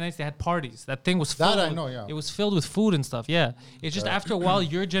Friday nights they had parties. That thing was That filled I with- know, yeah. It was filled with food and stuff. Yeah, it's just after a while,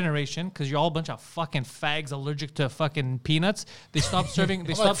 your generation, because you're all a bunch of fucking fags allergic to fucking peanuts. They stopped serving.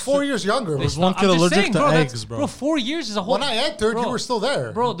 They I'm like stopped 4 years younger. They one stopped- kid I'm just allergic saying, to that's- eggs, bro. 4 years is a whole. When I entered, you were still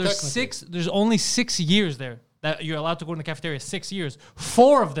there. Bro, technically. there's only 6 years there that you're allowed to go in the cafeteria. 6 years.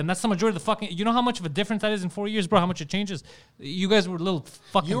 4 of them. That's the majority of the fucking. You know how much of a difference that is in 4 years, bro? How much it changes? You guys were little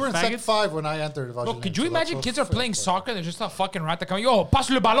fucking You were in Sec faggots. 5 when I entered. Bro, could you imagine kids are playing soccer? They're just a fucking rat that come. Yo, pass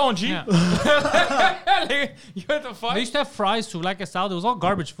le ballon, G. Yeah. Like, you what the fuck? They used to have fries too, like a salad. It was all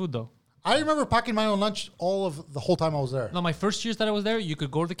garbage food though. I remember packing my own lunch all of the whole time I was there. No, my first years that I was there, you could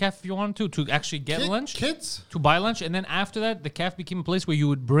go to the cafe if you wanted to actually get lunch, Kids? to buy lunch, and then after that, the cafe became a place where you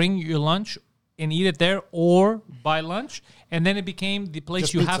would bring your lunch and eat it there, or buy lunch, and then it became the place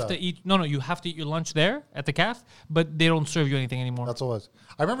Just you have pizza. to eat. No, you have to eat your lunch there at the cafe, but they don't serve you anything anymore. That's what it was.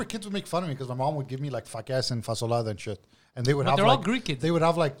 I remember kids would make fun of me because my mom would give me like faques and fasolada and shit. And they would But have they're like, all Greek kids. They would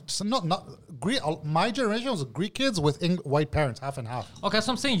have like, not Greek. My generation was Greek kids with white parents, half and half. Okay, that's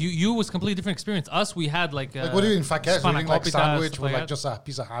what I'm saying. You was completely different experience. Us, we had like. Like, what do you mean faques? You're eating like spanakopita, sandwich stuff with like that. just a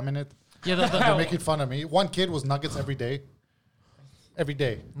piece of ham in it. Yeah, They're making fun of me. One kid was nuggets every day. Every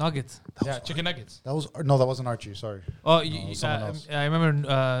day. nuggets. Yeah, chicken nuggets. That wasn't Archie. Sorry. Oh, someone else. I remember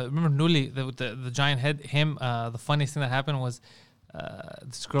Nuli, the giant head. Him, the funniest thing that happened was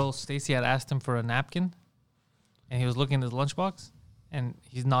this girl Stacy had asked him for a napkin, and he was looking at his lunchbox, and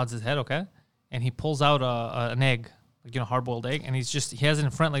he nods his head, okay, and he pulls out an egg, like hard-boiled egg, and he has it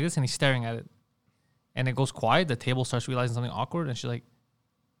in front like this, and he's staring at it, and it goes quiet. The table starts realizing something awkward, and she's like,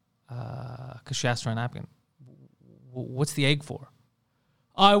 because she asked for a napkin, what's the egg for?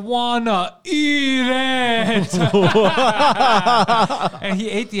 I wanna eat it. And he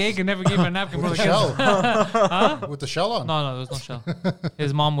ate the egg and never gave her a napkin. With the Bro, shell. With the shell on. no, there was no shell.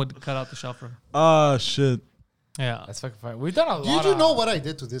 His mom would cut out the shell for him. Ah, shit. Yeah. That's fucking fine. We've done a lot. Did you of- know what I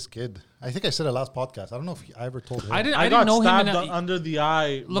did to this kid? I think I said it last podcast. I don't know if I ever told him. I I didn't know him stabbed in under the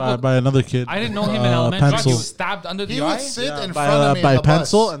eye Look, by another kid. I didn't know him in elementary. Pencil. You stabbed under the He eye? would sit in by front of me by in the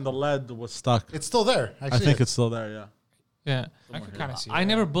pencil, bus. and the lead was stuck. It's still there. I think it's still there. Yeah. Yeah. I could kind of see. I it.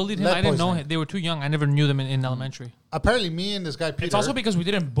 never bullied him. Lead I didn't know poisoning. him. They were too young. I never knew them in elementary. Apparently, me and this guy Peter. It's also because we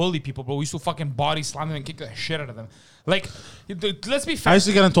didn't bully people, bro. We used to fucking body slam them and kick the shit out of them. Like, let's be fair. I used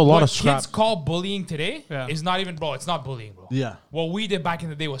to get into a lot what of scrap. kids call bullying today Yeah. is not even, bro. It's not bullying, bro. Yeah. What we did back in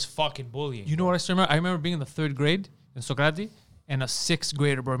the day was fucking bullying. You know what I still remember? I remember being in the 3rd grade in Socrati and a 6th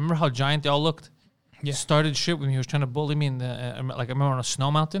grader, bro. Remember how giant they all looked? Yeah. Started shit when he was trying to bully me in the like I remember on a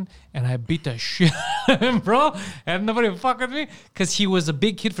snow mountain, and I beat the shit out of him, bro. And nobody would fuck with me because he was a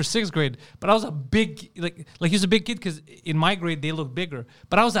big kid for 6th grade, but I was a big like he was a big kid because in my grade they looked bigger,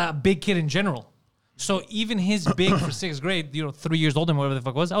 but I was a big kid in general. So even his big for 6th grade, 3 years older than whatever the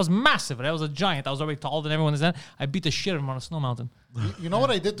fuck was, I was massive. I was a giant. I was already taller than everyone. Then I beat the shit out of him on a snow mountain. You know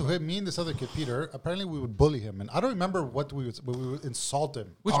what I did to him? Me and this other kid, Peter. Apparently, we would bully him, and I don't remember what we would insult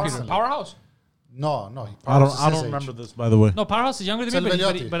him. Which constantly. Powerhouse. No, he I don't. Powerhouse is I his don't age. remember this, by the way. No, Powerhouse is younger than me,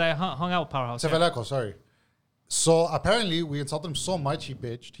 Cervellotti. but I hung out with Powerhouse. Yeah. Seveleco, sorry. So apparently, we insulted him so much, he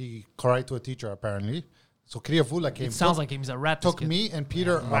bitched. He cried to a teacher, apparently. So Kriavula came. It sounds like he's a rat. this Took kid. me and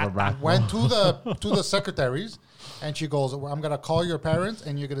Peter rat. went to the secretaries, and she goes, "I'm gonna call your parents,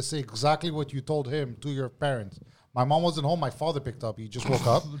 and you're gonna say exactly what you told him to your parents." My mom wasn't home. My father picked up. He just woke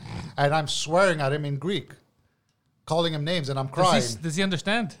up, and I'm swearing at him in Greek, calling him names, and I'm crying. Does he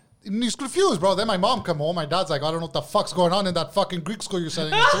understand? And he's confused, bro. Then my mom come home. My dad's like, I don't know what the fuck's going on in that fucking Greek school you're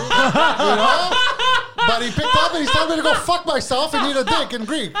sending me to. You know? But he picked up and he's telling me to go fuck myself and eat a dick in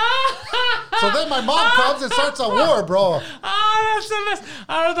Greek. So then my mom comes and starts a war, bro. That's the best.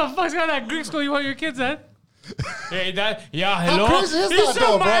 I don't know what the fuck's going on at Greek school you want your kids at. Hello. crazy is that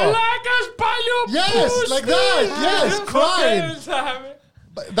though, bro? Yes, like that. Yes, crying.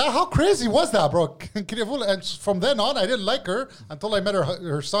 But how crazy was that, bro? And from then on, I didn't like her until I met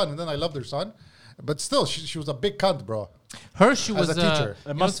her son, and then I loved her son. But still, she was a big cunt, bro. She As was a teacher.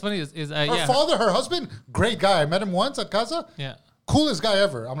 You know what's funny is Her yeah, father, her husband, great guy. I met him once at Casa. yeah. Coolest guy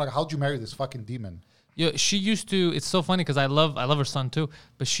ever. I'm like, how'd you marry this fucking demon? Yeah, she used to. It's so funny because I love her son too.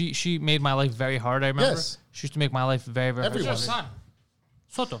 But she made my life very hard. I remember. Yes. She used to make my life very very Everyone. hard. Who's your son?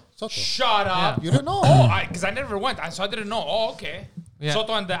 Soto. Soto. Shut up. Yeah. You didn't know? Because I never went, so I didn't know. Oh, okay. Yeah.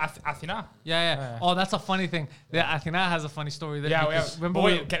 Soto and the Athena. Yeah. Oh, that's a funny thing. Yeah, Athena has a funny story. There Yeah, we because have. remember But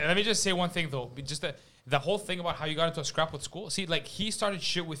we. wait, let me just say one thing though. Just the whole thing about how you got into a scrap with school. See, like he started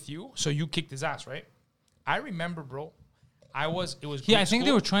shit with you, so you kicked his ass, right? I remember, bro. It was. Yeah, I Greek think they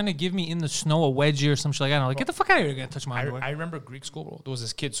school. were trying to give me in the snow a wedgie or something like that. I'm like, get the fuck out of here! You're gonna touch my underwear. I remember Greek school, bro. There was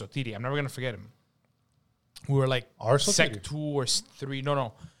this kid, Sotiri. I'm never gonna forget him. We were like Our sec Sotiri? 2 or 3.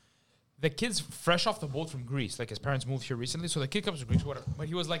 No. The kid's fresh off the boat from Greece. Like his parents moved here recently, so the kid comes to Greece, whatever. But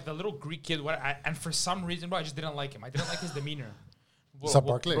he was like the little Greek kid, whatever. And for some reason, bro, I just didn't like him. I didn't like his demeanor. Sub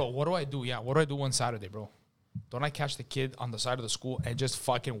Barclay. Bro, what do I do? Yeah, what do I do one Saturday, bro? Don't I catch the kid on the side of the school and just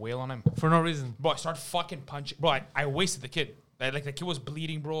fucking wail on him? For no reason. Bro, I start fucking punching. Bro, I wasted the kid. Like the kid was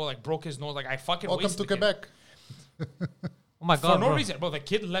bleeding, bro. Like broke his nose. Like I fucking Welcome wasted to the kid. Quebec. Oh my god, For no bro. reason, bro. The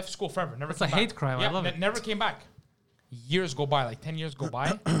kid left school forever. Never. That's came a back. hate crime. I love it. Never came back. Years go by, like 10 years go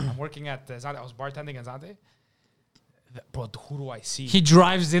by. I'm working at Zante. I was bartending at Zante. Bro, who do I see? He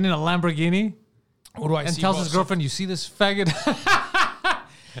drives in a Lamborghini Who do I and see? tells bro? his girlfriend, "You see this faggot?"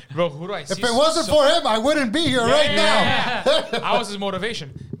 Bro, who do I see? If it wasn't for him, I wouldn't be here right now. Yeah. I was his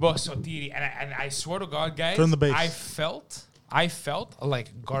motivation. Bro, so Tiri, and I swear to God, guys, Turn the bass. I felt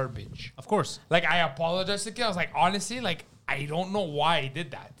like garbage. Of course. Like I apologized to the kid. I was like, honestly, like I don't know why I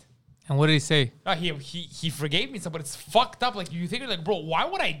did that. And what did he say? No, he forgave me, so, but it's fucked up. Like you think, like, bro, why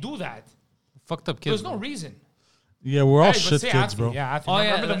would I do that? Fucked up kid. There's no reason. Yeah, we're all Hey, but shit say kids, Anthony. bro. Yeah, Anthony. Oh, yeah,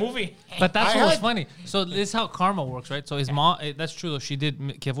 Remember the that- movie? But that's I what was had- funny. So this is how karma works, right? So his mom, that's true though. She did.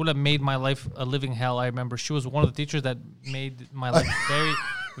 Kiavula made my life a living hell. I remember she was one of the teachers that made my life very,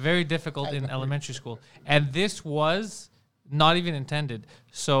 very difficult in elementary school. And this was not even intended.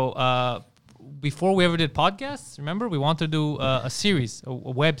 So before we ever did podcasts, remember we wanted to do a series, a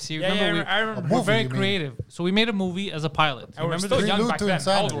web series. Yeah, remember, yeah, I remember. we're movie, very you mean? creative. So we made a movie as a pilot. And we're Remember still this? young Prelude back to then.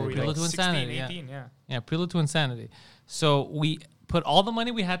 How old Insanity. were we? Prelude Like to 16, Insanity, yeah. 18, yeah. Yeah, Prelude to Insanity. So we put all the money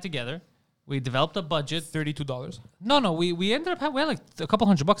we had together. We developed a budget. $32. No, we ended up we had like a couple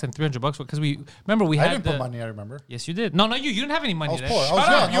 $100 and $300 because we remember we I had didn't put money, I remember. Yes, you did. No, you didn't have any money. I was then. poor. I Shut was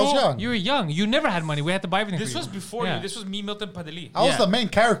up, young. I was you- young. You were young. You never had money. We had to buy everything. This for was you. before Yeah. you. This was me, Milton Padeli. I was Yeah. the main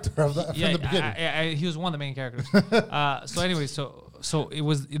character from the beginning. He was one of the main characters. So anyway, so it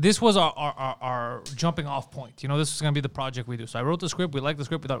was. This was our jumping off point. You know, this was gonna be the project we do. So I wrote the script. We liked the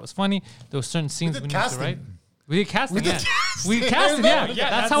script. We thought it was funny. There were certain scenes did we needed to casting. write. We did casting. We did Yeah, casting. we casted. I Yeah, remember. Yeah,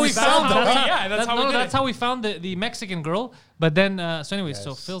 that's that's how we the found. sound, That's right? how, Yeah, that's how we did that's it. how we found the Mexican girl. But then, so anyway, so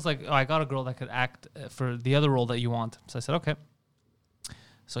Yes. Phil's like, oh, I got a girl that could act for the other role that you want. So I said, okay.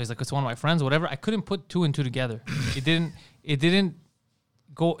 So he's like, it's one of my friends, whatever. I couldn't put two and two together. it didn't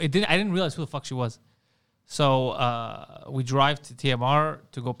go. It didn't. I didn't realize who the fuck she was. So we drive to TMR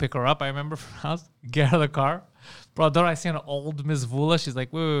to go pick her up. I remember from house, get her the car. Bro, then I see an old Miss Vula. She's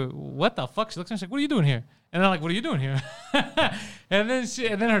like, wait, what the fuck? She looks at me, she's like, what are you doing here? And I'm like, what are you doing here? and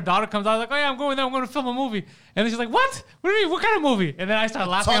then her daughter comes out, like, oh yeah, I'm going there. I'm going to film a movie. And then she's like, what? What do you mean? What kind of movie? And then I start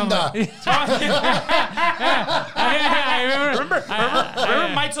laughing. I'm like, I Remember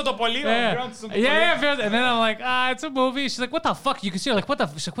Mike Sotopolino? Yeah. And then I'm like, it's a movie. She's like, what the fuck? You can see her like,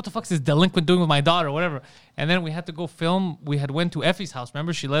 she's like, what the fuck is this delinquent doing with my daughter or whatever? And then we had to go film. We had went to Effie's house.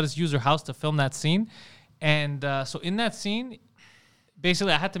 Remember, she let us use her house to film that scene. And so in that scene,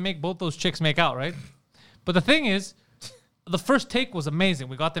 basically I had to make both those chicks make out, right? But the thing is, the first take was amazing.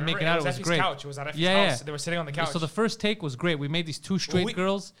 We got them making out. It was great. Couch. It was at Effie's house. They were sitting on the couch. So the first take was great. We made these two straight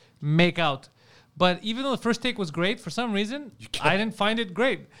girls make out. But even though the first take was great, for some reason, I didn't find it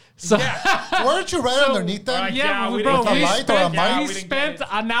great. So weren't you right underneath them? We spent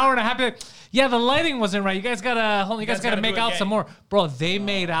an hour and a half. Yeah, the lighting wasn't right. You guys gotta make out some more, bro. They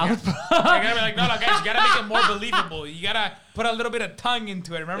made out. You gotta be like, no, guys, you gotta make it more believable. You gotta put a little bit of tongue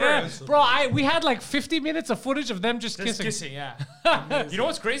into it. Remember, we had like 50 minutes of footage of them just kissing. Yeah. You know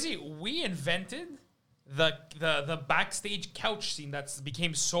what's crazy? We invented the backstage couch scene that's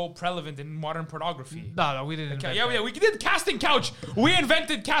became so prevalent in modern pornography. No, we didn't. We did casting couch. We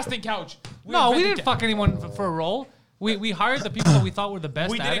invented casting couch. We didn't fuck anyone for a role. We hired the people that we thought were the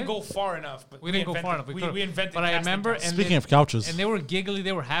best. We didn't go far enough. But we didn't go far enough. We invented. But I remember. And speaking of couches, and they were giggly.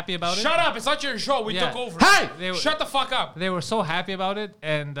 They were happy about it. Shut up! It's not your show. We took over. Hey, shut the fuck up. They were so happy about it,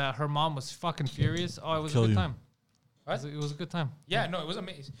 and her mom was fucking furious. Oh, it was a good time. What? It was a good time. Yeah, no, it was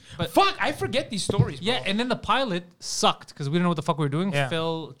amazing. But fuck, I forget these stories, bro. Yeah, and then the pilot sucked because we didn't know what the fuck we were doing. Yeah.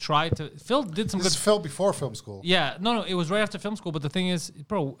 Phil did some This good. Phil before film school. Yeah, no, it was right after film school. But the thing is,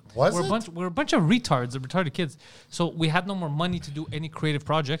 bro, we're a bunch of retards, retarded kids. So we had no more money to do any creative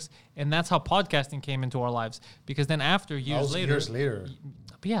projects, and that's how podcasting came into our lives. Because then after years later.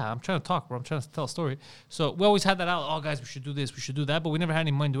 But yeah, I'm trying to talk, bro. I'm trying to tell a story. So we always had that out. Oh, guys, we should do this. We should do that. But we never had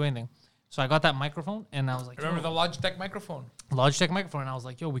any money to do anything. So I got that microphone, and I was like, remember the Logitech microphone? And I was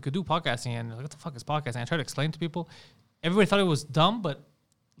like, yo, we could do podcasting. And like, what the fuck is podcasting? I tried to explain to people. Everybody thought it was dumb, but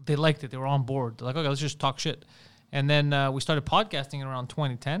they liked it. They were on board. They're like, okay, let's just talk shit. And then we started podcasting in around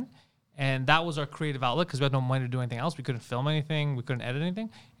 2010. And that was our creative outlet because we had no money to do anything else. We couldn't film anything. We couldn't edit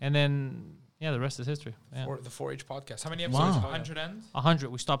anything. And then, the rest is history. Yeah. The 4-H podcast. How many episodes? Wow. 100 and?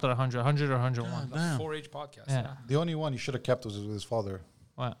 100. We stopped at 100. 100 or 101. The 4-H podcast. Yeah. The only one you should have kept was with his father.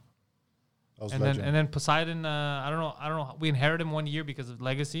 What? And then Poseidon, I don't know. We inherited him 1 year because of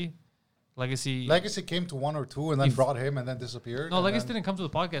Legacy. Legacy came to 1 or 2 and then brought him and then disappeared. No, Legacy didn't come to the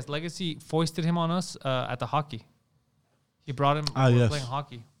podcast. Legacy foisted him on us at the hockey. He brought him playing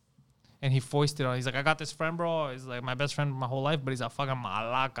hockey. And he foisted on. He's like, I got this friend, bro. He's like my best friend my whole life, but he's a fucking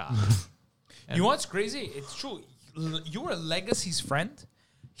malaka. You know what's crazy? It's true. You were Legacy's friend.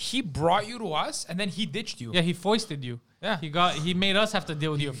 He brought you to us, and then he ditched you. Yeah, he foisted you. Yeah, he made us have to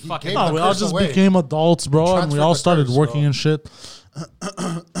deal with you. Fucking. No, we all just became adults, bro, and we all started working and shit.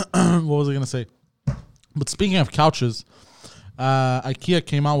 What was I gonna say? But speaking of couches, IKEA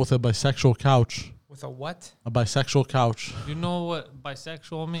came out with a bisexual couch. With a what? A bisexual couch. You know what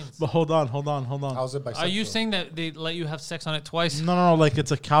bisexual means? But hold on. How's it bisexual? Are you saying that they let you have sex on it twice? No. Like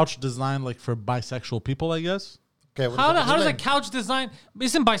it's a couch designed like for bisexual people, I guess. Okay, how does a couch design?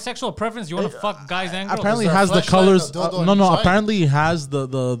 Isn't bisexual a preference? You want to fuck guys and girls? Apparently, it has the colors. Apparently, it has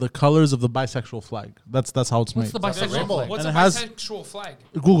the colors of the bisexual flag. That's how it's What's made. the bisexual flag? What's a bisexual flag?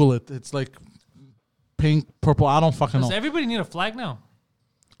 Google it. It's like pink, purple. I don't fucking know. Does everybody need a flag now?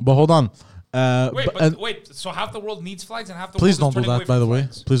 But hold on. Wait. So half the world needs flags and half the please world don't do that. By the way,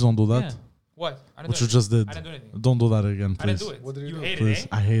 please don't do that. Yeah. What? What you just did. I didn't do anything. Don't do that again, please. I didn't do it. What did you do? hate Please, it,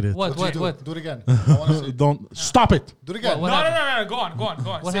 eh? I hate it. What? Do it again. I want to see. Don't stop it. Do it again. What No. happened? Go on. What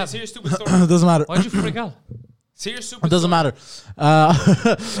Say happened? your stupid story. It doesn't matter. Why'd you freak out? Say your stupid It doesn't story.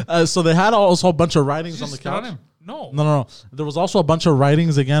 matter. So they had also a bunch of writings on the Just get on couch. him. No. There was also a bunch of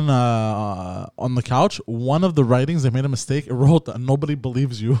writings again on the couch. One of the writings, they made a mistake. It wrote that nobody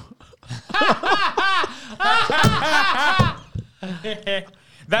believes you.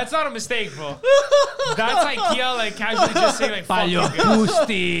 That's not a mistake, bro. That's IKEA, like casually just saying like fuck you.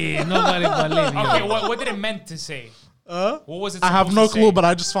 Gusti. Nobody believes you. Okay, what did it meant to say? What was it? I have supposed no to clue, say? but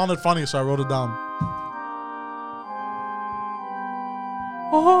I just found it funny, so I wrote it down.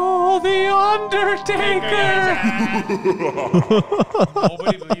 Oh, the Undertaker!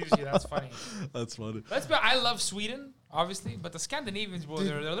 Nobody believes you. That's funny. That's funny. I love Sweden, obviously, but the Scandinavians, bro,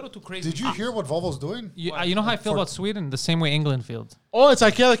 they're a little too crazy. Did you hear what Volvo's doing? You know how I feel about Sweden? The same way England feels. Oh, it's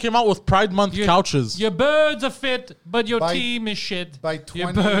IKEA that came out with Pride Month couches. Your birds are fit, but your By- team is shit. by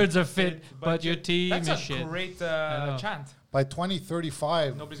Your 20 birds are fit, but your team That's is a shit. great know. chant. By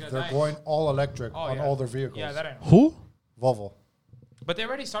 2035, Nobody's gonna they're die. going all electric on yeah. all their vehicles. Yeah, that I know. Who? Volvo. But they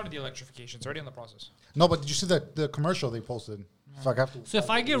already started the electrification. It's already in the process. No, but did you see the commercial they posted? So I have to. So if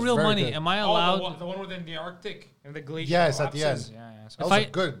I get it's real very money, good. am I Oh, allowed? the one within the Arctic and the glacier. Yes, at the collapses. end. Yeah, yeah. So That If was I-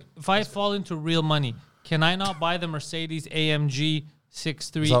 good. If I fall into real money, can I not buy the Mercedes AMG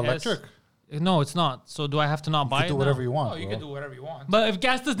 63S? Is that electric? No, it's not. So do I have to not buy You it? can do now? whatever you want. oh, you bro. can do whatever you want. But if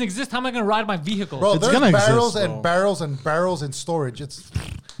gas doesn't exist, how am I going to ride my vehicle? Bro, It's there's gonna barrels exist, and though. barrels and barrels in storage. It's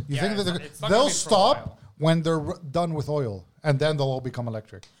you Yeah, think that it's not gonna they'll be for a stop while. when they're done with oil, and then they'll all become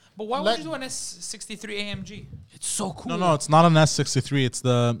electric. But why Like- would you do an S63 AMG? It's so cool. No, it's not an S63. It's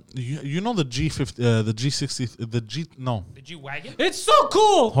the you know the G50, the G60, the G. No, The G wagon? It's so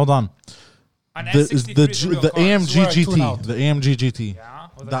cool. hold on. An The S63 the is a real the car. AMG Swear I tune GT, out. the AMG GT. Yeah,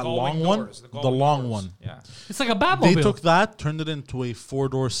 with the That gull long wing one? doors, The gull wing long doors. one. Yeah. It's like a Batmobile. They took that, turned it into a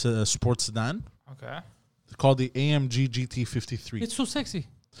 4-door sports sedan Okay. called the AMG GT 53. It's so sexy.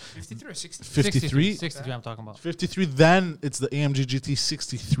 53 or 60? 53. 63 I'm talking about. 53. Then it's the AMG GT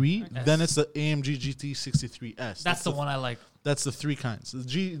 63. Then it's the AMG GT 63S. That's the one I like. That's the three kinds.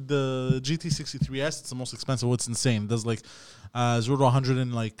 The GT63S, it's the most expensive. It's insane. It does like 0 to 100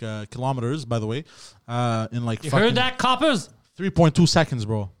 in like kilometers, by the way. In like You heard that, coppers? 3.2 seconds,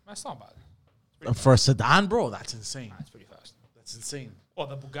 bro. That's not bad. For a sedan, bro, that's insane. That's pretty fast. That's insane. Well,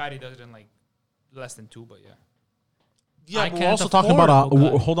 the Bugatti does it in like less than 2, but yeah. Yeah, I but we're can't also talking afford about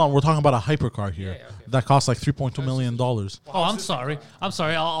Bugatti. hold on, we're talking about a hypercar here Yeah, yeah, okay. that costs like $3.2 million. Oh, I'm sorry. I'm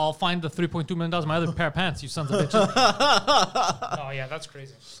sorry. I'll find the $3.2 million my other pair of pants, you sons of bitches. Oh, yeah, that's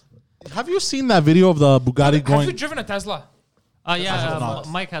crazy. Have you seen that video of the Bugatti Have you going? driven a Tesla? Yeah, not.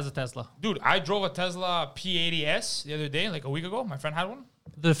 Mike has a Tesla. Dude, I drove a Tesla P80S the other day, like a week ago. My friend had one.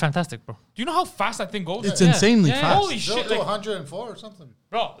 They're fantastic, bro. Do you know how fast that thing goes? It's Yeah. insanely Yeah. fast. Holy 0 shit. to Like, 104 or something.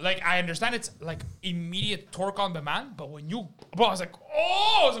 bro, like, I understand it's like immediate torque on demand, but when you, bro, I was like,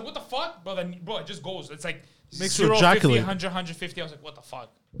 oh, I was like, what the fuck? Bro, then, bro, it just goes. It's like Makes you 0, 50, ejaculate. 100, 150. I was like, what the fuck?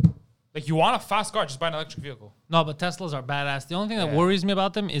 Like, you want a fast car, just buy an electric vehicle No, but Teslas are badass. The only thing that Yeah. worries me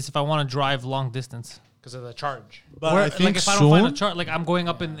about them is if I want to drive long distance. because of the charge. But Where- I think like if I don't find a soon. chart, like I'm going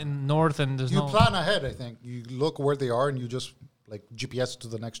up in north and there's You no. plan ahead, I think. You look where they are and you just like GPS to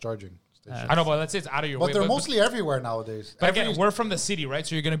the next charging station. I know, but let's say it's out of your way. But they're mostly everywhere nowadays. But again, Every- we're from the city, right?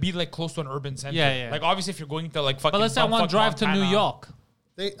 So you're gonna be like close to an urban center. Yeah, yeah. Like obviously, if you're going to like fucking. But let's say I want to bumfuck drive to New Montana- York.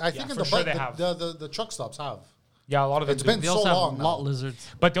 I think in for the, sure they the, have. the truck stops have. Yeah, a lot of them It's do. been They so also have long lot now. lizards.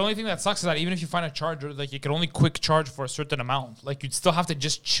 But the only thing that sucks is that even if you find a charger, like you can only quick charge for a certain amount. Like you'd still have to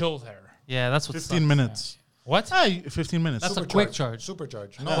just chill there. Yeah, that's what 15 sucks. minutes. What? Hey, 15 minutes. That's a quick charge.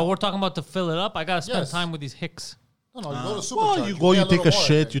 Supercharge. But No, we're talking about to fill it up. I gotta spend Yes. time with these hicks. no, you go to supercharge. Well, you go, pay you take a little more, I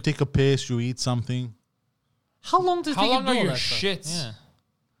shit, think. you take a piss, you eat something. How long does it How take long you to are do all your that stuff? shits? Yeah.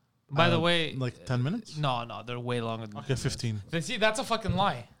 By the way, Like 10 minutes? no, they're way longer than Okay, 15. Then see, that's a fucking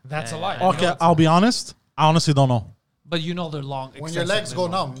lie. That's a Yeah. lie. Okay, I'll be honest. I honestly don't know. But you know they're long. When your legs go excessively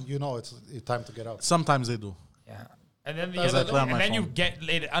long. numb, you know it's time to get up. Sometimes they do. Yeah. And then the That's other, exactly on and my then you phone. get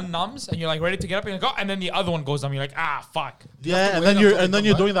it unnumbs, and you're like ready to get up, and you go, and then the other one goes numb. You're like, ah, fuck. Yeah, to and wait then you're until and they then come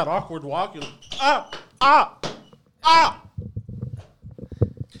you're back? doing that awkward walk. You're like,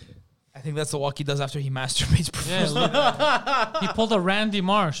 I think that's the walk he does after he masturbates. Yeah, look. He pulled a Randy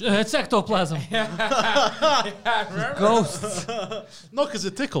Marsh. It's ectoplasm. Remember? Ghosts. No, because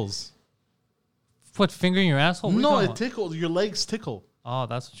it tickles. Put finger in your asshole? What are you No, talking it about? tickles. Your legs tickle. Oh,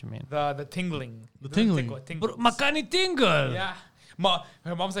 that's what you mean. The tingling. The tingling. Tickle, it tingles. But Makani Tingle. Yeah.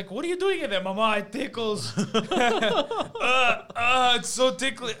 Her mom's like, what are you doing in there, Mama? It tickles. It's so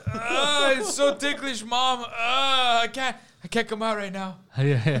ticklish. It's so ticklish, Mom. I can't come out right now.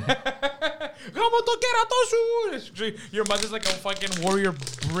 Your mother's like a fucking warrior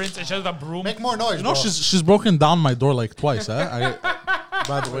prince, and she has a broom. Make more noise, You know, bro. she's broken down my door like twice.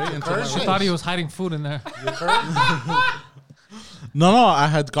 By the way, into my Curse. room. I thought he was hiding food in there. No, I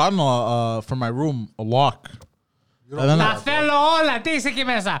had gotten from my room a lock. And then Τα θέλω όλα. Τι είσαι εκεί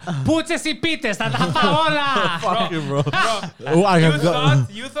μέσα. Πούτσες ή πίτες. Θα τα φάω όλα. Fuck you, bro. Bro, I you had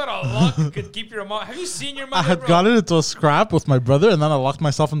got, you thought a lock could keep your mom. Have you seen your mother, I had bro? gotten into a scrap with my brother, and then I locked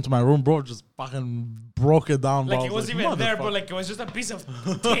myself into my room, bro. Just fucking broke it down, bro. Like I it was wasn't even there, bro. motherfucker. Like it was just a piece of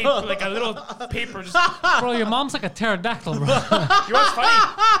tape, like a little paper. Just, Bro, your mom's like a pterodactyl, bro. you know what's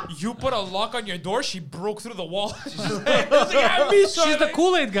funny? You put a lock on your door, she broke through the wall. She's just like, She's the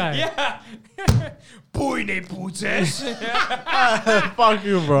Kool-Aid guy. Yeah. Boy, ne putas. Fuck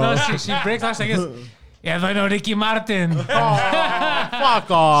you, bro. No, she breaks out. She goes, yeah, I know Ricky Martin.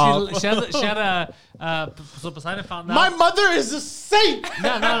 Fuck off. She had a. So Poseidon found out. My mother is a saint.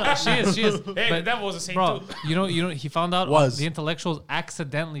 No, she is. Hey, But that was the same bro, too. you know, he found out Was. the intellectuals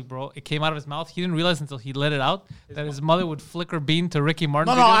accidentally, bro. It came out of his mouth. He didn't realize until he let it out that his mother would flicker bean to Ricky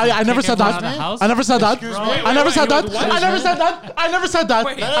Martin. No, videos and I never kick said everyone out that. of the house. I never said that. Excuse me? I never Wait, said that. wait, what? I never said that. I never said that.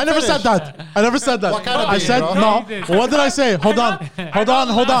 Wait. I never said that. I never said that. What kind of I bean, said bro? no. You did. What did I say? Hold on. Hold on.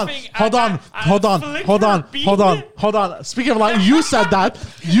 Hold on. Hold on. Hold on. Hold on. Hold on. Hold on. Speaking of lying, you said that.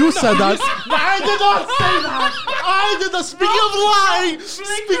 You said that. I did not say that. I did not. Speaking of lying.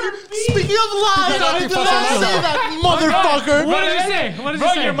 Speaking of lying. I did not say that, motherfucker. What did you say? What did Bro,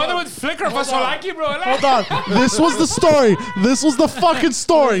 you say? your mother would flicker fasolaki, bro. Like, Hold on. This was the story. This was the fucking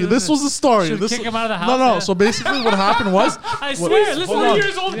story. This was the story. Should This kick him out of the No, house, no. yeah. So basically, what happened was. I swear, listen hold to on.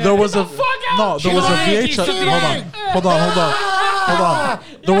 years old. There was a Get the fuck out. no. There was a She's VHS. lying. Hold on. Hold on. Hold on.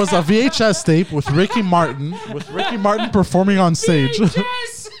 There was a VHS tape with Ricky Martin. With Ricky Martin performing on stage.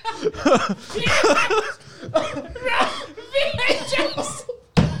 VHS. VHS.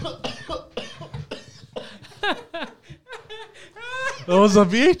 There was a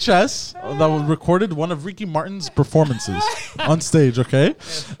VHS that was recorded one of Ricky Martin's performances on stage. Okay,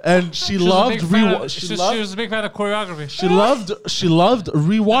 and she loved She was a big fan of choreography. She loved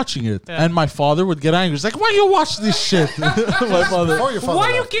rewatching it, Yeah. and my father would get angry. He's like, "Why you watch this shit?" My father. Before your father Why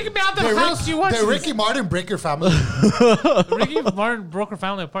you died. kicking me out of the house? You watch Did this? Ricky Martin break your family? Ricky Martin broke her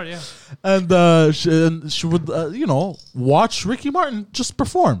family apart. Yeah. And she would, watch Ricky Martin just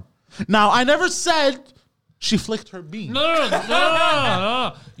perform. Now, I never said she flicked her bean.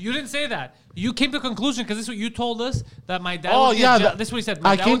 No. You didn't say that. You came to the conclusion because this is what you told us that my dad. Oh, would get yeah, this is what he said.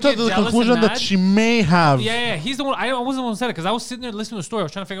 I came to the conclusion that she may have. Yeah. He's the one. I wasn't the one who said it because I was sitting there listening to the story. I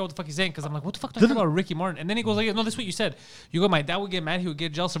was trying to figure out what the fuck he's saying because I'm like, what the fuck do I talk about Ricky Martin? And then he goes like, no, this is what you said. You go, my dad would get mad. He would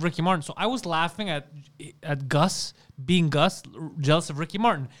get jealous of Ricky Martin. So I was laughing at Gus being Gus, jealous of Ricky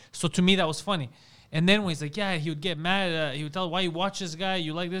Martin. So to me that was funny. And then when he's like, yeah, he would get mad. He would tell, why you watch this guy?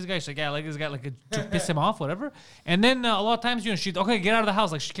 You like this guy? She's like, yeah, I like this guy. Like, to piss him off, whatever. And then a lot of times, she'd, okay, get out of the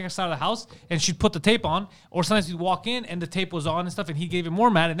house. Like, she'd kick us out of the house and she'd put the tape on. Or sometimes he'd walk in and the tape was on and stuff and he'd get even more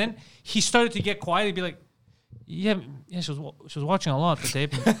mad. And then he started to get quiet. He'd be like, yeah, she was watching a lot the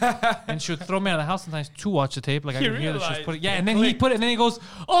tape, and she would throw me out of the house sometimes to watch the tape. Like I He could hear that she was realized. putting. Yeah, and then he put it, and then he goes,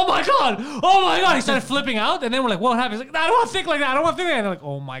 "Oh my god!" He started flipping out, and then we're like, "What happened?" He's like, "I don't want to think like that. I don't want to think like that." And they're like,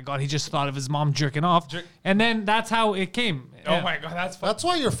 "Oh my god!" He just thought of his mom jerking off, and then that's how it came. Oh my god, that's fun. That's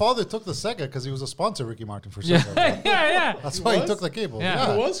why your father took the Sega, because he was a sponsor, Ricky Martin, for Yeah, Sega. yeah. That's why he took the cable. Yeah.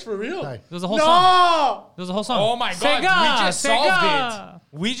 Yeah. It was for real. Right. There's a whole song. There's a whole song. Oh my god, Sega, we just Sega. solved it.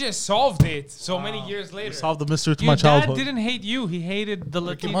 We just solved it so many years later. Solve the mystery to Your my dad childhood. didn't hate you. He hated the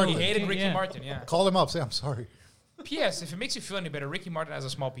Latino. Martin. He hated Ricky Yeah. Martin, yeah. Call him up. Say, I'm sorry. P.S. If it makes you feel any better, Ricky Martin has a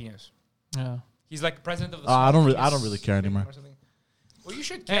small penis. Yeah. He's like president of the. I small don't penis really care anymore. or something. Well, you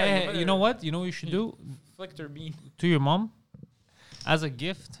should care. Hey, you know what? You know what you should do Flicked her bean. to your mom as a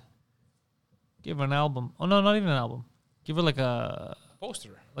gift? Give her an album. Oh no, not even an album. Give her like a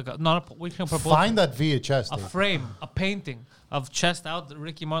Poster. we can propose Find that VHS a tape. frame, a painting of chest out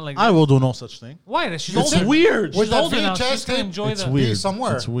Ricky Martin. Like I will do no such thing. why? She's It's older. weird. With She's that older now. VHS She's gonna tape, enjoy It's the. weird.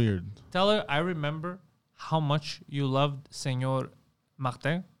 somewhere. It's weird. Tell her I remember how much you loved Senor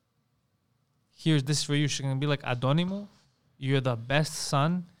Martin. Here's this for you. She's gonna be like, Adonimo, you're the best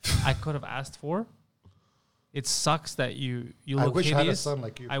son I could have asked for. It sucks that you I look wish hideous. I had a son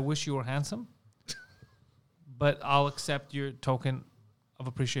like you. I wish you were handsome. But I'll accept your token of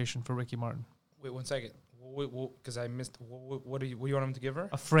appreciation for Ricky Martin. Wait 1 second. Because I missed. What do you want him to give her?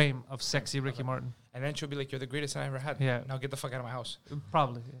 A frame of sexy Ricky Martin. And then she'll be like, "You're the greatest son I ever had." Yeah. Now get the fuck out of my house.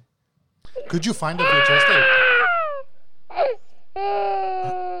 Probably. Yeah. Could you find a VHS tape?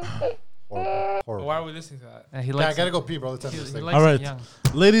 Horrible. Why are we listening to that? And he Yeah, I likes gotta it. go pee, bro. Let's end He, this he thing. likes All it right. young.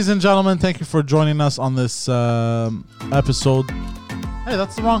 Ladies and gentlemen, thank you for joining us on this episode. Hey,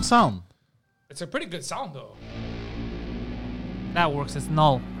 that's the wrong sound. It's a pretty good sound though. That works. It's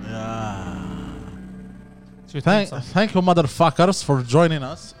null. Yeah. It's your theme song. Thank you, motherfuckers, for joining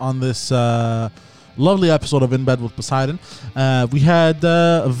us on this lovely episode of In Bed with Poseidon. We had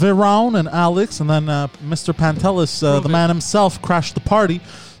Viron and Alex, and then Mr. Pantelis, the man himself, crashed the party.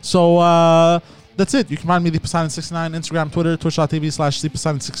 So that's it. You can find me, the Poseidon69, Instagram, Twitter,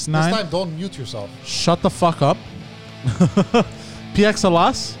 twitch.tv/theposeidon69. This time, don't mute yourself. Shut the fuck up. PX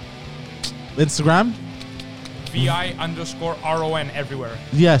Alas, Instagram, VI_RON everywhere.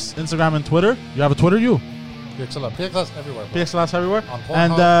 Yes, Instagram and Twitter. You have a Twitter, you? PXLS everywhere, bro. PXLS everywhere. On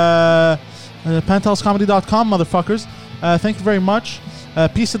And penthouseComedy.com, motherfuckers. Thank you very much.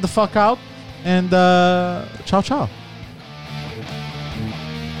 Peace it the fuck out. And ciao, ciao.